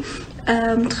طرابلسي،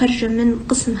 متخرجة من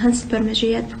قسم هندسة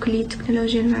برمجيات بكلية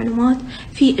تكنولوجيا المعلومات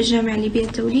في الجامعة الليبية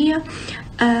الدولية.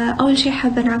 أول شيء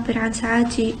حابة نعبر عن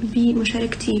سعادتي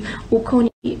بمشاركتي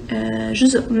وكوني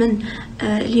جزء من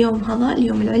اليوم هذا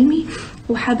اليوم العلمي،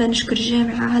 وحابة نشكر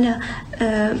الجامعة على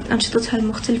أنشطتها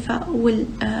المختلفة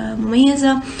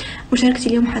والمميزة. مشاركتي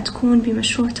اليوم حتكون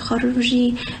بمشروع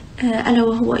تخرجي ألا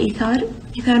وهو إيثار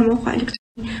موقع إلكتروني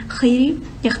خيري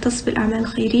يختص بالأعمال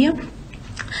الخيرية،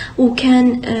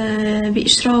 وكان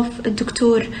بإشراف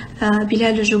الدكتور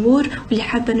بلال الجبور، واللي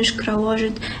حابة نشكره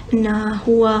واجد إنه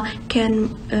هو كان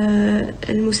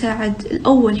المساعد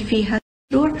الأول في هذا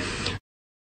المشروع.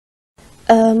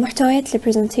 محتويات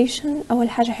البرزنتيشن، أول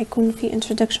حاجة حيكون في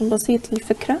introduction بسيط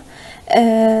للفكرة.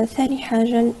 ثاني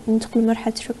حاجة ندخل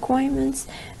مرحلة requirements.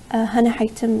 هنا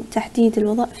حيتم تحديد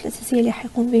الوظائف الأساسية اللي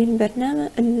حيقوم به البرنامج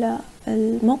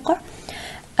الموقع.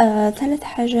 ثالث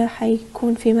حاجة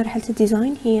حيكون في مرحلة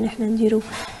الديزاين، هي نحن نديرو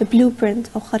blueprint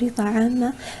أو خريطة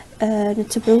عامة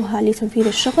نتبعوها لتنفيذ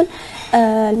الشغل.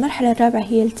 المرحلة الرابعة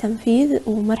هي التنفيذ،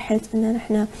 ومرحلة أن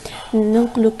نحن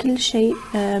ننقل كل شيء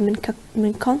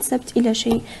من concept إلى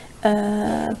شيء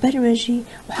برمجي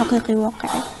وحقيقي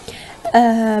واقعي.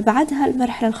 بعدها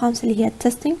المرحلة الخامسة اللي هي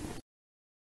التستينج.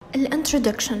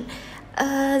 الانترودكشن،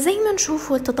 زي ما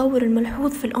نشوفوا التطور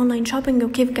الملحوظ في الأونلاين شوبينج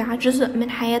وكيف قاعد جزء من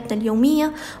حياتنا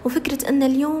اليومية، وفكرة أن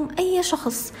اليوم أي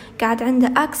شخص قاعد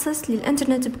عنده أكسس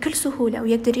للإنترنت بكل سهولة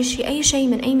ويقدر يشتري أي شيء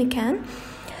من أي مكان.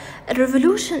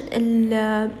 الريفولوشن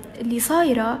اللي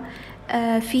صايرة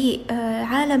في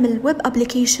عالم الويب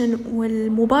ابليكيشن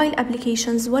والموبايل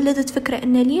ابليكيشنز ولدت فكرة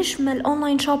ان ليش ما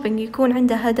الاونلاين شوبينج يكون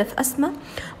عنده هدف اسمى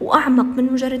واعمق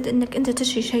من مجرد انك انت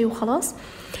تشتري شيء وخلاص.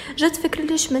 جت فكرة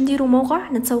ليش ما نديروا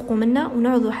موقع نتسوقوا منه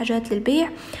ونعرضوا حاجات للبيع،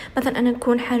 مثلا انا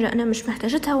نكون حاجة انا مش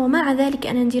محتاجتها ومع ذلك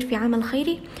انا ندير في عمل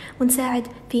خيري ونساعد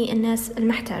في الناس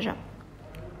المحتاجة.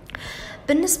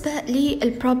 بالنسبة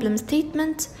للبروبلم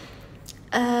ستيتمنت،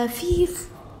 في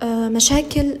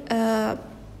مشاكل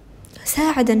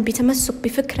ساعدا بتمسك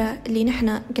بفكرة اللي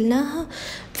نحن قلناها،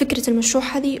 فكرة المشروع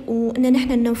هذه، وإن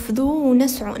نحن ننفذوه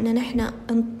ونسعى إن نحن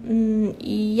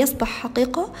يصبح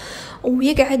حقيقة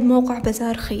ويقعد موقع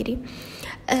بازار خيري.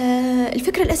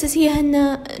 الفكرة الأساسية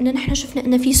إن نحن شفنا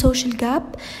إن في سوشيال جاب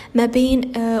ما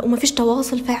بين وما فيش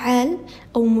تواصل فعال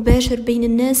أو مباشر بين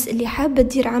الناس اللي حابة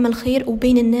تدير عمل خير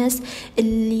وبين الناس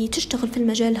اللي تشتغل في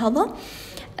المجال هذا،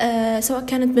 سواء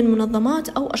كانت من منظمات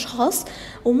أو أشخاص،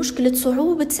 ومشكلة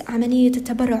صعوبة عملية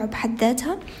التبرع بحد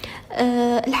ذاتها.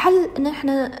 الحل إن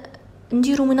احنا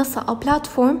نديروا منصة أو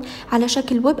بلاتفورم على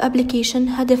شكل ويب أبليكيشن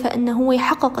هدفه إنه هو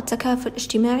يحقق التكافل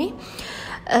الاجتماعي،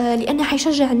 لأنه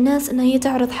حيشجع الناس إنها هي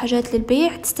تعرض حاجات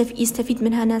للبيع يستفيد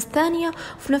منها ناس ثانية،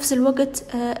 وفي نفس الوقت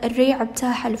الريع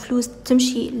بتاعها الفلوس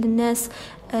تمشي للناس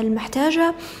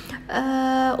المحتاجة،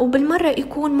 وبالمرة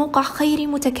يكون موقع خيري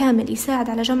متكامل يساعد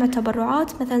على جمع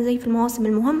تبرعات مثلا زي في المواسم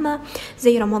المهمة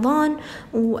زي رمضان،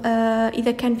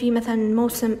 وإذا كان في مثلا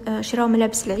موسم شراء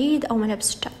ملابس العيد أو ملابس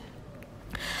الشتاء.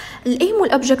 الايم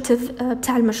والأوبجكتيف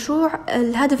بتاع المشروع،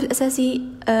 الهدف الأساسي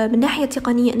من ناحية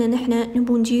تقنية أن نحن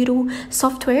نبون نديرو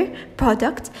سوفتوير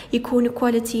برودكت يكون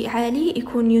كواليتي عالي،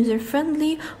 يكون يوزر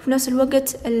فريندلي، وفي نفس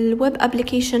الوقت الويب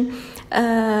أبليكيشن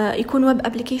يكون ويب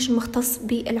أبليكيشن مختص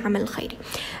بالعمل الخيري.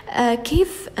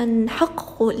 كيف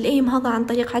نحقق الايم هذا؟ عن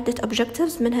طريق عدة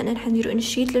أوبجكتيفز، منها أن نحن نديرو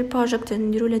انشيت للبروجكت،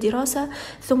 نديرو له دراسة،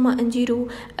 ثم نديرو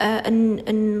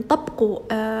نطبقوا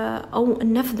أو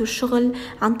ننفذوا الشغل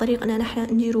عن طريق أن نحن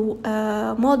نديرو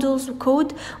مودلز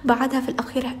وكود، وبعدها في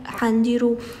الأخير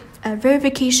حنديروا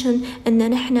verification إن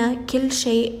نحن كل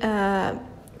شيء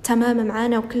تمام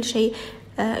معانا وكل شيء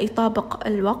يطابق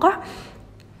الواقع.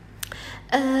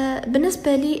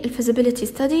 بالنسبة لي الفيزيبيليتي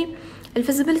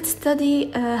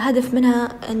ستادي هدف منها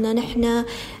أن نحن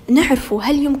نعرفوا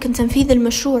هل يمكن تنفيذ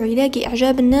المشروع يلاقي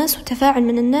إعجاب الناس وتفاعل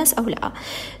من الناس أو لا.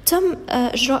 تم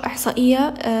إجراء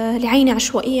إحصائية لعينة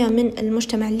عشوائية من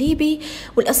المجتمع الليبي،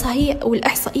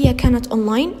 والإحصائية كانت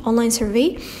أونلاين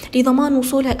سيرفي لضمان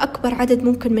وصولها لأكبر عدد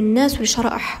ممكن من الناس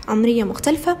ولشرائح عمرية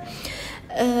مختلفة.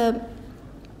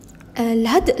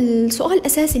 السؤال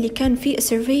الأساسي اللي كان في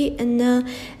السيرفي أن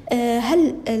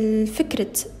هل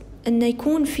الفكرة أن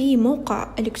يكون في موقع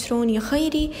إلكتروني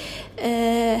خيري،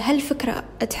 هل فكرة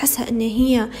تحسها أن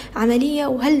هي عملية،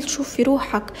 وهل تشوف في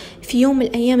روحك في يوم من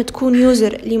الأيام تكون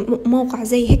يوزر لموقع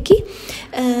زي هيك؟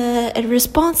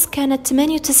 الريسبونس كانت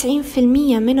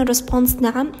 98% من الريسبونس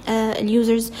نعم،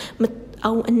 اليوزرز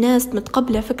أو الناس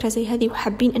متقبلة فكرة زي هذه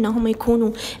وحابين أنهم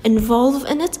يكونوا involved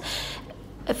in it.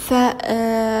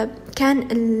 فكان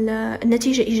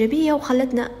النتيجة إيجابية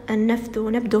وخلتنا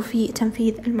نبدو في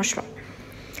تنفيذ المشروع.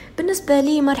 بالنسبة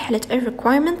لي مرحلة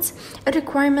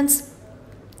الريكوايرمنتس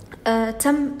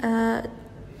تم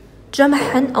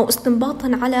جمعها أو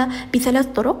استنباطا على بثلاث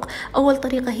طرق. أول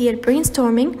طريقة هي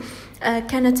البرينستورمينج،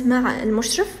 كانت مع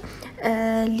المشرف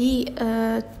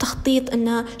لتخطيط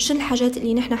أن شنو الحاجات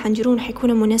اللي نحن حنديرون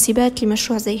حيكون مناسبات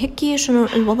لمشروع زي هيك، شنو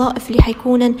الوظائف اللي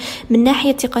حيكون من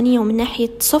ناحية تقنية ومن ناحية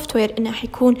سوفتوير إنه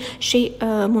حيكون شيء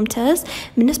ممتاز.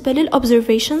 بالنسبة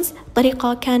للأوبزرفيشنز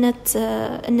طريقة كانت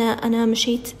أن أنا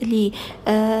مشيت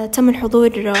تم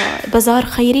الحضور بازار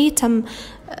خيري تم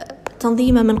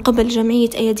تنظيمه من قبل جمعية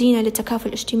أيادينا للتكافل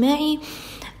الاجتماعي.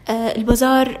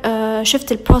 البازار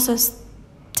شفت البروسس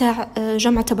بتاع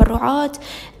جمع تبرعات،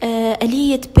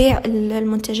 آلية بيع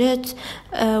المنتجات،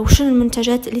 وشنو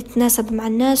المنتجات اللي تتناسب مع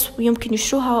الناس ويمكن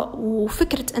يشتروها،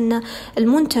 وفكرة أن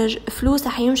المنتج فلوسه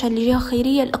حيمشي لجهة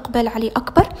خيرية الإقبال عليه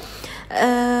أكبر.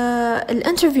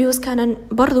 الانترفيوز كان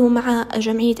برضو مع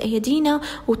جمعية أيدينا،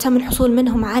 وتم الحصول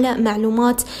منهم على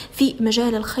معلومات في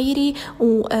مجال الخيري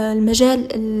والمجال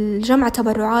الجمع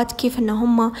تبرعات، كيف أن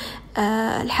هم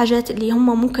الحاجات اللي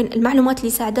هم ممكن المعلومات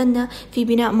اللي ساعدنا في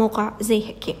بناء موقع زي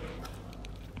هيك.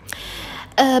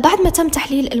 بعد ما تم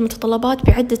تحليل المتطلبات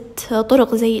بعدة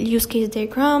طرق زي اليوز كيس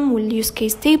دياجرام واليوز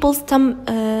كيس تيبلز، تم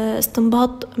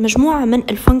استنباط مجموعة من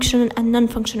الفانكشنال and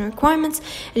non-functional requirements.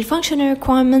 الفانكشنال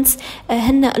requirements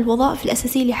هن الوظائف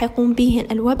الأساسية اللي حيقوم بهن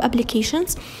الويب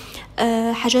ابليكيشنز،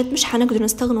 حاجات مش حنقدر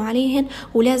نستغنوا عليهن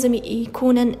ولازم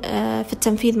يكونن في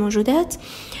التنفيذ موجودات.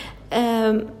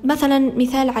 مثلا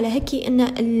مثال على هيك ان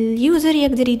اليوزر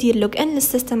يقدر يدير لوج ان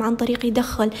للسيستم عن طريق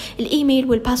يدخل الايميل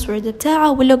والباسورد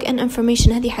بتاعه، واللوج ان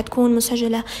انفورميشن هذه حتكون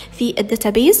مسجله في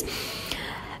الداتابيز.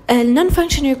 النون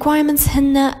فانكشن ريكوايرمنتس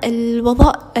هن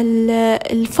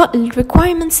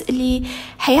الريكوايرمنتس اللي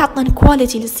حيعطنا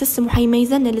كواليتي للسيستم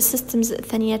وحيميزنا للسيستمز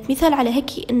الثانيات. مثال على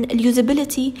هيك ان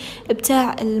اليوزابيليتي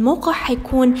بتاع الموقع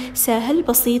حيكون سهل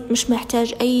بسيط، مش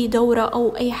محتاج اي دورة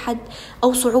او اي حد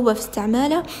او صعوبة في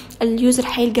استعماله. اليوزر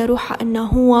حيلقى روحه انه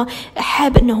هو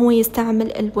حاب انه هو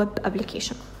يستعمل الويب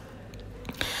ابليكيشن.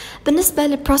 بالنسبة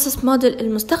للبروسيس موديل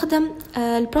المستخدم،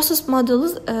 البروسيس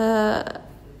موديلز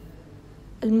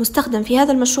المستخدم في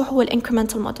هذا المشروع هو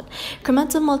الانكريمنتال موديل.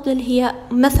 الانكريمنتال موديل هي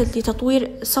مثل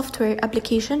لتطوير سوفت وير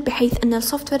ابلكيشن، بحيث ان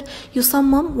السوفت وير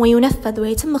يصمم وينفذ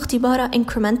ويتم اختباره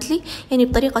انكريمنتلي، يعني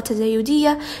بطريقه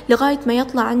تزايديه لغايه ما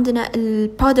يطلع عندنا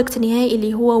البرودكت النهائي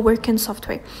اللي هو وركينج سوفت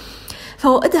وير.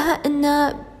 فوائدها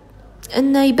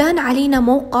ان يبان علينا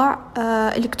موقع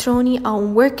الكتروني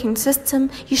او working system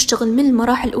يشتغل من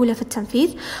المراحل الاولى في التنفيذ،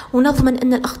 ونضمن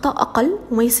ان الاخطاء اقل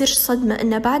وما يصيرش صدمه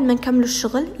ان بعد ما نكمل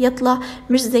الشغل يطلع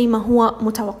مش زي ما هو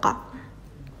متوقع.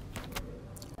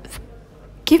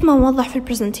 كيف ما نوضح في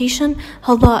البرزنتيشن،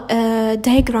 هذا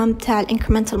دايجرام بتاع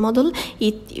الانكريمنتال موديل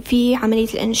في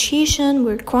عمليه الانيشيشن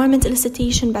والريكوايرمنت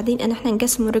اليسيتيشن، بعدين ان احنا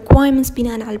نقسم الريكوايرمنتس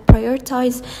بناء على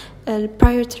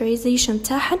البرايورتايزيشن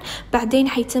تاعهن، بعدين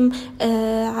حيتم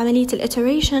عمليه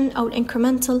الاتريشن او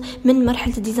الانكريمنتال من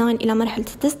مرحله الديزاين الى مرحله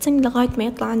التستنج لغايه ما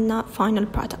يطلع عندنا فاينل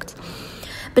برودكت.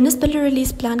 بالنسبة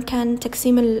للريليس بلان كان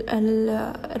تقسيم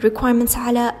الريكوايرمنتس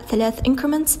على 3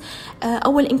 increments.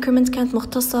 أول increment كانت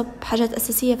مختصة بحاجات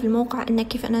أساسية في الموقع، إن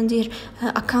كيف أنا ندير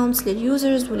accounts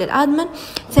لليوزرز وللأدمن.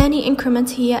 ثاني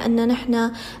increment هي أن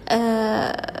نحن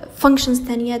functions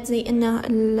ثانيات زي إن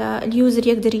اليوزر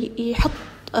يقدر يحط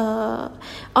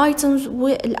items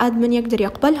والأدمن يقدر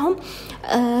يقبلهم.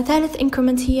 ثالث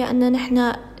increment هي أن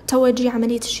نحن توجي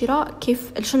عملية الشراء،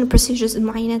 كيف شنو البروسيجرز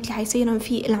المعينات اللي حيصيرن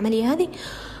في العملية هذه.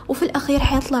 وفي الأخير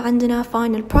حيطلع عندنا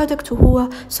فاينل برودكت وهو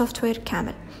سوفت وير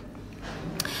كامل.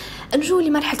 نجو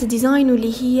لمرحلة الديزاين،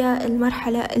 واللي هي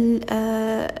المرحلة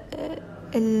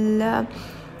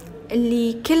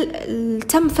اللي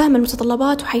تم فهم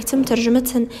المتطلبات وحيتم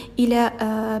ترجمتهن إلى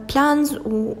plans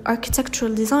و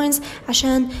architectural designs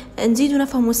عشان نزيد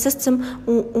نفهم السيستم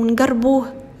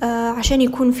ونقربوه عشان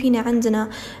يكون فينا عندنا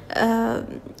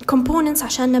components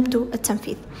عشان نبدو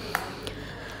التنفيذ.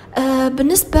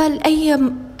 بالنسبة لأي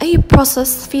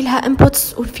process في لها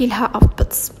inputs وفي لها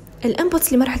outputs.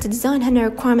 الانبوتس لمرحلة الديزاين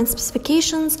هن requirement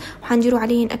specifications وحنديروا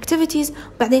عليهن activities،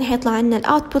 وبعدين حيطلع عنا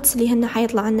الاوتبوتس اللي هن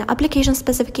حيطلع عنا application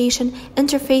specification,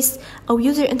 interface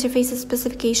أو user interface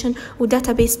specification و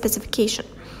database specification.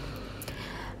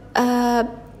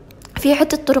 في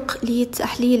عدة طرق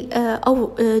لتحليل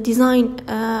أو design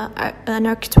an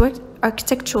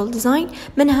architectural design،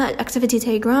 منها الactivity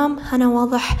diagram. هنا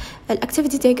واضح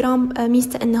الactivity diagram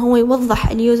ميزته إنه هو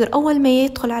يوضح اليوزر أول ما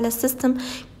يدخل على السيستم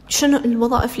شنو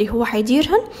الوظائف اللي هو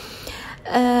حيديرهن.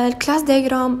 الكلاس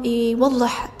دايجرام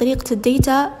يوضح طريقة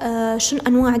الداتا، شنو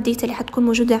أنواع الداتا اللي حتكون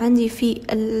موجودة عندي في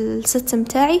السيستم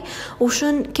تاعي،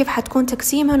 وشن كيف حتكون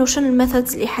تقسيمها، وشن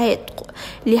الميثودز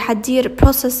اللي حتدير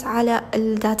بروسيس على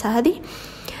الداتا هذه.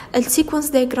 السيكونس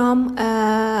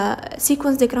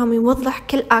دايجرام يوضح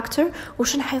كل اكتر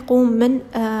وشن حيقوم من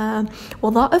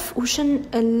وظائف، وشن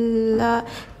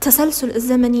التسلسل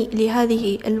الزمني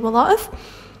لهذه الوظائف.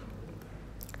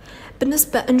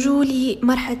 بالنسبة نجو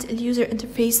لمرحلة اليوزر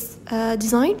انترفيس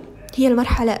ديزاين، هي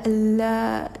المرحلة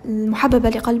المحببة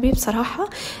لقلبي بصراحة.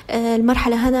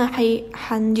 المرحلة هنا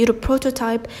حندير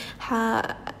بروتوتايب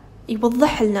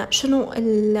يوضح لنا شنو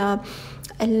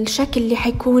الشكل اللي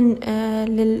حيكون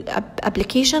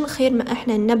للابليكيشن، خير ما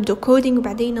احنا نبدو كودينج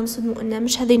وبعدين نصدموا انه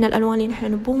مش هذين الالوان اللي احنا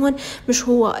نبوهن، مش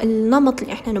هو النمط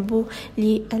اللي احنا نبوه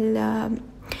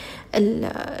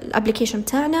الابليكيشن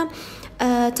بتاعنا.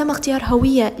 تم اختيار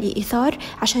هوية لإيثار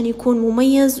عشان يكون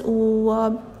مميز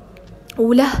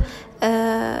وله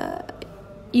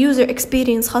user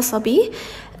experience خاصة به.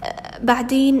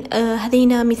 بعدين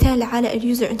هذينا مثال على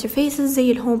اليوزر انترفيسز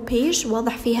زي الهوم بيج،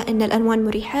 واضح فيها ان الالوان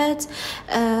مريحات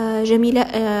جميلة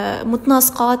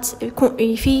متناسقات،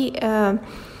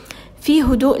 في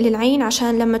هدوء للعين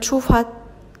عشان لما تشوفها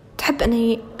تحب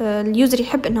ان اليوزر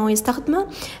يحب انه يستخدمه.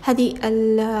 هذه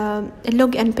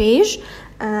اللوج ان بيج.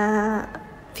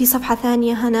 في صفحة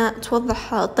ثانية هنا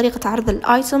توضح طريقة عرض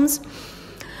الايتمز.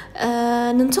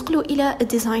 ننتقل إلى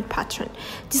الديزاين باترن.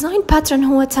 ديزاين باترن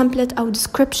هو تمبلت أو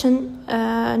ديسكريبشن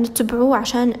نتبعوه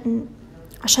عشان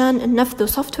ننفذه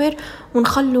سوفت وير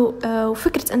ونخلو.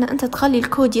 وفكرة أن أنت تخلي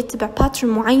الكود يتبع باترن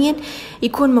معين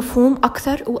يكون مفهوم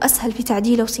أكثر وأسهل في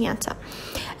تعديله وصيانته.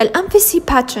 الMVC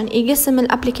باترن يقسم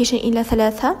الابليكيشن إلى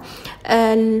 3: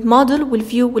 الموديل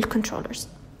والفيو والكنترولرز.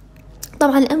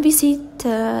 طبعا الMVC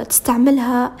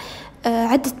تستعملها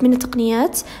عدة من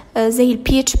التقنيات زي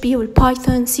PHP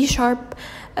والبايثون C#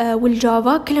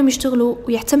 والجافا، كلهم يشتغلوا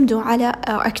ويعتمدوا على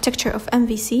architecture of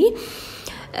MVC.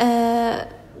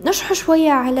 نشرح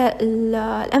شوية على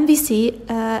MVC.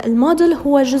 الموديل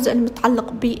هو جزء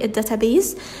المتعلق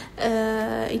بالداتابيز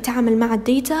يتعامل مع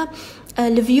الداتا.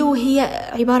 الفيو هي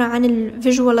عبارة عن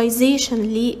الفيجواليزيشن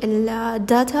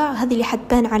للداتا، هذه اللي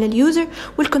حتبان على اليوزر.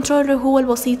 والكنترولر هو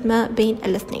الوسيط ما بين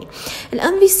الاثنين.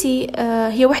 الMVC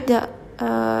هي واحدة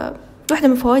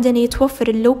من فوائدها أن يتوفر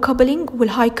اللو كابلينج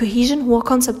والهاي كوهيجن. هو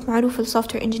كونسبت معروف في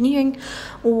السوفت وير انجينيرينج،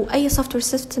 وأي سوفت وير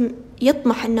سيستم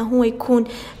يطمح أنه هو يكون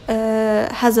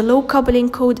has a low coupling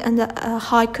code and a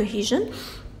high cohesion.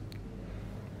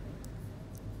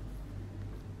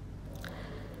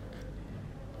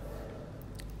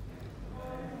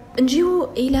 نجيو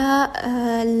إلى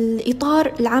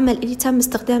الإطار العمل اللي تم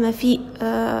استخدامه في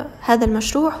هذا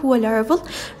المشروع هو Laravel.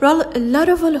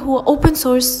 Laravel هو open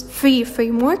source free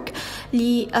framework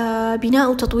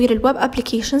لبناء وتطوير الويب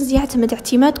applications، يعتمد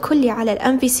اعتماد كلي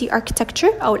على MVC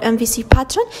architecture أو MVC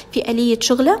pattern في آلية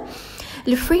شغله.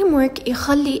 الفريمورك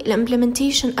يخلي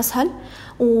الامبلمنتيشن أسهل،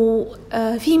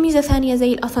 وفي ميزة ثانية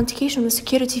زي الأوثنتيكيشن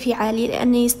والسكيورتي في عالي،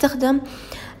 لأنه يستخدم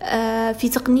في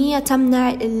تقنية تمنع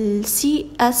ال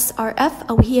CSRF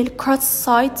أو هي Cross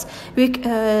Site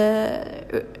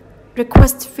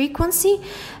Request Frequency،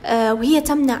 وهي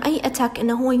تمنع أي أتاك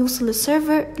أنه هو يوصل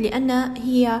للسيرفر، لأن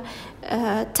هي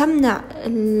تمنع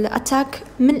الأتاك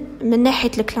من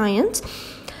ناحية الكلاينت.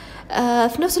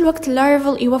 في نفس الوقت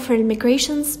Laravel يوفر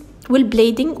الميجريشنز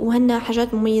والبليدنج، وهن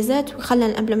حاجات مميزات ويخلي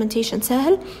الامبلمنتيشن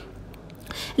سهل.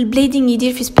 البليدنج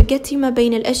يدير في سباجيتي ما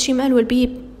بين ال HTML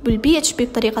والPHP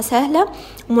بطريقة سهلة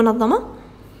ومنظمة.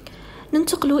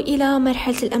 ننتقل إلى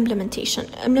مرحلة الامبلمنتيشن.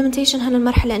 هنا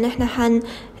المرحلة أن احنا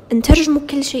نترجم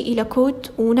كل شيء إلى كود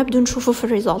ونبدأ نشوفه في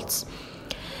الريزولتس.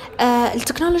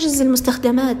 التكنولوجيز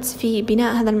المستخدمات في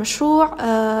بناء هذا المشروع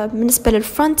بالنسبة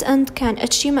للفرونت اند كان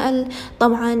HTML،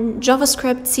 طبعا جافا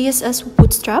سكريبت، CSS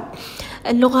وبوتستراب.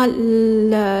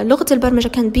 لغة البرمجة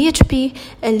كان PHP.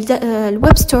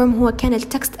 الويب ستورم هو كان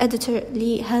التكست اديتور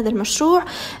لهذا المشروع.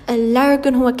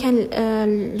 اللاراجون هو كان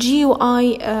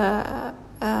GUI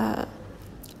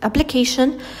application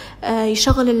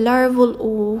يشغل اللارفل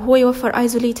وهو يوفر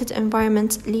isolated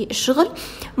environment للشغل.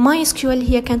 MySQL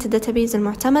هي كانت الداتابيز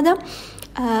المعتمدة.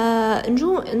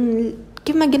 نجو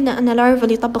كيف ما قلنا أن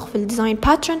لارفل يطبق في الديزاين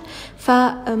باترن،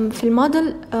 ففي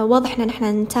الموديل واضح أن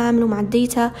نحن نتعامل مع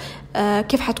الداتا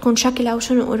كيف حتكون شكلها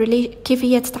وشنو كيف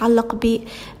هي تتعلق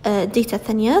بالداتا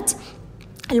الثانيات.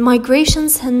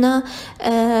 المايجريشنز هن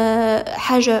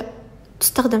حاجة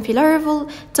تستخدم في لارفل،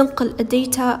 تنقل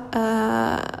الداتا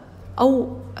أو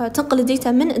تنقل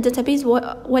الداتا من الداتابيز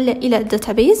ولا إلى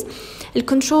الداتابيز.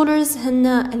 الكنترولرز هن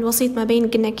الوسيط ما بين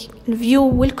قلنا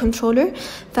الفيو والكنترولر،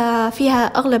 ففيها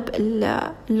أغلب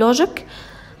اللوجيك.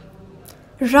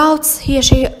 الراوتس هي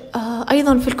شيء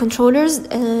أيضا في الكنترولرز،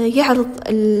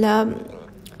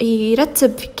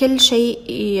 يرتب كل شيء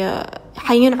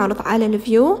حينعرض على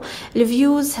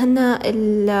الفيوز هن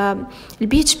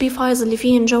الPHP فايلز اللي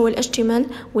فيهن جو الHTML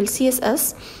والCSS.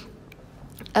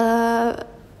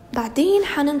 بعدين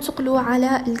حننتقلوا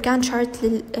على الكان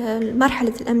شارت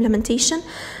لمرحلة الامبلمنتيشن.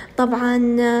 طبعا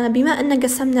بما أن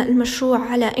قسمنا المشروع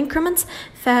على increments،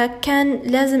 فكان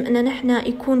لازم أن نحن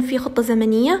يكون في خطة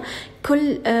زمنية.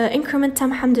 كل increment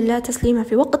تم الحمد لله تسليمها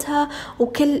في وقتها،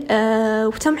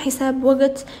 وتم حساب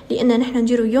وقت لأن نحن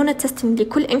نديروا unit testing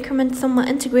لكل increment ثم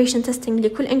integration testing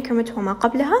لكل increment وما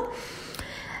قبلها.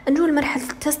 نقول مرحلة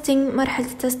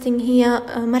التستينج هي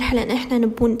مرحلة ان احنا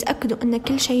نبون نتأكدوا ان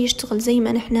كل شيء يشتغل زي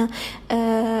ما نحن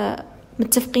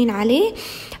متفقين عليه.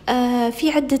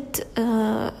 في عدة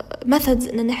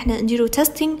methods إن نحن نديرو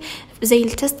testing زي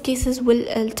التست كيسز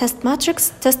والتست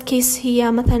ماتريكس. تست كيس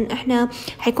هي مثلا احنا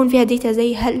حيكون فيها ديتا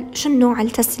زي شنو نوع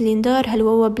التست اللي ندار، هل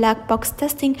هو بلاك بوكس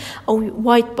تيستينج او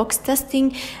وايت بوكس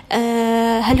تيستينج،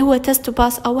 هل هو تيست تو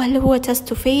باس او هل هو تيست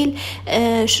تو فيل،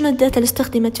 شنو الداتا اللي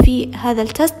استخدمت في هذا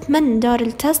التست، من دار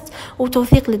التست،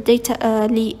 وتوثيق للديتا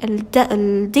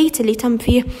الديتا اللي تم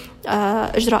فيه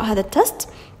اجراء هذا التست.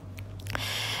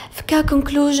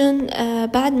 كconclusion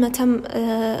بعد ما تم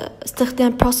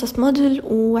استخدام process model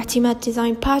واعتماد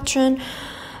design pattern،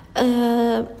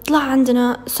 طلع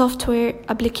عندنا software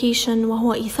application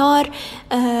وهو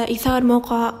إيثار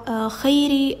موقع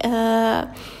خيري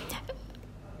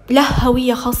له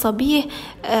هوية خاصة به،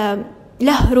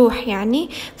 له روح يعني.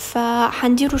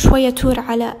 فحنديروا شوية تور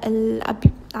على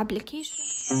الابليكيشن.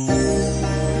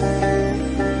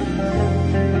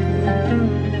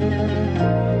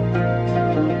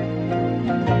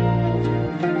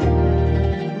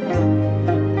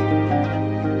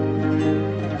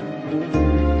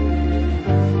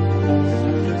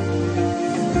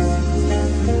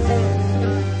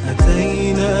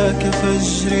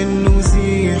 كفجر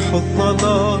نزيح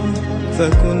الظلام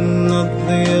فكنا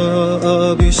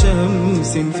الضياء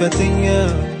بشمس فتيا،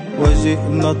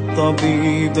 وجئنا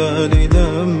الطبيب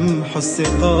لنمحو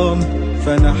السقام،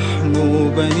 فنحن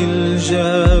بني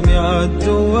الجامعة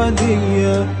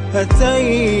الدولية.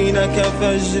 أتينا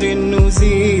كفجر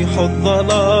نزيح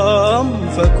الظلام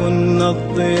فكنا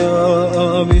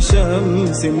الضياء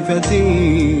بشمس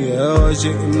فتيا،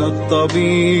 وجئنا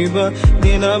الطبيب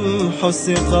لنمحو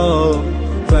السقام،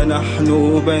 فنحن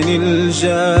بني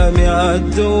الجامعة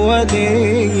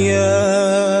الدولية.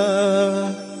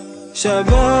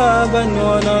 شبابا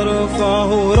ونرفع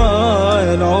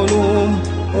راية العلوم،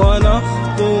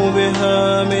 ونخطو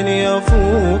بها من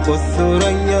يفوق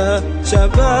الثريا.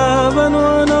 شبابا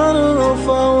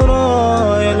ونرفع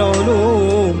راية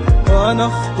العلوم،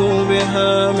 ونخطو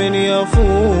بها من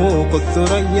يفوق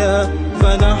الثريا.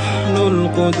 فنحن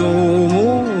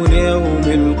القدوم ليوم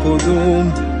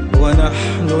القدوم،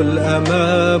 ونحن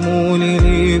الأمام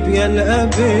لليبيا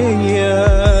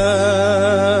الأبية.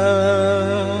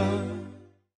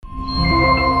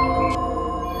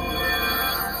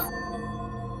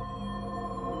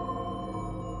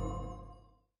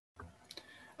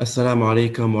 Assalamu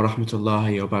alaikum wa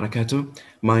rahmatullahi wa barakatuh.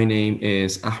 My name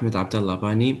is Ahmed Abdullah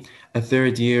Bani, a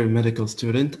third-year medical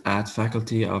student at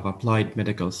Faculty of Applied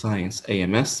Medical Science,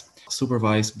 AMS,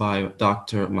 supervised by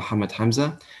Dr. Muhammad Hamza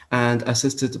and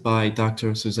assisted by Dr.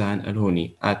 Suzanne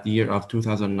Alhouni at the year of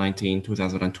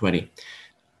 2019-2020.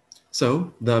 So,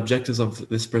 the objectives of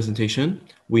this presentation: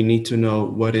 we need to know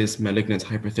what is malignant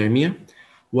hyperthermia,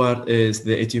 what is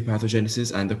the etiopathogenesis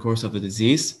and the course of the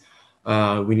disease.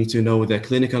 We need to know the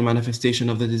clinical manifestation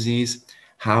of the disease.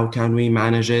 How can we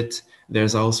manage it?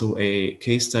 There's also a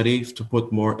case study to put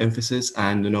more emphasis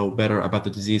and know better about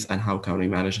the disease and how can we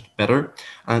manage it better.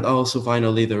 And also,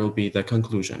 finally, there will be the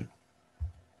conclusion.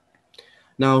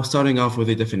 Now, starting off with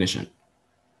the definition.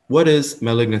 What is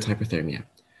malignant hyperthermia?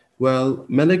 Well,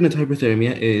 malignant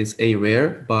hyperthermia is a rare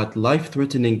but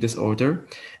life-threatening disorder.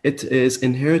 It is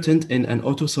inherent in an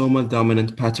autosomal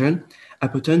dominant pattern, a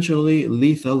potentially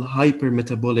lethal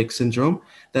hypermetabolic syndrome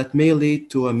that may lead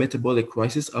to a metabolic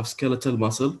crisis of skeletal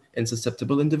muscle in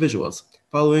susceptible individuals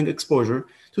following exposure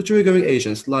to triggering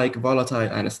agents like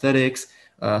volatile anesthetics,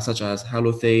 such as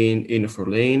halothane,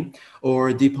 enophorlane, or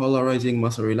depolarizing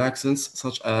muscle relaxants,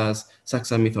 such as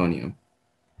saxamethonium.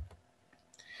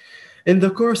 In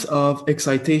the course of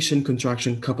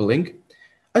excitation-contraction coupling,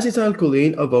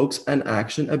 acetylcholine evokes an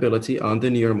action ability on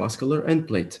the neuromuscular end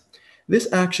plate. This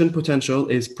action potential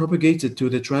is propagated to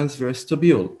the transverse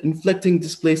tubule, inflicting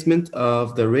displacement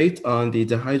of the rate on the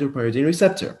dihydropyridine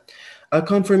receptor. A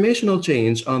conformational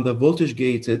change on the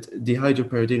voltage-gated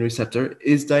dihydropyridine receptor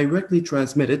is directly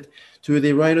transmitted to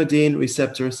the ryanodine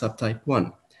receptor subtype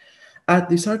 1. At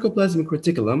the sarcoplasmic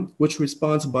reticulum, which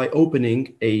responds by opening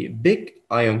a big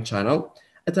ion channel,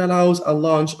 it allows a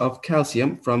launch of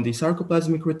calcium from the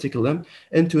sarcoplasmic reticulum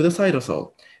into the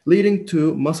cytosol, leading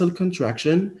to muscle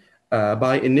contraction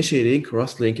by initiating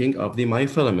cross-linking of the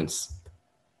myofilaments.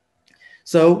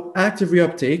 So, active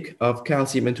reuptake of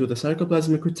calcium into the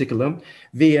sarcoplasmic reticulum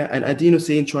via an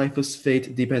adenosine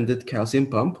triphosphate-dependent calcium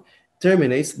pump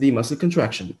terminates the muscle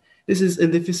contraction, This is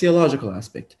in the physiological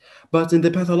aspect. But in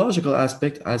the pathological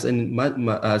aspect, as in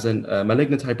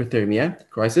malignant hyperthermia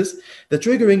crisis, the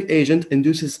triggering agent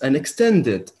induces an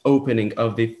extended opening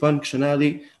of the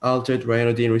functionally altered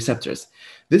ryanodine receptors.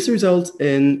 This results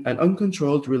in an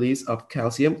uncontrolled release of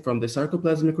calcium from the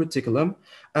sarcoplasmic reticulum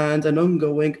and an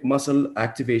ongoing muscle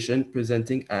activation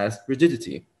presenting as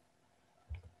rigidity.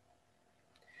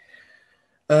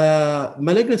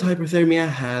 Malignant hyperthermia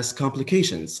has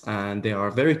complications, and they are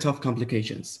very tough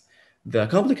complications. The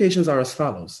complications are as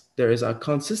follows. There is a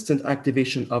consistent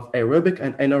activation of aerobic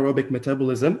and anaerobic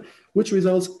metabolism, which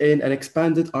results in an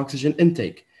expanded oxygen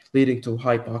intake, leading to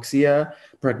hypoxia,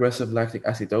 progressive lactic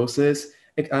acidosis,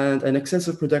 and an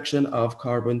excessive production of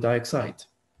carbon dioxide.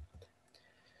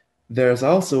 There's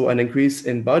also an increase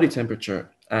in body temperature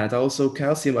and also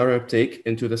calcium uptake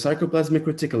into the sarcoplasmic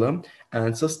reticulum,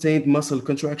 and sustained muscle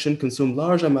contraction consume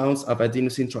large amounts of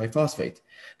adenosine triphosphate.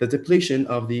 The depletion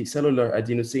of the cellular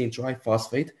adenosine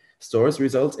triphosphate stores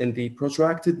results in the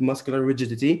protracted muscular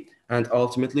rigidity and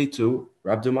ultimately to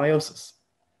rhabdomyosis.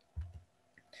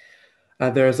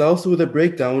 There is also the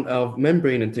breakdown of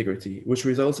membrane integrity, which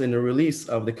results in a release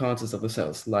of the contents of the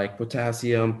cells, like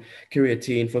potassium,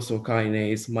 creatine,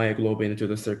 phosphokinase, myoglobin into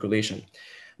the circulation.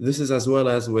 This is as well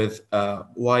as with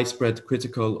widespread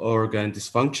critical organ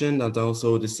dysfunction and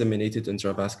also disseminated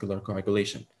intravascular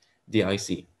coagulation,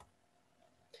 DIC.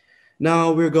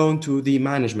 Now we're going to the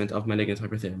management of malignant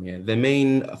hyperthermia, the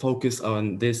main focus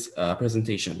on this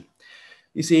presentation.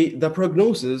 You see, the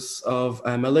prognosis of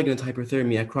a malignant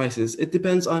hyperthermia crisis, it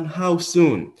depends on how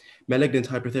soon malignant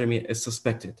hyperthermia is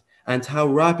suspected and how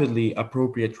rapidly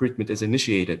appropriate treatment is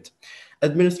initiated.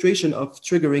 Administration of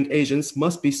triggering agents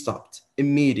must be stopped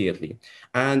immediately,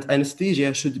 and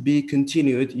anesthesia should be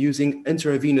continued using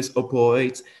intravenous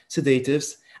opioids,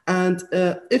 sedatives, and,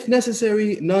 if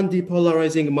necessary,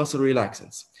 non-depolarizing muscle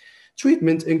relaxants.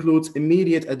 Treatment includes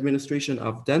immediate administration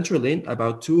of dantrolene,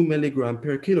 about 2 milligrams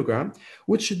per kilogram,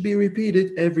 which should be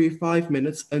repeated every 5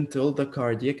 minutes until the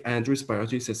cardiac and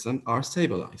respiratory system are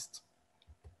stabilized.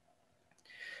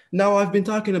 Now, I've been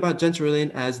talking about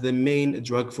dantrolene as the main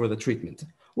drug for the treatment.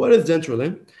 What is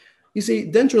dantrolene? You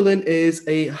see, dantrolene is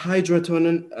a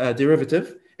hydrotonine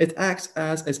derivative. It acts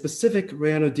as a specific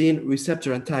ryanodine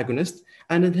receptor antagonist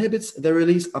and inhibits the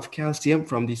release of calcium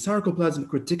from the sarcoplasmic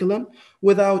reticulum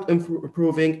without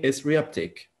improving its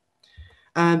reuptake.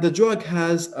 And the drug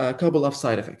has a couple of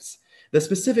side effects. The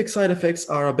specific side effects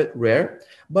are a bit rare,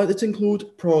 but it includes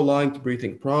prolonged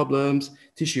breathing problems,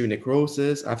 tissue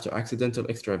necrosis after accidental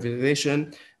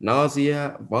extravasation,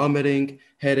 nausea, vomiting,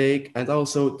 headache, and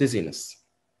also dizziness.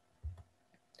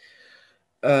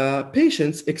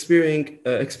 Patients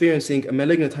experiencing a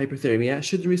malignant hyperthermia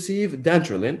should receive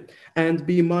dantrolene and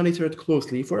be monitored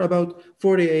closely for about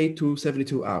 48 to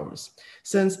 72 hours.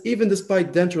 Since even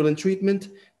despite dantrolene treatment,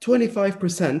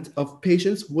 25% of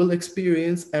patients will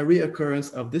experience a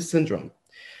reoccurrence of this syndrome.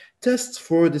 Tests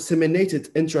for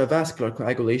disseminated intravascular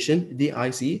coagulation,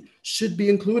 DIC, should be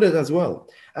included as well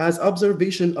as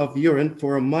observation of urine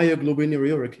for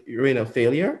myoglobinuria renal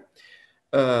failure.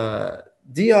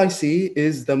 DIC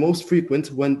is the most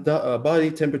frequent when the body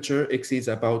temperature exceeds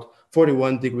about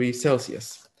 41 degrees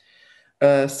Celsius.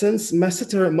 Since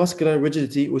masseter muscular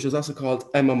rigidity, which is also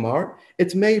called MMR,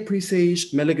 it may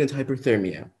presage malignant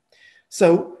hyperthermia.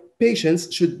 So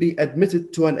patients should be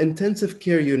admitted to an intensive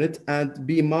care unit and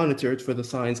be monitored for the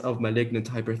signs of malignant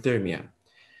hyperthermia.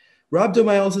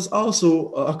 Rhabdomyosis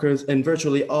also occurs in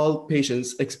virtually all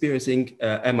patients experiencing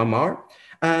MMR,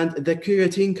 and the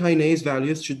creatine kinase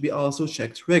values should be also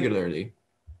checked regularly.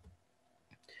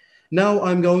 Now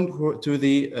I'm going to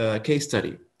the case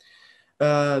study.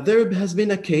 There has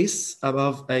been a case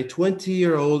of a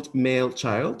 20-year-old male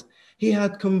child. He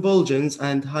had convulsions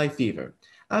and high fever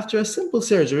after a simple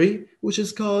surgery, which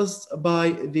is caused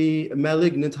by the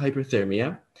malignant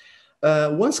hyperthermia.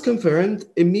 Once confirmed,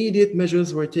 immediate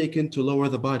measures were taken to lower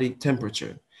the body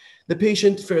temperature. The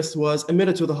patient first was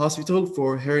admitted to the hospital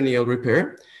for hernial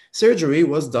repair. Surgery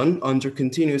was done under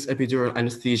continuous epidural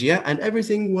anesthesia, and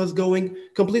everything was going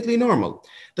completely normal.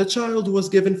 The child was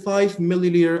given 5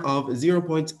 milliliters of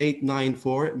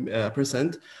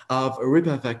 0.894% of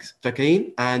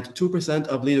ribavirin and 2%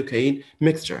 of lidocaine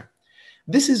mixture.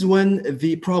 This is when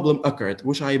the problem occurred,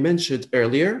 which I mentioned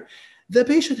earlier. The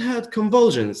patient had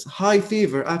convulsions, high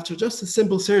fever after just a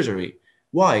simple surgery.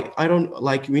 Why?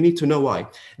 We need to know why.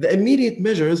 The immediate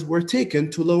measures were taken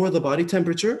to lower the body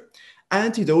temperature.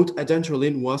 Antidote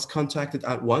dantrolene was contracted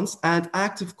at once, and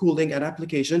active cooling and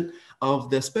application of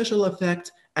the special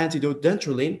effect antidote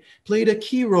dantrolene played a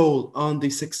key role on the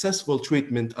successful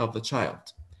treatment of the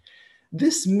child.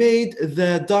 This made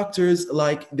the doctors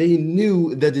like they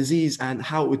knew the disease and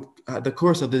how the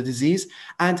course of the disease,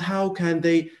 and how can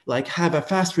they like have a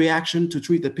fast reaction to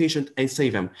treat the patient and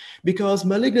save him, because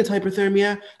malignant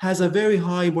hyperthermia has a very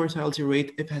high mortality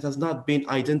rate if it has not been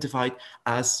identified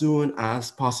as soon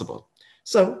as possible.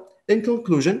 So in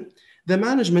conclusion, the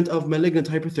management of malignant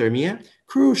hyperthermia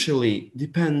crucially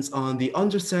depends on the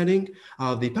understanding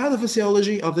of the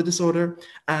pathophysiology of the disorder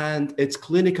and its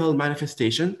clinical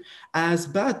manifestation, as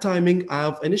bad timing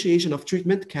of initiation of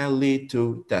treatment can lead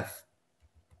to death.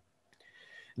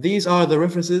 These are the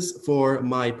references for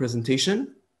my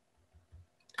presentation,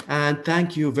 and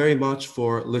thank you very much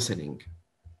for listening.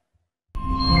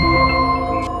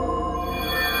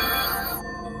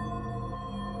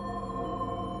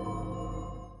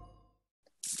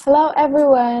 Hello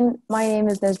everyone, my name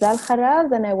is Najla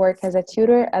Al-Kharraz and I work as a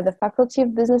tutor at the Faculty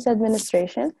of Business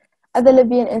Administration at the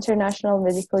Libyan International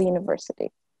Medical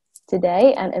University.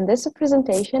 Today and in this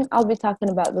presentation, I'll be talking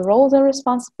about the roles and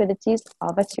responsibilities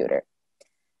of a tutor.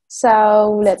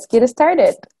 So let's get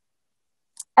started.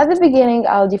 At the beginning,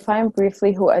 I'll define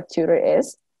briefly who a tutor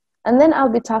is, and then I'll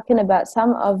be talking about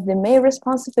some of the main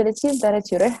responsibilities that a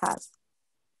tutor has.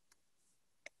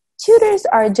 Tutors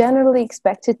are generally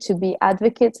expected to be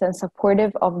advocates and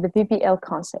supportive of the PBL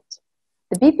concept.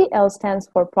 The PBL stands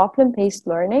for problem-based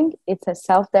learning. It's a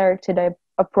self-directed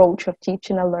approach of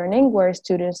teaching and learning where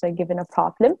students are given a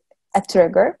problem, a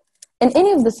trigger, and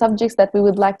any of the subjects that we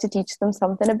would like to teach them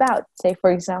something about. Say,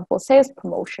 for example, sales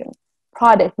promotion,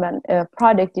 product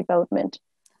development,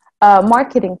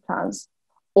 marketing plans,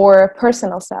 or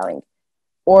personal selling,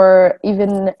 or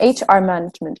even HR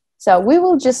management. So we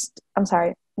will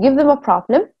give them a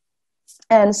problem,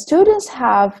 and students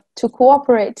have to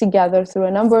cooperate together through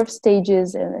a number of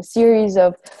stages and a series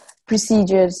of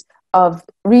procedures of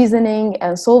reasoning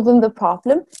and solving the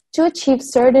problem to achieve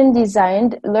certain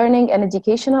designed learning and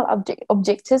educational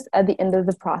objectives at the end of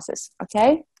the process,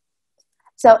 okay?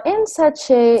 So in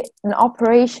such an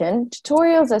operation,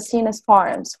 tutorials are seen as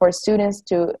forums for students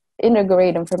to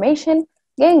integrate information,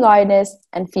 gain guidance,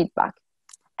 and feedback.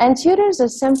 And tutors are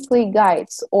simply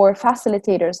guides or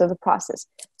facilitators of the process.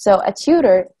 So a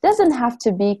tutor doesn't have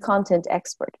to be content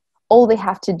expert. All they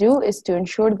have to do is to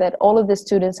ensure that all of the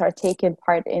students are taking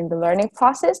part in the learning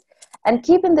process and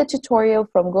keeping the tutorial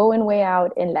from going way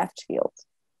out in left field.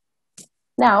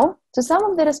 Now, to some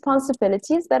of the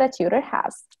responsibilities that a tutor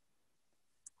has.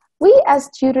 We as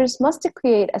tutors must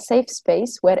create a safe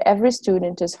space where every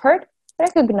student is heard,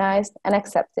 recognized, and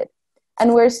accepted,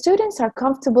 and where students are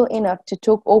comfortable enough to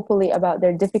talk openly about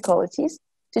their difficulties,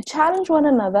 to challenge one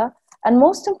another, and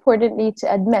most importantly,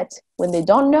 to admit when they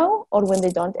don't know or when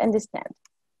they don't understand.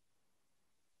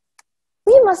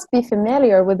 We must be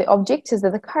familiar with the objectives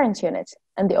of the current unit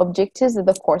and the objectives of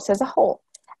the course as a whole,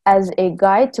 as a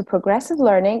guide to progressive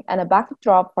learning and a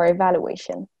backdrop for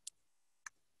evaluation.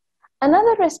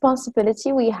 Another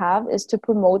responsibility we have is to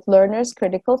promote learners'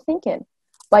 critical thinking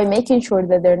by making sure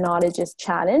that their knowledge is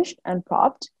challenged and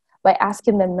propped, by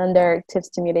asking them non-directive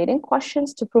stimulating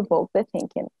questions to provoke their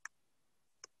thinking.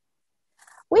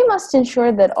 We must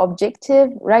ensure that objective,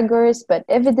 rigorous, but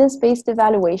evidence-based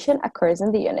evaluation occurs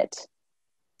in the unit.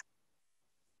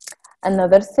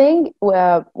 Another thing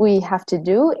we have to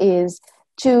do is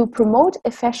to promote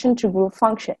efficient group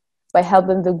function by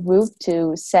helping the group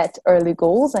to set early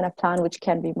goals and a plan which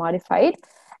can be modified,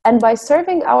 and by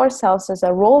serving ourselves as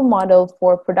a role model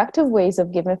for productive ways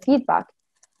of giving feedback.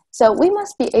 So we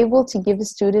must be able to give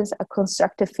students a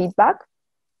constructive feedback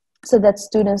so that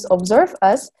students observe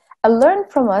us and learn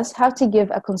from us how to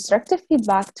give a constructive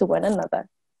feedback to one another.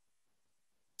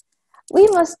 We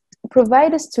must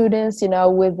provide the students,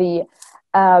 with the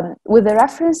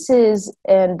references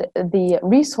and the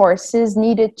resources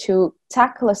needed to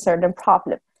tackle a certain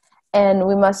problem. And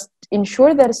we must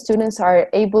ensure that students are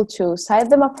able to cite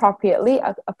them appropriately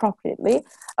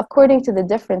according to the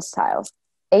different styles,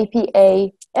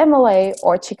 APA, MLA,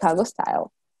 or Chicago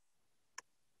style.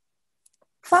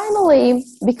 Finally,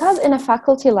 because in a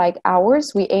faculty like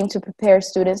ours, we aim to prepare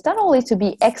students not only to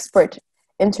be expert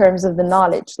in terms of the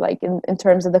knowledge, like in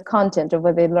terms of the content of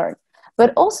what they learn,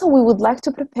 but also we would like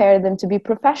to prepare them to be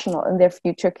professional in their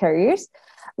future careers.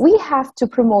 We have to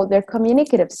promote their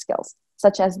communicative skills,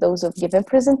 such as those of giving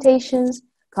presentations,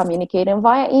 communicating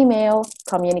via email,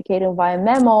 communicating via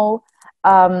memo,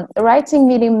 writing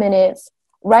meeting minutes,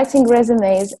 writing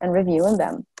resumes, and reviewing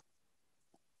them.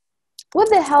 With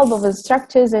the help of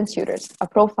instructors and tutors, a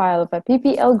profile of a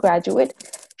PBL graduate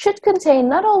should contain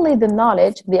not only the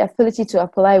knowledge, the ability to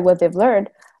apply what they've learned,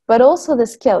 but also the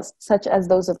skills, such as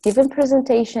those of giving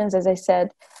presentations, as I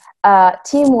said,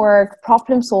 teamwork,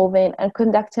 problem solving, and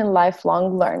conducting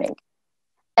lifelong learning.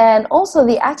 And also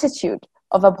the attitude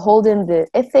of upholding the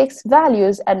ethics,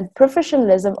 values, and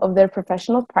professionalism of their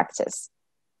professional practice.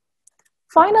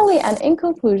 Finally, and in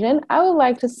conclusion, I would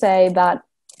like to say that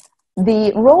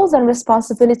the roles and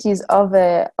responsibilities of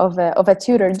a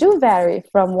tutor do vary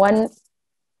from one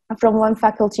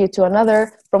faculty to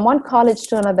another, from one college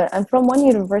to another, and from one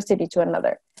university to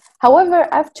another. However,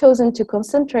 I've chosen to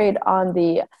concentrate on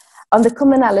the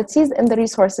commonalities and the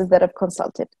resources that I've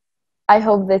consulted. I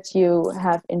hope that you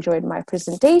have enjoyed my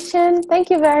presentation. Thank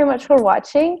you very much for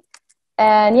watching.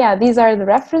 And yeah, these are the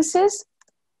references.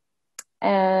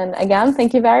 And again,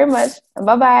 thank you very much.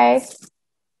 Bye-bye.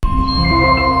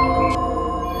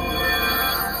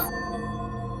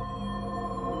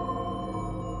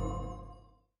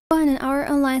 On our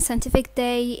online scientific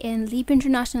day in Libya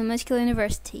International Medical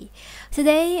University.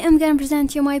 Today I'm going to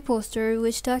present you my poster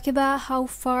which talk about how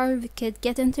far we could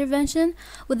get intervention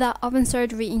without open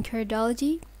surgery in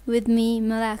cardiology with me,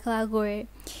 Malak Lagore.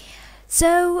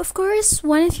 So of course,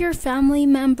 one of your family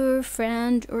member,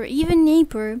 friend, or even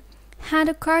neighbor had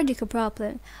a cardiac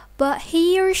problem, but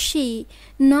he or she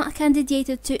not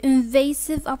candidated to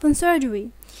invasive open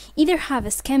surgery, either have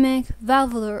ischemic,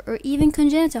 valvular, or even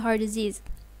congenital heart disease.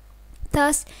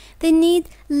 Thus, they need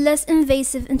less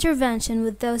invasive intervention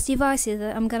with those devices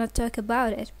that I'm gonna talk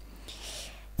about it.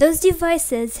 Those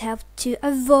devices help to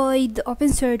avoid the open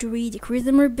surgery, decrease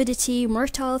the morbidity,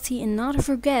 mortality, and not to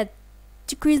forget,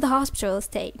 decrease the hospital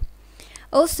stay.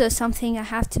 Also, something I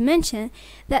have to mention,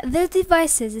 that those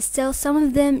devices is still some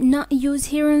of them not used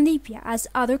here in Libya as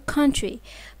other country,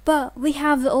 but we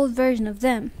have the old version of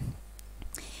them.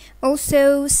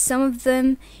 Also, some of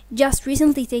them just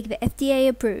recently take the FDA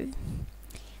approved.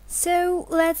 So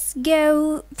let's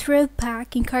go through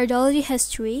back in cardiology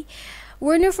history.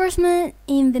 Werner Forsman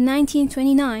in the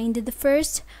 1929 did the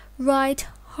first right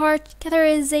heart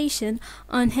catheterization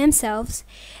on himself.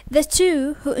 The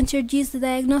two who introduced the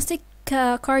diagnostic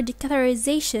cardiac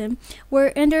catheterization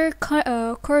were Ender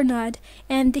Cornad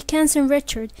and Dickinson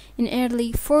Richard in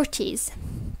early 40s.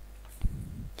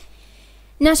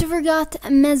 Not to forget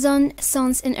Maison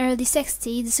Sons in early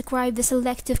 60s described the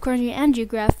selective coronary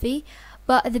angiography,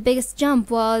 but the biggest jump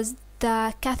was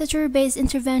the catheter-based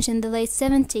intervention in the late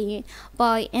 70s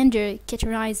by Ender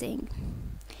catheterizing.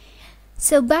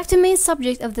 So back to the main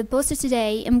subject of the poster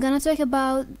today, I'm gonna talk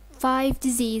about 5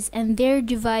 diseases and their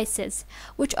devices,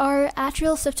 which are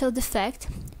atrial septal defect,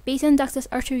 patent ductus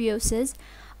arteriosus,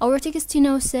 aortic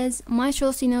stenosis,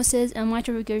 mitral stenosis, and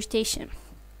mitral regurgitation.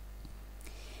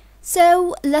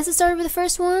 So let's start with the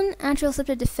first one, atrial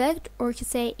septal defect, or you could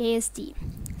say ASD.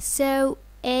 So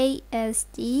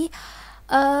ASD,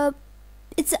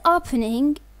 it's an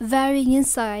opening varying in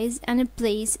size and in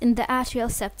place in the atrial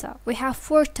septa. We have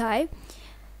 4 types: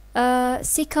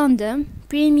 secundum,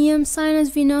 premium,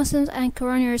 sinus venosum, and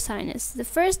coronary sinus. The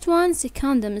first one,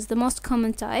 secundum, is the most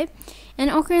common type and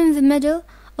occurs in the middle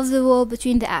of the wall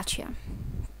between the atria.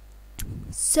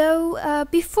 So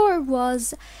before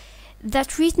was the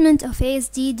treatment of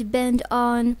ASD depend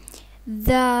on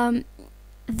the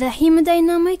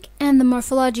hemodynamic and the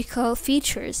morphological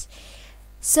features.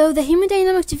 So the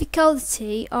hemodynamic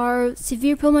difficulty are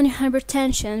severe pulmonary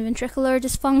hypertension, ventricular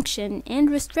dysfunction,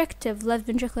 and restrictive left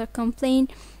ventricular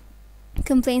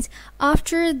complaints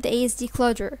after the ASD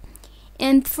closure.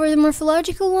 And for the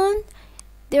morphological one,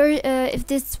 if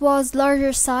this was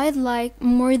larger size, like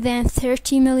more than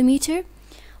 30 millimeter,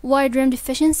 wide rim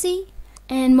deficiency,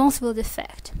 and multiple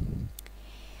defect.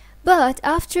 But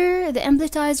after the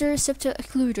embolizer septal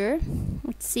occluder,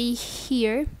 let's see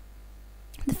here,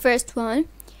 the first one,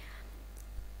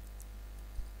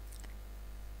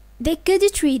 they could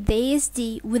treat the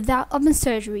ASD without open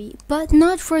surgery, but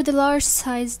not for the large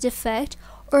size defect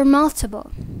or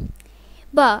multiple.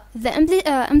 But the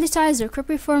embolizer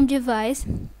cribriform device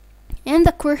and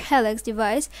the core helix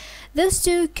device, those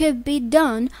two could be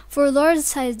done for large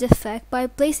size defect by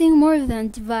placing more than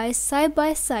device side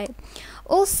by side.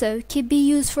 Also could be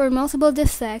used for multiple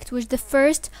defect, which the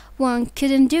first one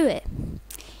couldn't do it.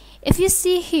 If you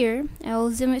see here, I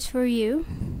will zoom it for you.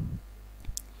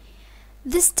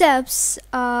 The steps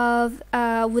of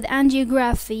with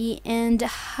angiography and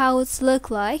how it's look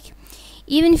like.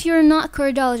 Even if you're not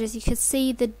cardiologist, you could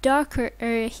see the darker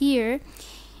area here,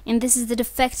 and this is the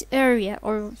defect area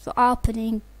or the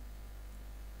opening.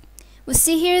 We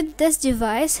see here this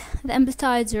device, the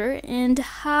embolizer, and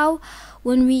how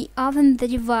when we open the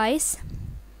device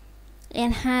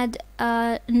and had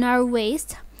a narrow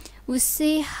waist, we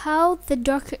see how the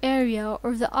darker area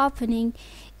or the opening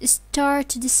start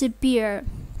to disappear.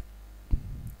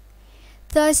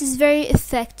 thus is very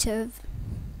effective.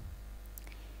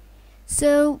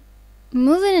 So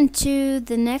moving into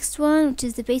the next one, which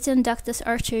is the patent ductus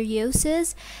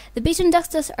arteriosus. The patent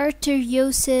ductus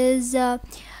arteriosus,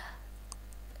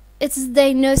 its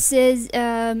diagnosis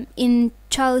in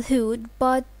childhood,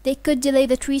 but they could delay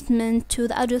the treatment to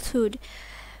the adulthood,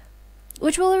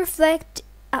 which will reflect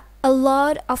a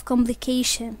lot of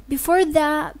complication. Before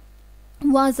that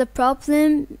was a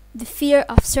problem, the fear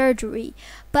of surgery,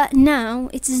 but now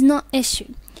it is not an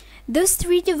issue. Those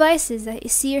three devices that you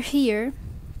see here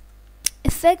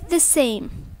affect the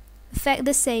same,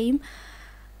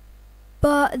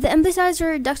 but the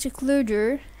implantizer duct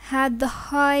occluder had the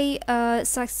high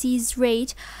success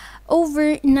rate,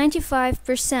 over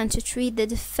 95%, to treat the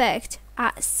defect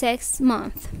at 6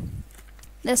 months.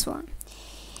 This one.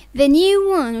 The new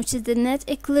one, which is the net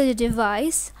occluder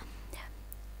device,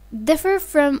 differ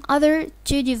from other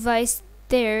two devices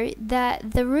there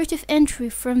that the route of entry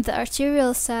from the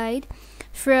arterial side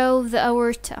through the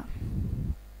aorta,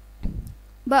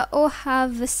 but all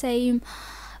have the same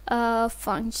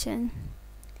function.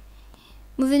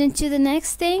 Moving into the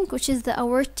next thing, which is the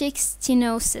aortic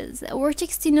stenosis. The aortic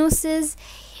stenosis,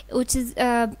 which is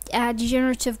a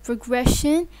degenerative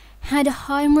progression, had a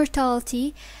high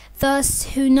mortality.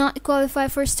 Thus, who not qualify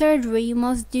for surgery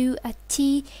must do a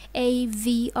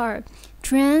TAVR,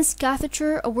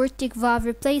 transcatheter aortic valve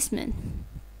replacement.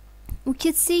 We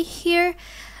can see here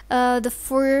the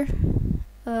four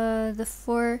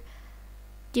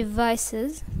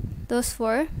devices, those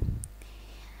four.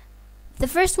 The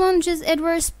first one, which is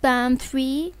Edwards PAM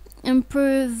 3,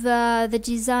 improve the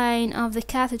design of the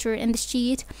catheter and the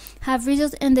sheath, have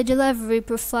resulted in the delivery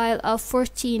profile of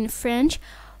 14 French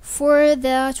for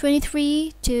the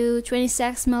 23 to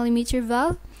 26 millimeter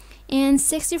valve and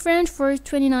 60 French for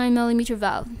 29 millimeter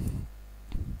valve.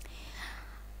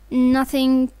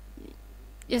 Something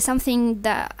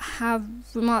that have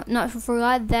not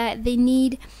forgot that they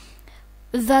need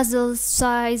vessel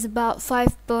size about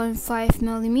 5.5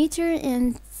 millimeter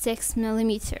and 6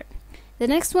 millimeter. The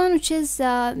next one, which is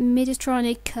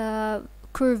Medtronic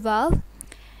curve valve,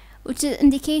 which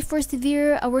indicate for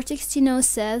severe aortic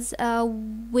stenosis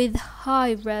with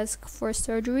high risk for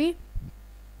surgery,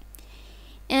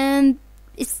 and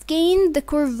it's gained the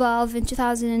curve valve in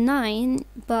 2009,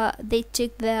 but they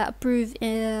took the approved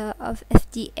of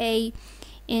FDA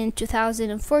in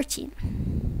 2014.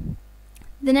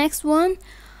 The next one,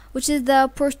 which is the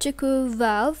Portico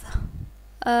valve,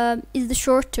 is the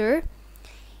shorter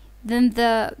than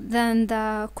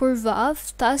the curve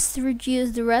valve, thus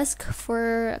reduce the risk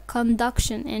for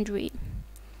conduction injury.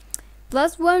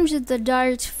 Plus one, which is the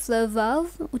direct flow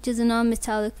valve, which is a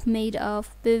non-metallic made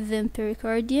of bovine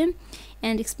pericardium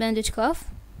and expanded cuff.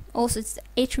 Also, it's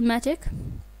atraumatic.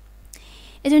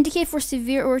 It indicates for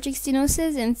severe aortic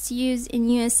stenosis and it's used in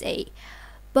USA,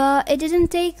 but it didn't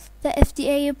take the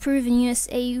FDA approved in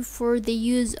USA for the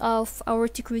use of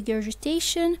aortic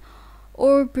regurgitation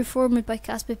or performed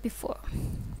bicuspid before.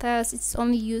 Thus, it's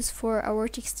only used for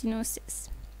aortic stenosis.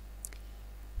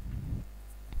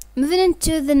 Moving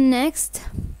into the next,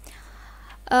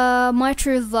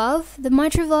 mitral valve. The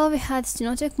mitral valve had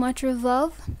stenotic mitral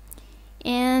valve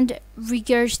and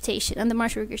regurgitation, and the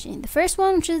mitral regurgitation. The first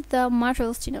one, which is the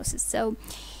mitral stenosis. So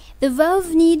the valve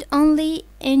need only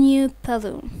a new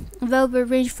balloon. The valve will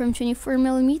range from 24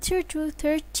 millimeter to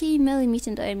 30 millimeter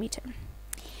in diameter.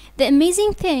 The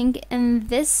amazing thing in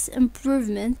this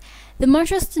improvement, the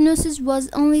mitral stenosis was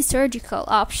only surgical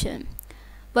option,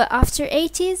 but after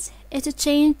 80s, it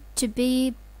changed to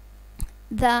be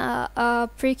the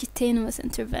percutaneous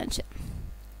intervention.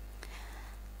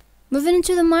 Moving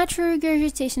into the mitral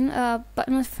regurgitation,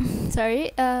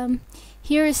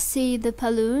 here you see the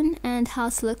balloon and how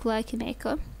it looks like in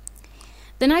echo.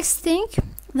 The next thing,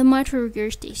 the mitral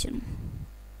regurgitation.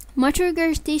 Mitral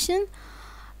regurgitation,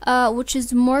 which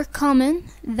is more common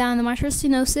than the mitral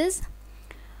stenosis.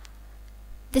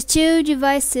 The two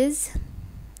devices,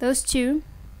 those two,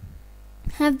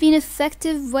 have been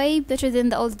effective way better than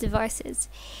the old devices.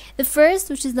 The first,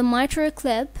 which is the mitral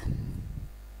clip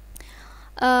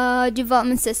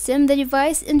development system, the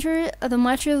device enter the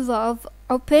mitral valve,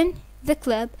 open the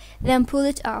clip, then pull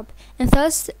it up, and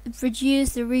thus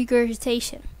reduce the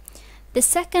regurgitation. The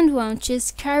second one, which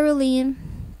is Caroline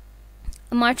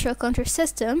mitral contour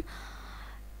system,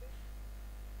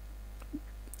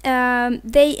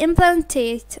 they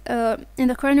implantate in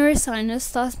the coronary sinus,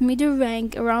 thus middle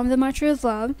ring around the mitral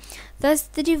valve. Thus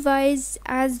the device,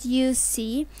 as you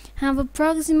see, have a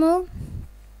proximal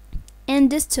and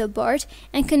distal part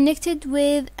and connected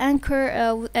with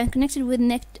nitinol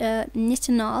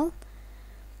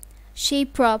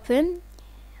shape propping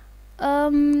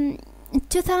In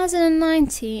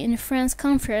 2019, in France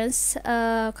conference,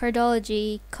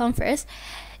 cardiology conference,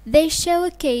 they show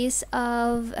a case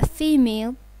of a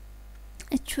female,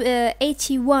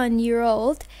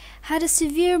 81-year-old, had a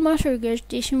severe muscle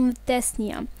regurgitation with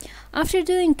dyspnea. After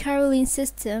doing Caroline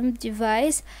system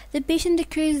device, the patient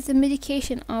decreased the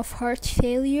medication of heart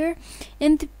failure,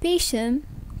 and the patient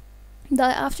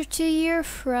died after 2 years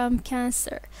from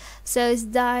cancer. So it's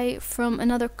died from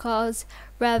another cause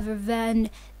rather than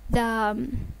the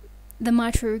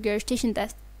mitral regurgitation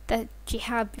that she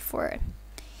had before.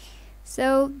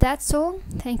 So that's all.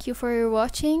 Thank you for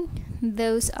watching.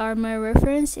 Those are my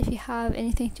reference. If you have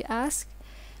anything to ask,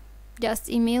 just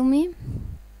email me.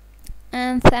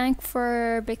 And big thanks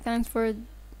for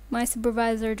my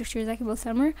supervisor, Dr. Zaki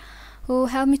Balsamar, who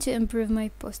helped me to improve my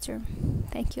poster.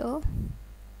 Thank you all.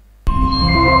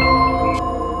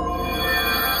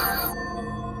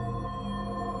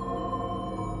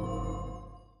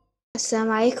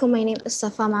 Assalamu alaikum, my name is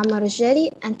Safa Muammar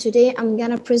Rajali, and today I'm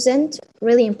gonna present a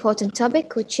really important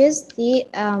topic, which is the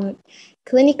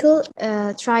clinical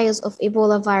trials of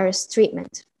Ebola virus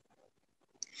treatment.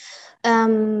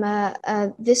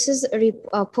 This is a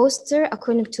poster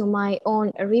according to my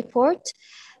own report,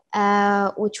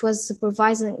 which was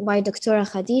supervised by Dr.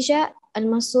 Khadija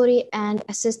Al-Mansouri and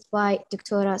assisted by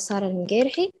Dr. Sara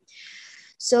Al-Mgerhi.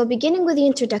 So beginning with the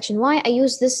introduction, why I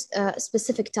use this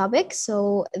specific topic.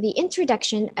 So the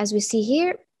introduction, as we see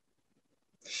here,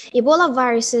 Ebola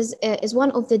viruses is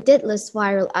one of the deadliest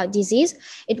viral disease.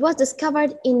 It was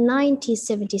discovered in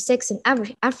 1976 in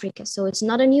Africa, so it's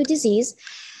not a new disease.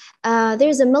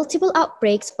 There's a multiple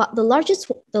outbreaks, but the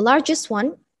largest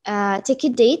one take a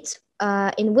date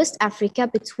in West Africa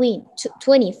between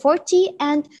 2040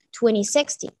 and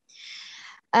 2060.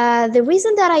 The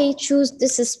reason that I choose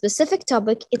this specific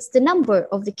topic, it's the number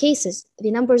of the cases.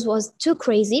 The numbers was too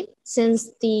crazy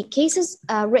since the cases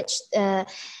reached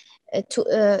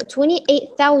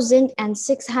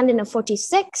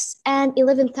 28,646 and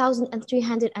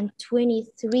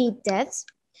 11,323 deaths,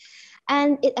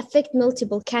 and it affected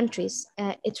multiple countries.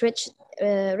 It reached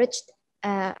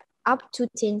up to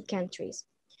 10 countries.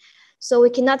 So we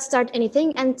cannot start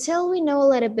anything until we know a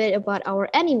little bit about our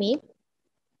enemy.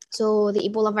 So the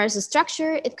Ebola virus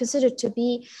structure, it's considered to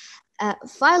be a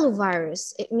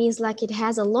filovirus. It means like it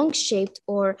has a long-shaped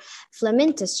or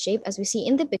filamentous shape, as we see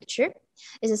in the picture.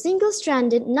 It's a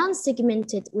single-stranded,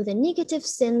 non-segmented with a negative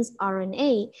sense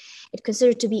RNA. It's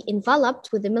considered to be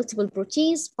enveloped with the multiple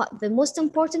proteins, but the most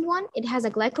important one, it has a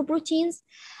glycoproteins.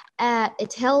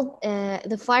 It helps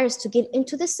the virus to get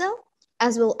into the cell,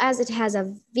 as well as it has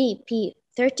a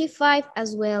VP35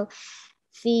 as well.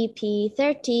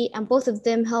 VP30, and both of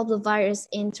them help the virus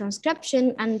in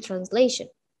transcription and translation.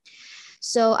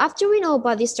 So after we know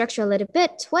about the structure a little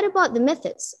bit, what about the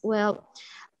methods? Well,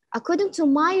 according to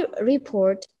my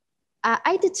report,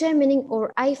 I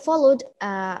followed,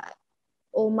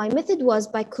 or my method was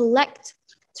by collect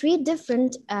 3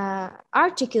 different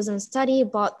articles and study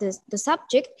about the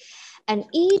subject, and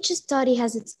each study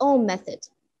has its own method.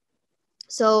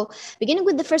 So beginning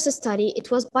with the first study,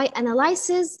 it was by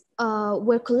analysis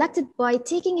were collected by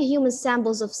taking human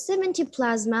samples of 70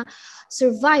 plasma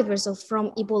survivors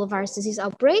from Ebola virus disease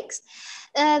outbreaks.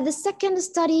 The second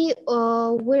study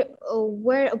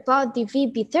were about the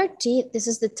VB30. This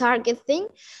is the target thing.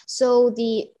 So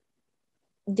the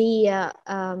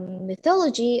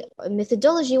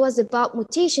methodology was about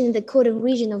mutation in the coding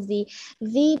region of the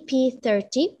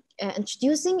VP30.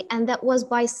 Introducing, and that was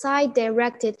by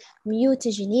side-directed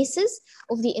mutagenesis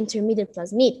of the intermediate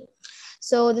plasmid.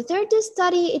 So the third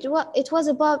study, it was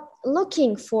about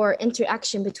looking for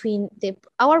interaction between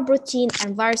our protein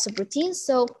and virus protein.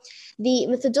 So the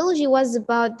methodology was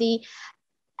about the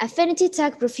affinity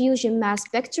tag profusion mass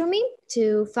spectrometry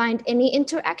to find any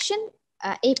interaction,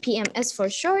 APMS for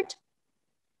short,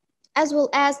 as well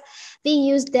as they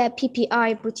used the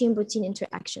PPI protein-protein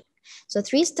interaction. So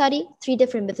 3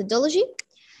 different methodology.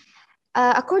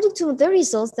 According to the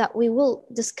results that we will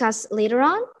discuss later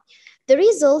on, the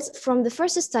results from the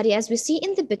first study, as we see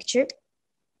in the picture,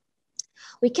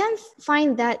 we can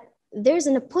find that there's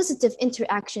a positive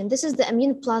interaction. This is the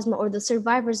immune plasma or the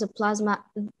survivors of plasma.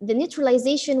 The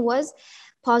neutralization was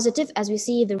positive, as we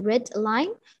see the red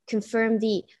line confirm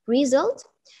the result.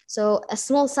 So a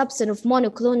small subset of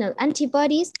monoclonal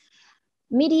antibodies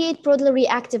mediate protein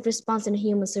reactive response in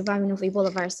human surviving of Ebola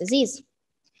virus disease.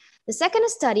 The second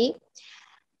study,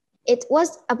 it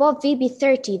was about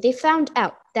VB30. They found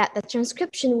out that the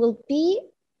transcription will be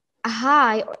a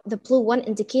high, the blue one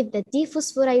indicate the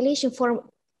dephosphorylation form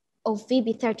of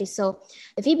VB30. So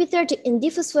the VB30 in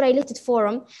dephosphorylated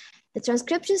form, the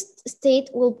transcription state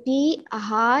will be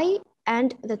high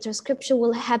and the transcription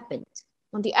will happen.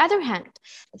 On the other hand,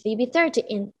 VB30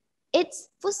 in its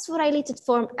phosphorylated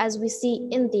form, as we see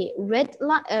in the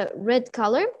red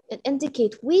color, it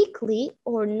indicates weakly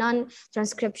or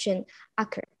non-transcription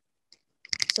occur.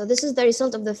 So this is the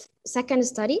result of the second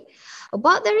study.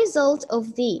 About the result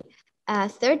of the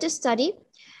third study,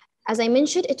 as I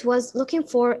mentioned, it was looking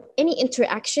for any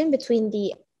interaction between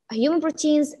the human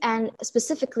proteins and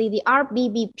specifically the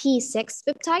RBBP6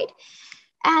 peptide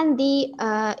and the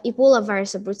Ebola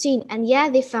virus protein. And yeah,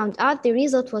 they found out the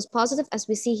result was positive. As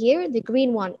we see here, the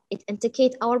green one, it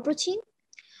indicates our protein,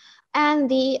 and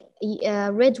the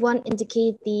red one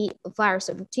indicate the virus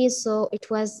protein. So it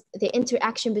was the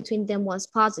interaction between them was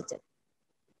positive.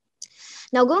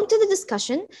 Now going to the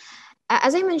discussion,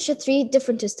 as I mentioned, three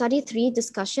different studies, three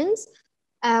discussions.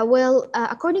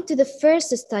 According to the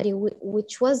first study,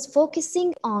 which was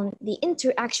focusing on the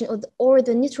interaction or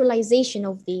the neutralization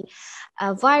of the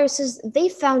viruses, they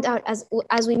found out,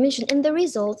 as we mentioned in the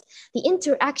result, the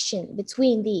interaction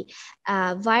between the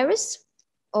virus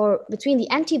or between the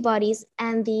antibodies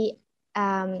and the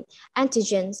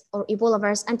antigens or Ebola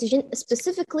virus antigen,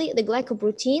 specifically the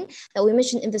glycoprotein that we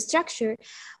mentioned in the structure.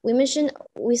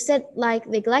 We said like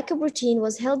the glycoprotein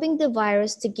was helping the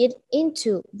virus to get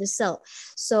into the cell.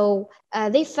 So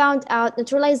they found out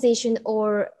neutralization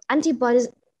or antibodies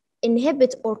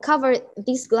inhibit or cover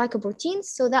these glycoproteins,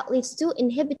 so that leads to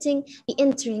inhibiting the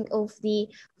entering of the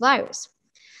virus.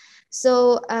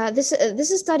 So this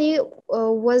study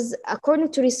was according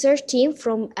to research team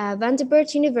from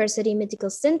Vanderbilt University Medical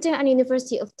Center and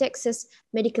University of Texas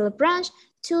Medical Branch,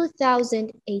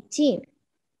 2018.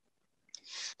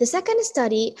 The second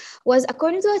study was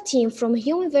according to a team from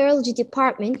Human Virology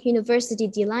Department, Université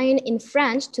de Lyon in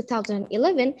France,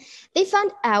 2011. They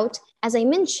found out, as I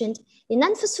mentioned, the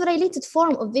non-phosphorylated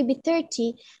form of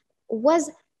VB30 was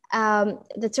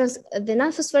the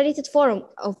non-phosphorylated form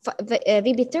of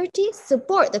VB30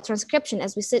 support the transcription,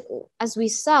 as we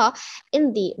saw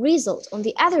in the result. On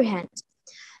the other hand,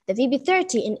 the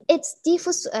VB30 in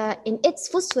its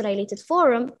phosphorylated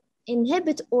form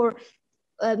inhibit or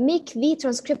make the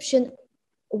transcription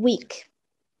weak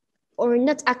or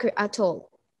not occur at all.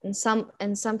 In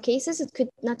some cases, it could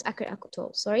not occur at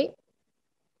all. Sorry.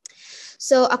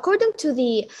 So according to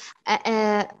the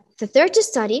third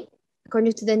study,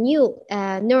 according to the new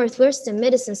Northwestern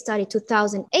Medicine Study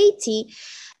 2018,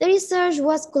 the research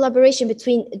was collaboration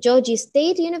between Georgia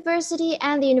State University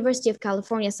and the University of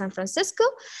California, San Francisco.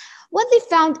 What they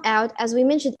found out, as we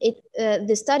mentioned,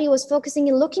 the study was focusing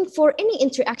on looking for any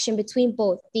interaction between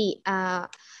both the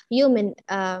human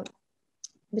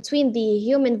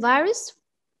virus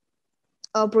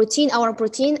or protein, our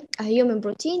protein, a human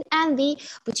protein, and the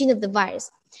protein of the virus.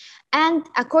 And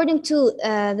according to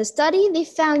the study, they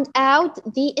found out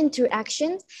the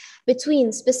interactions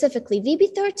between specifically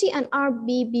VB30 and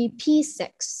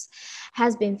RBBP6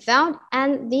 has been found,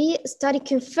 and the study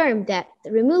confirmed that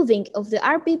the removing of the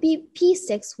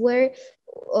RBBP6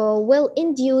 will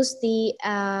induce the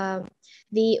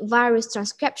virus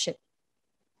transcription.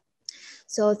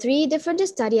 So three different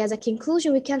studies. As a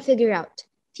conclusion, we can figure out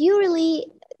purely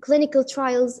clinical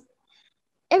trials,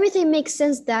 everything makes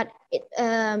sense that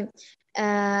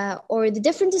or the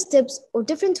different steps or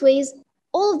different ways,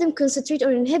 all of them concentrate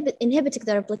on inhibiting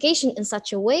the replication in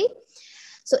such a way.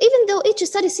 So even though each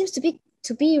study seems to be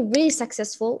really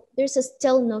successful, there's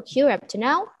still no cure up to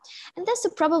now, and that's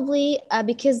probably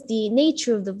because the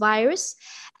nature of the virus,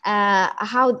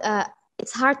 how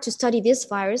it's hard to study this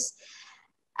virus.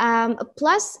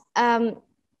 Plus,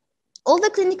 all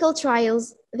the clinical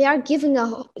trials, they are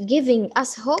giving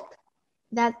us hope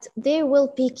that there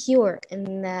will be cured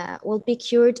in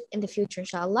the future,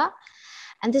 inshallah.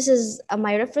 And this is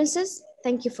my references.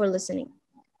 Thank you for listening.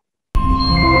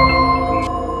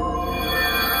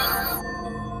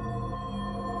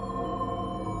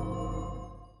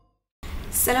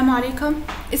 السلام عليكم،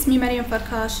 اسمي مريم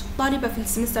فركاش، طالبة في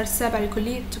السمستر السابع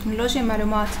لكلية تكنولوجيا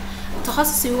المعلومات.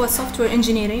 تخصصي هو سوفتوير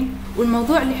انجينيرينج،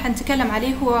 والموضوع اللي حنتكلم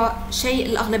عليه هو شيء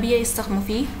الأغلبية يستخدموا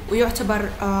فيه ويعتبر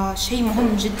شيء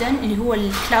مهم جدا، اللي هو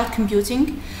الكلاود كومبيوتينج.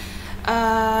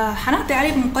 حنعطي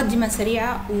عليه مقدمة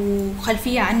سريعة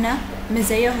وخلفية عنه،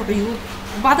 مزاياه وعيوب،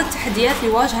 وبعض التحديات اللي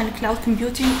واجهها الكلاود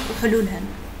كومبيوتينج وحلولها.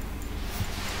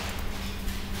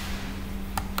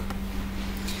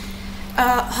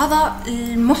 هذا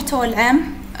المحتوى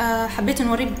العام، حبيت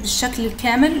نوريه بالشكل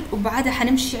الكامل، وبعدها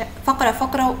حنمشي فقرة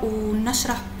فقرة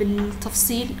ونشرح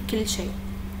بالتفصيل كل شيء.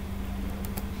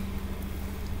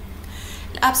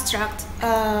 Abstract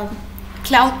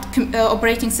cloud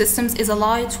operating systems is a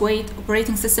lightweight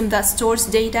operating system that stores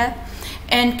data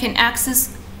and can access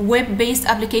web-based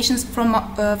applications from a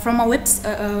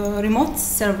remote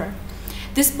server.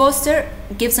 This poster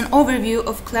gives an overview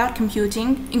of cloud computing,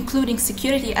 including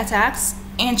security attacks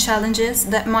and challenges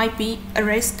that might be a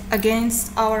risk against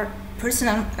our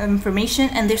personal information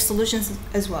and their solutions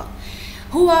as well.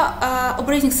 هو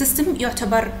operating system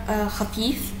يعتبر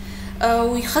خفيف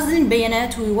ويخزن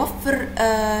البيانات ويوفر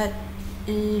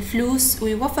الفلوس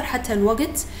ويوفر حتى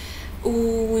الوقت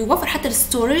ويوفر حتى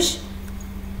الستورج.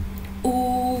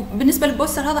 وبالنسبة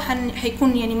للبوستر هذا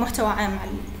حيكون يعني محتوى عام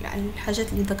على الحاجات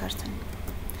اللي ذكرتها.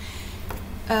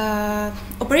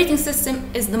 Operating system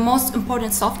is the most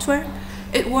important software.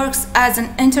 It works as an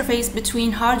interface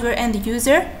between hardware and the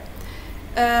user.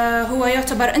 هو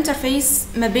يعتبر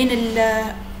interface ما بين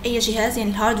أي جهاز يعني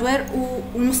الهاردوير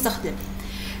والمستخدم.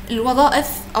 الوظائف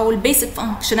أو basic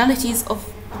functionalities of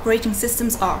operating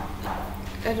systems are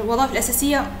الوظائف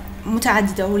الأساسية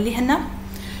متعددة واللي هن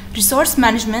resource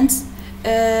management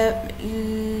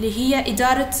اللي هي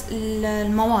إدارة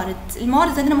الموارد.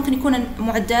 الموارد عندنا ممكن يكون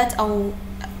معدات أو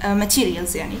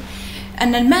materials يعني.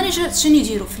 أن المانجر شنو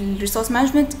يديروا في الريسورس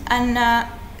مانجمنت؟ أن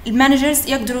المانجرز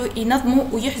يقدروا ينظموا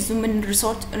ويحزوا من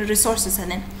الريسورسز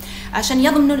هذين عشان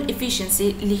يضمنوا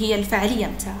الافيشنسي اللي هي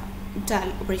الفعالية بتاع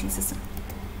الاوبريتنج سيستم.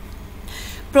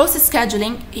 بروسيس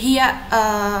سكادجولينج هي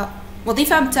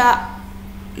وظيفة بتاع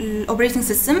الاوبريتنج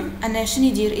سيستم أنه شنو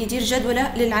يدير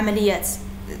جدولة للعمليات.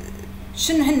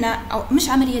 شنو هن أو مش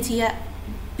عمليات، هي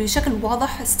بشكل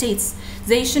واضح states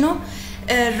زي شنو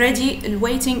ready,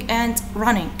 waiting and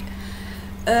running.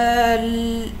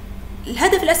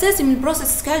 الهدف الأساسي من البروسيس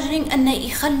سكادجولينج أنه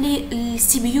يخلي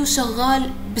السي بي يو شغال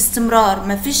باستمرار،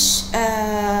 ما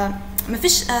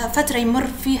فيش فترة يمر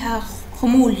فيها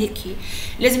خمول هيك،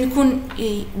 لازم يكون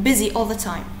busy all the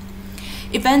time.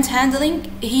 Event handling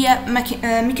هي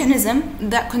mechanism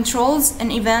that controls an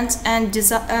event and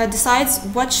decides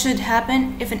what should happen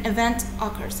if an event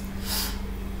occurs.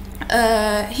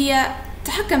 هي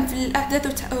تحكم في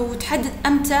الأحداث وتحدد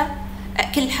أمتى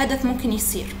كل حدث ممكن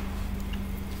يصير.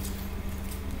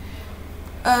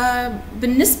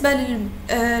 بالنسبة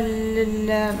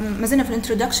ما زلنا في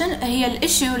الانترودكشن، هي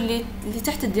الاشيو اللي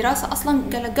تحت الدراسة أصلا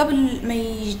قبل ما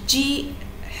يجي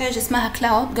حاجة اسمها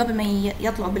كلاود، قبل ما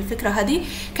يطلعوا بالفكرة هذه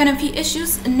كان في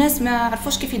ايشوز الناس ما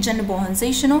عرفوش كيف يتجنبوهن،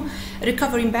 زي شنو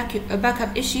recovering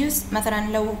backup issues.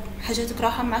 مثلا لو حاجاتك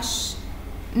راحة معش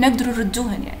نقدروا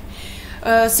نردوهن يعني.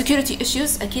 security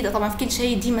issues أكيد طبعا في كل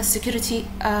شيء ديما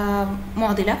security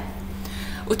معضلة.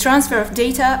 وtransfer of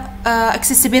data,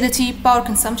 accessibility, power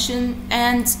consumption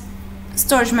and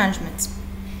storage management.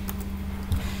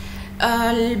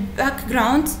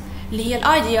 background اللي هي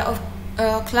idea of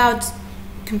cloud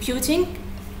computing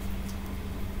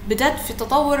بدأت في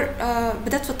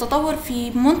التطور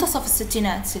في منتصف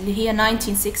الستينات اللي هي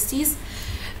 1960s.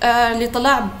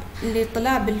 اللي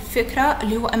طلع بالفكرة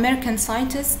اللي هو American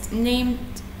scientist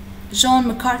named جون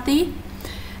مكارثي.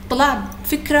 طلع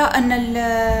فكرة أن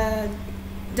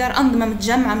دار أنظمة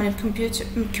متجمعة من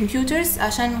الكمبيوترز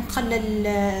عشان نقلل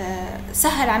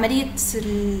سهل عملية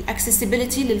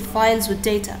الاكسسبيليتي للفايلز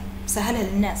والداتا، سهلها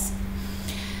للناس.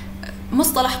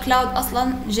 مصطلح كلاود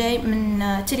أصلا جاي من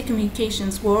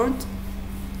telecommunications world،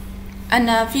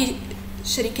 أن في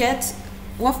شركات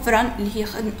وفرا اللي هي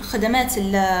خدمات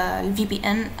ال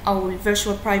VPN أو ال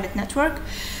Virtual Private Network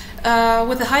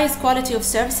with the highest quality of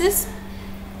services،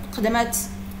 خدمات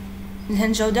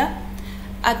لهن جودة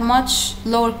at much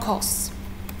lower costs.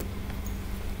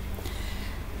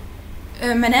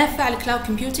 منافع الكلاود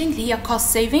كومبيوتينج هي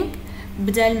cost saving،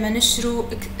 بدل ما نشرو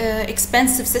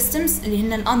expensive systems اللي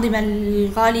هن الأنظمة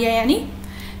الغالية يعني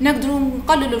نقدروا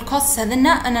نقللوا الكوست هذنا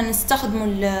أن نستخدموا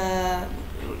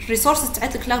الريسورسز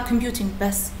تاعت الكلاود كومبيوتينج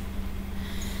بس.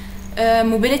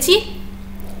 mobility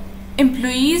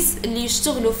employees اللي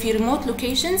يشتغلوا في remote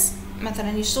locations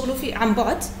مثلا يشتغلوا في عن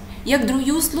بعد يقدروا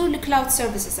يوصلوا لكلاود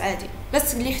سيرفيسز عادي،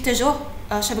 بس اللي يحتاجوه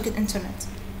شبكة انترنت.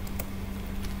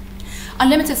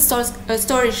 unlimited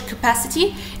storage capacity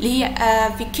اللي هي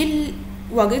في كل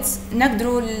وقت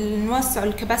نقدروا نوسع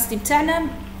الكاباسيتي بتاعنا.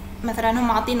 مثلا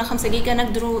هم عاطينا 5 جيجا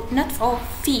نقدروا ندفعوا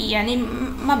فيه يعني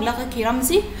مبلغ كي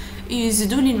رمزي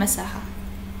يزيدوا لي المساحة.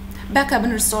 باك اب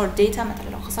ريستور داتا، مثلا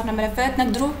لو خسرنا ملفات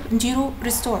نقدروا نديروا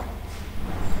ريستور.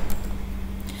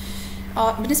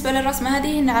 بالنسبة للرسمة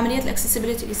هذه إن عملية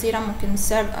الأكسسبيليتي اللي يصيرها ممكن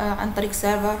عن طريق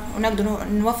سيرفر، ونقدر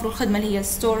نوفروا الخدمة اللي هي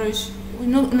ستورج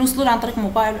ونوصلوا عن طريق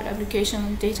موبايل والابليكيشن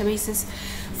والداتابيسز.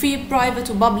 في برايفت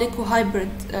وبابليك وهايبريد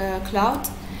كلاود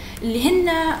اللي هن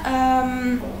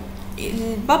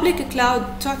البابليك كلاود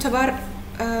تعتبر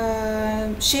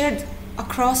shared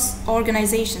across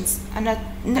organizations، أن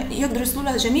يقدروا يوصلوا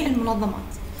لها جميع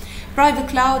المنظمات.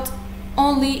 private cloud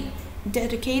only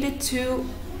dedicated to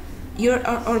your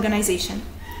organization.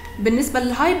 بالنسبة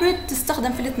للهايبرد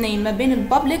تستخدم في الاثنين ما بين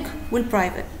البابليك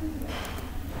والبرايفت.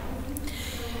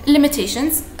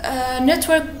 limitations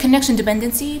network connection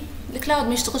dependency الكلاود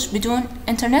ما يشتغلش بدون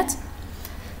انترنت.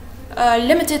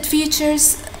 limited features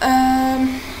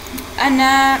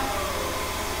أنا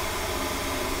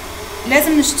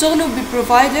لازم نشتغلوا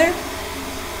ببروفايدر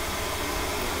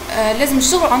لازم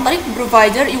نشتغل عن طريق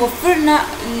بروفايدر يوفرنا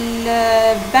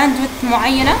الباندويث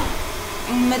معينة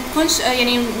ما تكونش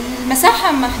يعني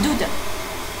المساحة محدودة،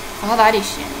 فهذا عريش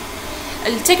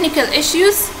يعني. التكنيكال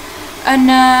ايشوز ان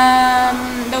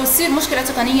لو تصير مشكلة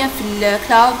تقنية في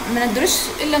الكلاود ما نقدرش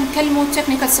الا نكلموا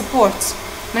تكنيكال سبورت،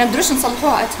 ما نقدرش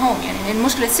نصلحوها ات هوم، يعني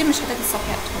المشكلة تصير مش حتى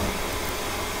تصلحها ات هوم.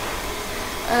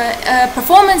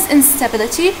 performance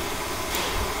instability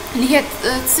اللي هي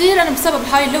تصير أنا بسبب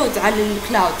الهاي لود على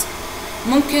الكلاود،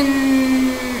 ممكن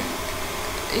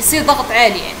يصير ضغط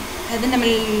عالي، يعني هذا من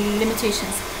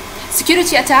limitations.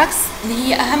 security attacks اللي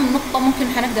هي أهم نقطة ممكن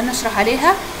حنقدر نشرح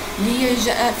عليها، اللي هي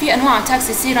في أنواع attacks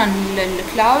يصير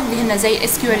للكلاود اللي هن زي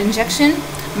SQL injection,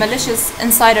 malicious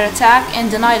insider attack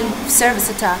and denial of service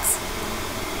attacks.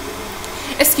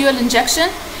 SQL injection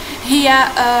هي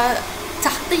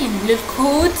تحطيم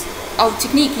للكود أو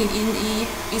تكنيك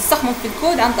يستخدموا في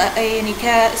الكود عن يعني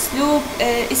كأسلوب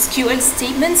SQL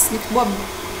statements نكتبوها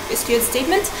SQL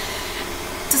statement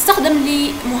تستخدم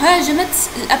لمهاجمة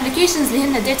الابليكيشنز اللي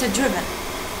هن data driven.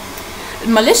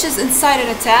 malicious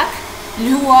insider attack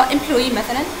اللي هو employee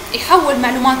مثلا يحول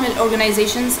معلومات من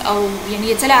الأورجانيزيشنز أو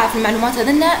يعني يتلاعب في المعلومات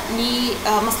هذنا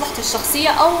لمصلحته الشخصية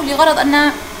أو لغرض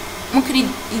أنه ممكن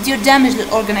يدير دامج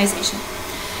للأورجانيزيشن.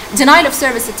 denial of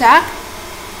service attack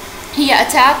هي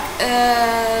attack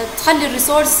تخلي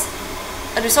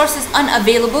الريسورسز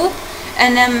unavailable،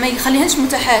 أن ما يخليهنش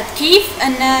متاحات، كيف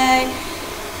أن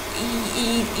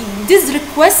يدز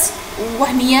ريكوست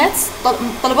وهميات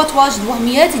طلبات واجد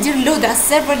وهميات يدير اللود على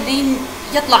السيرفر اللي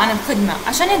يطلع عن الخدمة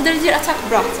عشان يقدر يدير أتاك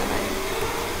براحته.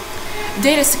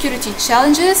 data security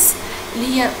challenges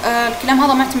اللي هي الكلام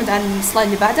هذا معتمد على السلايد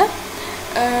اللي بعده.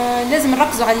 لازم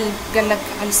نركزوا على قال لك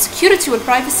على السكيورتي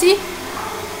والبرايفسي.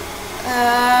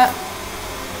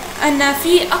 أن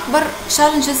في أكبر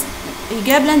challenges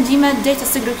يقابلن ديما data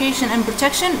segregation and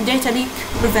protection data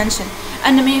leak prevention،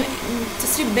 أن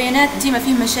تسريب بيانات ديما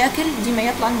فيه مشاكل، ديما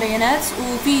يطلع بيانات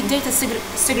وفي data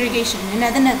segregation، لأن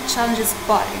هذنا challenges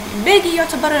كبار. يعني باقي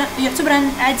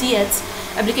يعتبرن عاديات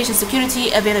application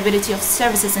security, availability of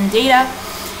services and data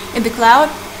in the cloud,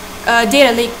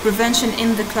 data leak prevention in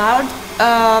the cloud,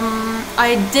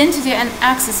 identity and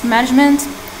access management,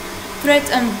 threat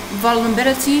and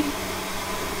vulnerability.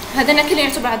 هذنا كلهم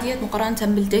يعتبر عاديات مقارنة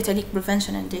بالداتا ليك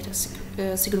بريفنشن and data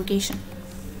segregation.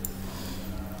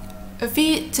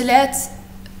 في 3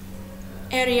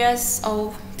 areas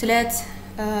أو 3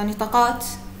 نطاقات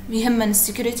يهمن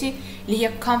السكيورتي اللي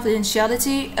هي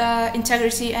confidentiality,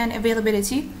 integrity and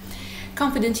availability.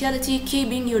 confidentiality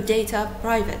keeping your data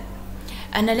private،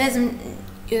 أنا لازم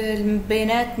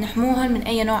البيانات نحموها من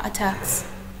أي نوع attacks.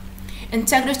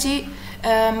 integrity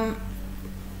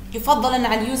يفضل أن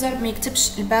على اليوزر ما يكتبش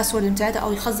الباسورد بتاعته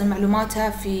أو يخزن معلوماتها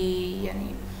في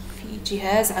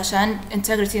جهاز عشان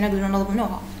integrity نقدر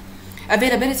نضمنوها.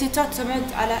 availability تعتمد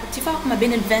على اتفاق ما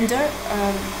بين الفندر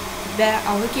بائع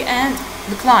أو هيك and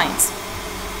the clients.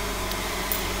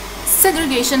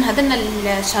 segregation هذنا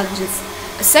challenges.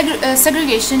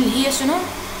 segregation اللي هي شنو؟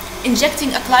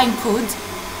 injecting a client code،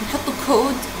 نحط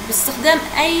كود باستخدام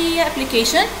أي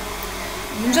application،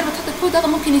 بمجرد ما تحط الكود هذا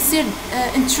ممكن يصير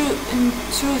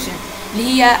intrusion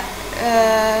اللي هي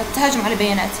تهاجم على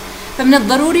البيانات، فمن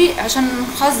الضروري عشان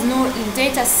نخزنوا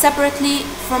الداتا separately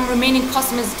from remaining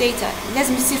customers data،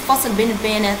 لازم يصير فصل بين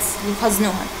البيانات اللي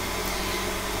نخزنوها.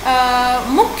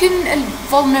 ممكن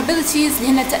vulnerabilities اللي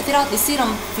هن التأثيرات اللي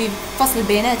يصيرن في فصل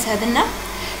البيانات هذنا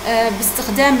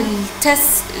باستخدام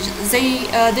التست زي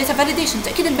data validation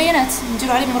تأكيد البيانات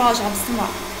نديروا عليه مراجعة باستمرار.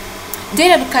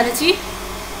 data locality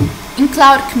in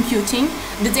cloud computing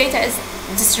the data is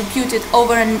distributed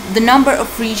over the number of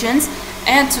regions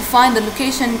and to find the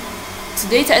location to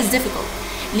data is difficult،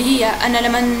 اللي هي أنا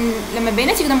لما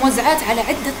بياناتي كده موزعات على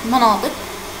عدة مناطق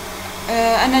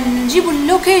أنا نجيبوا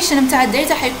اللوكيشن بتاع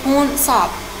الداتا حيكون صعب،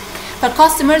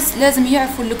 فالكاستمرز لازم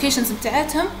يعرفوا اللوكيشنز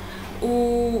بتاعتهم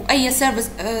وأي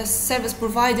سيرفيس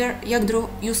بروفايدر يقدروا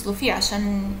يوصلوا فيه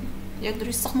عشان يقدروا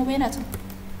يستخدموا بياناتهم.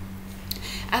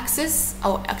 access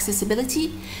أو accessibility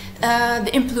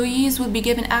the employees will be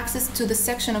given access to the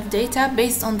section of data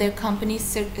based on their company's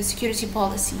security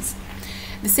policies.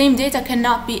 The same data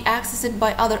cannot be accessed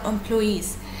by other employees.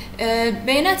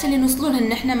 البيانات اللي نوصلونها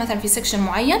نحن مثلا في section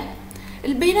معين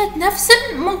البيانات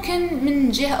نفسها ممكن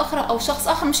من جهة أخرى أو شخص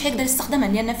آخر مش هيقدر يستخدمها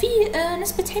لأن في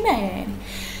نسبة حماية يعني.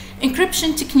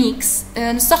 encryption techniques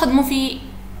نستخدمه في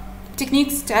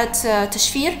techniques تاعت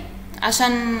تشفير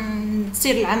عشان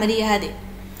تصير العملية هذه.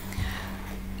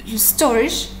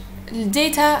 storage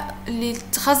الداتا اللي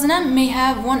تخزنها may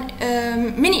have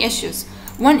many issues.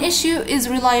 One issue is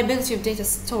reliability of data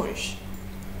storage.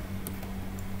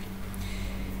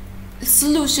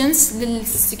 solutions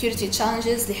للsecurity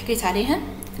challenges اللي حكيت عليها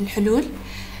الحلول.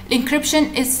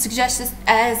 encryption is suggested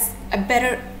as a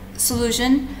better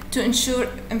solution to ensure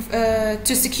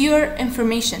to secure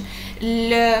information.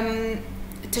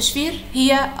 التشفير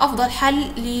هي أفضل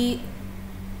حل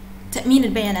لتأمين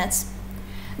البيانات.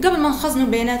 قبل ما نخزن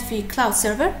البيانات في cloud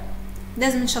server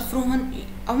لازم نشفروهن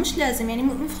أو مش لازم يعني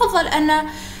مفضل أن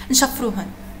نشفروهن.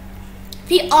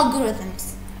 في algorithms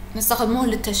نستخدموه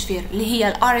للتشفير اللي هي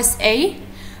ال RSA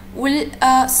وال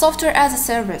software as a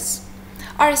service.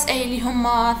 RSA اللي هم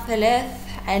 3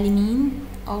 عالمين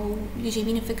أو اللي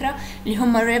جايبين الفكرة اللي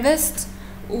هم ريبست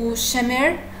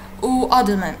وشامير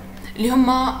وأدلمان اللي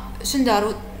هم شن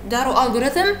داروا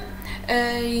algorithm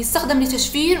يستخدم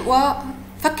لتشفير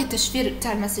وفك التشفير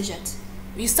بتاع المسجات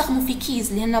ويستخدموا في keys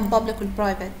اللي هن public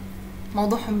والprivate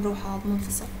موضوعهم بروحه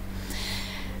منفصل.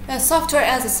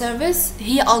 software as a service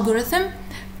هي algorithm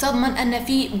تضمن أن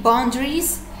في boundaries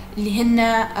اللي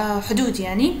هن حدود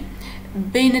يعني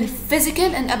بين ال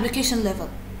physical and application level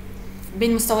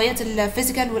بين مستويات ال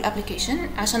physical وال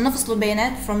application عشان نفصل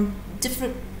البيانات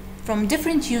from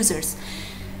different users.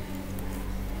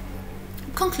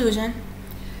 Conclusion: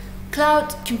 cloud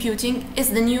computing is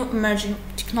the new emerging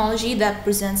technology that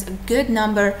presents a good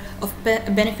number of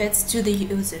benefits to the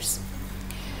users.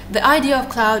 The idea of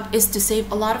cloud is to save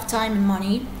a lot of time and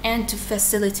money and to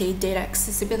facilitate data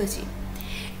accessibility.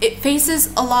 It faces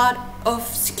a lot of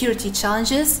security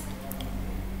challenges.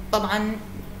 طبعا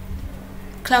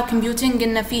cloud computing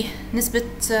قلنا فيه نسبة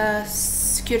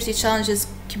security challenges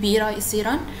كبيرة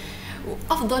يصيران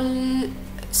وأفضل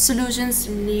solutions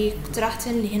اللي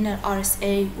اقترحتن اللي هن ال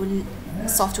RSA وال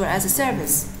software as a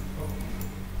service.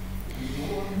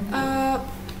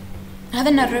 هذا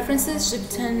الريفرنسز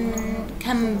جبتهن من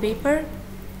كم بيبر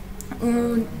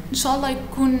وإن شاء الله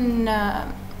يكون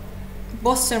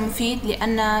بوستر مفيد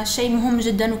لأنه شيء مهم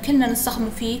جدا وكلنا نستخدمه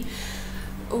فيه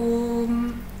و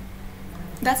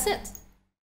that's it.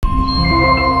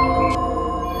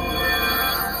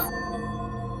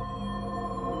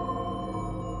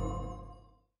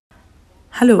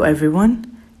 Hello everyone,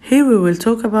 here we will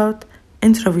talk about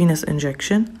intravenous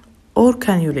injection or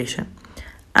cannulation.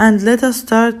 And let us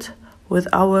start with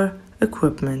our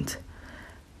equipment.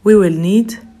 We will need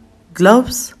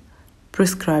gloves,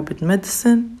 prescribed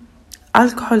medicine,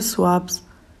 alcohol swabs,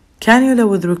 cannula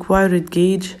with required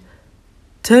gauge,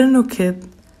 tourniquet,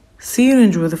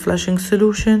 syringe with flushing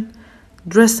solution,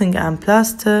 dressing and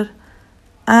plaster,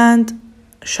 and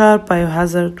sharp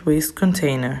biohazard waste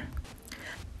container.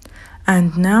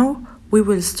 And now we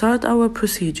will start our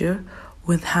procedure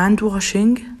with hand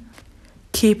washing.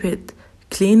 Keep it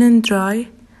clean and dry.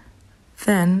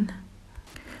 Then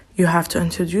you have to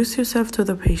introduce yourself to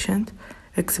the patient,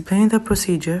 explain the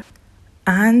procedure,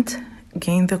 and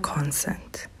gain the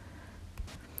consent.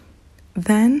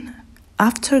 Then,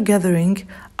 after gathering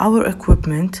our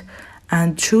equipment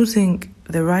and choosing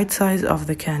the right size of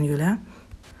the cannula,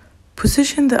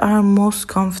 position the arm most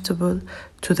comfortable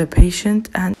to the patient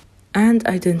and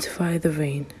identify the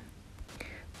vein.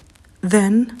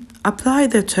 Then, apply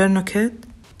the tourniquet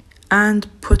and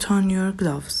put on your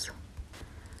gloves.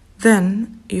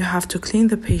 Then, you have to clean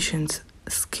the patient's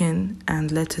skin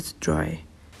and let it dry.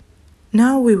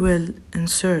 Now we will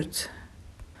insert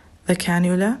the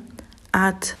cannula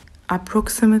at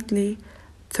approximately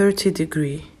 30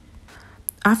 degrees.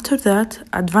 After that,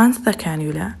 advance the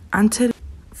cannula until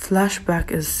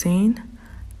flashback is seen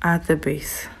at the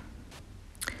base.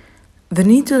 The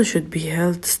needle should be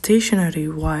held stationary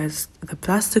whilst the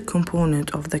plastic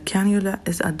component of the cannula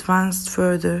is advanced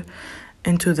further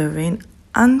into the vein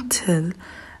until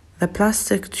the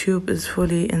plastic tube is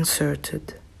fully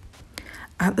inserted.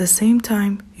 At the same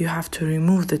time, you have to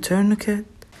remove the tourniquet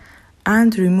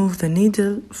and remove the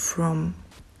needle from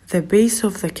the base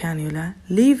of the cannula,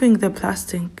 leaving the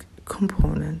plastic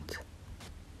component.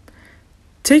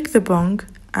 Take the bung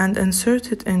and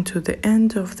insert it into the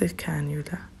end of the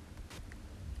cannula.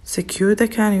 Secure the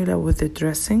cannula with the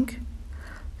dressing.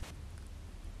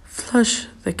 Flush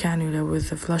the cannula with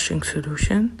the flushing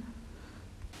solution.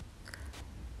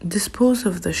 Dispose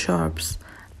of the sharps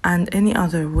and any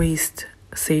other waste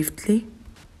safely.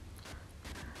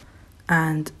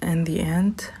 And in the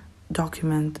end,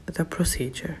 document the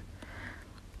procedure.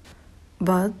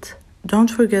 But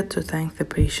don't forget to thank the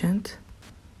patient.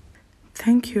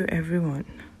 Thank you, everyone.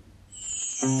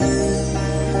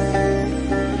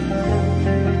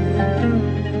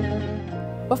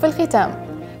 وفي الختام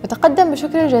نتقدم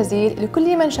بشكر جزيل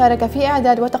لكل من شارك في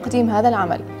إعداد وتقديم هذا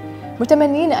العمل،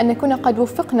 متمنين أن نكون قد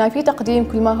وفقنا في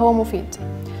تقديم كل ما هو مفيد.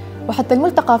 وحتى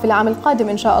الملتقى في العام القادم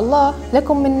إن شاء الله،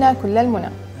 لكم منا كل المنى.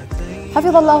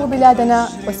 حفظ الله بلادنا،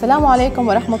 والسلام عليكم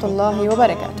ورحمة الله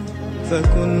وبركاته.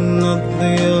 فكنا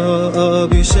الضياء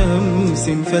بشمس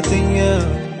فتيا،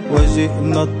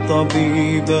 وجئنا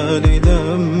الطبيب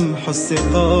للمح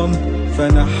السقام،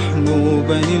 فنحن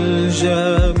بني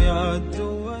الجامعة.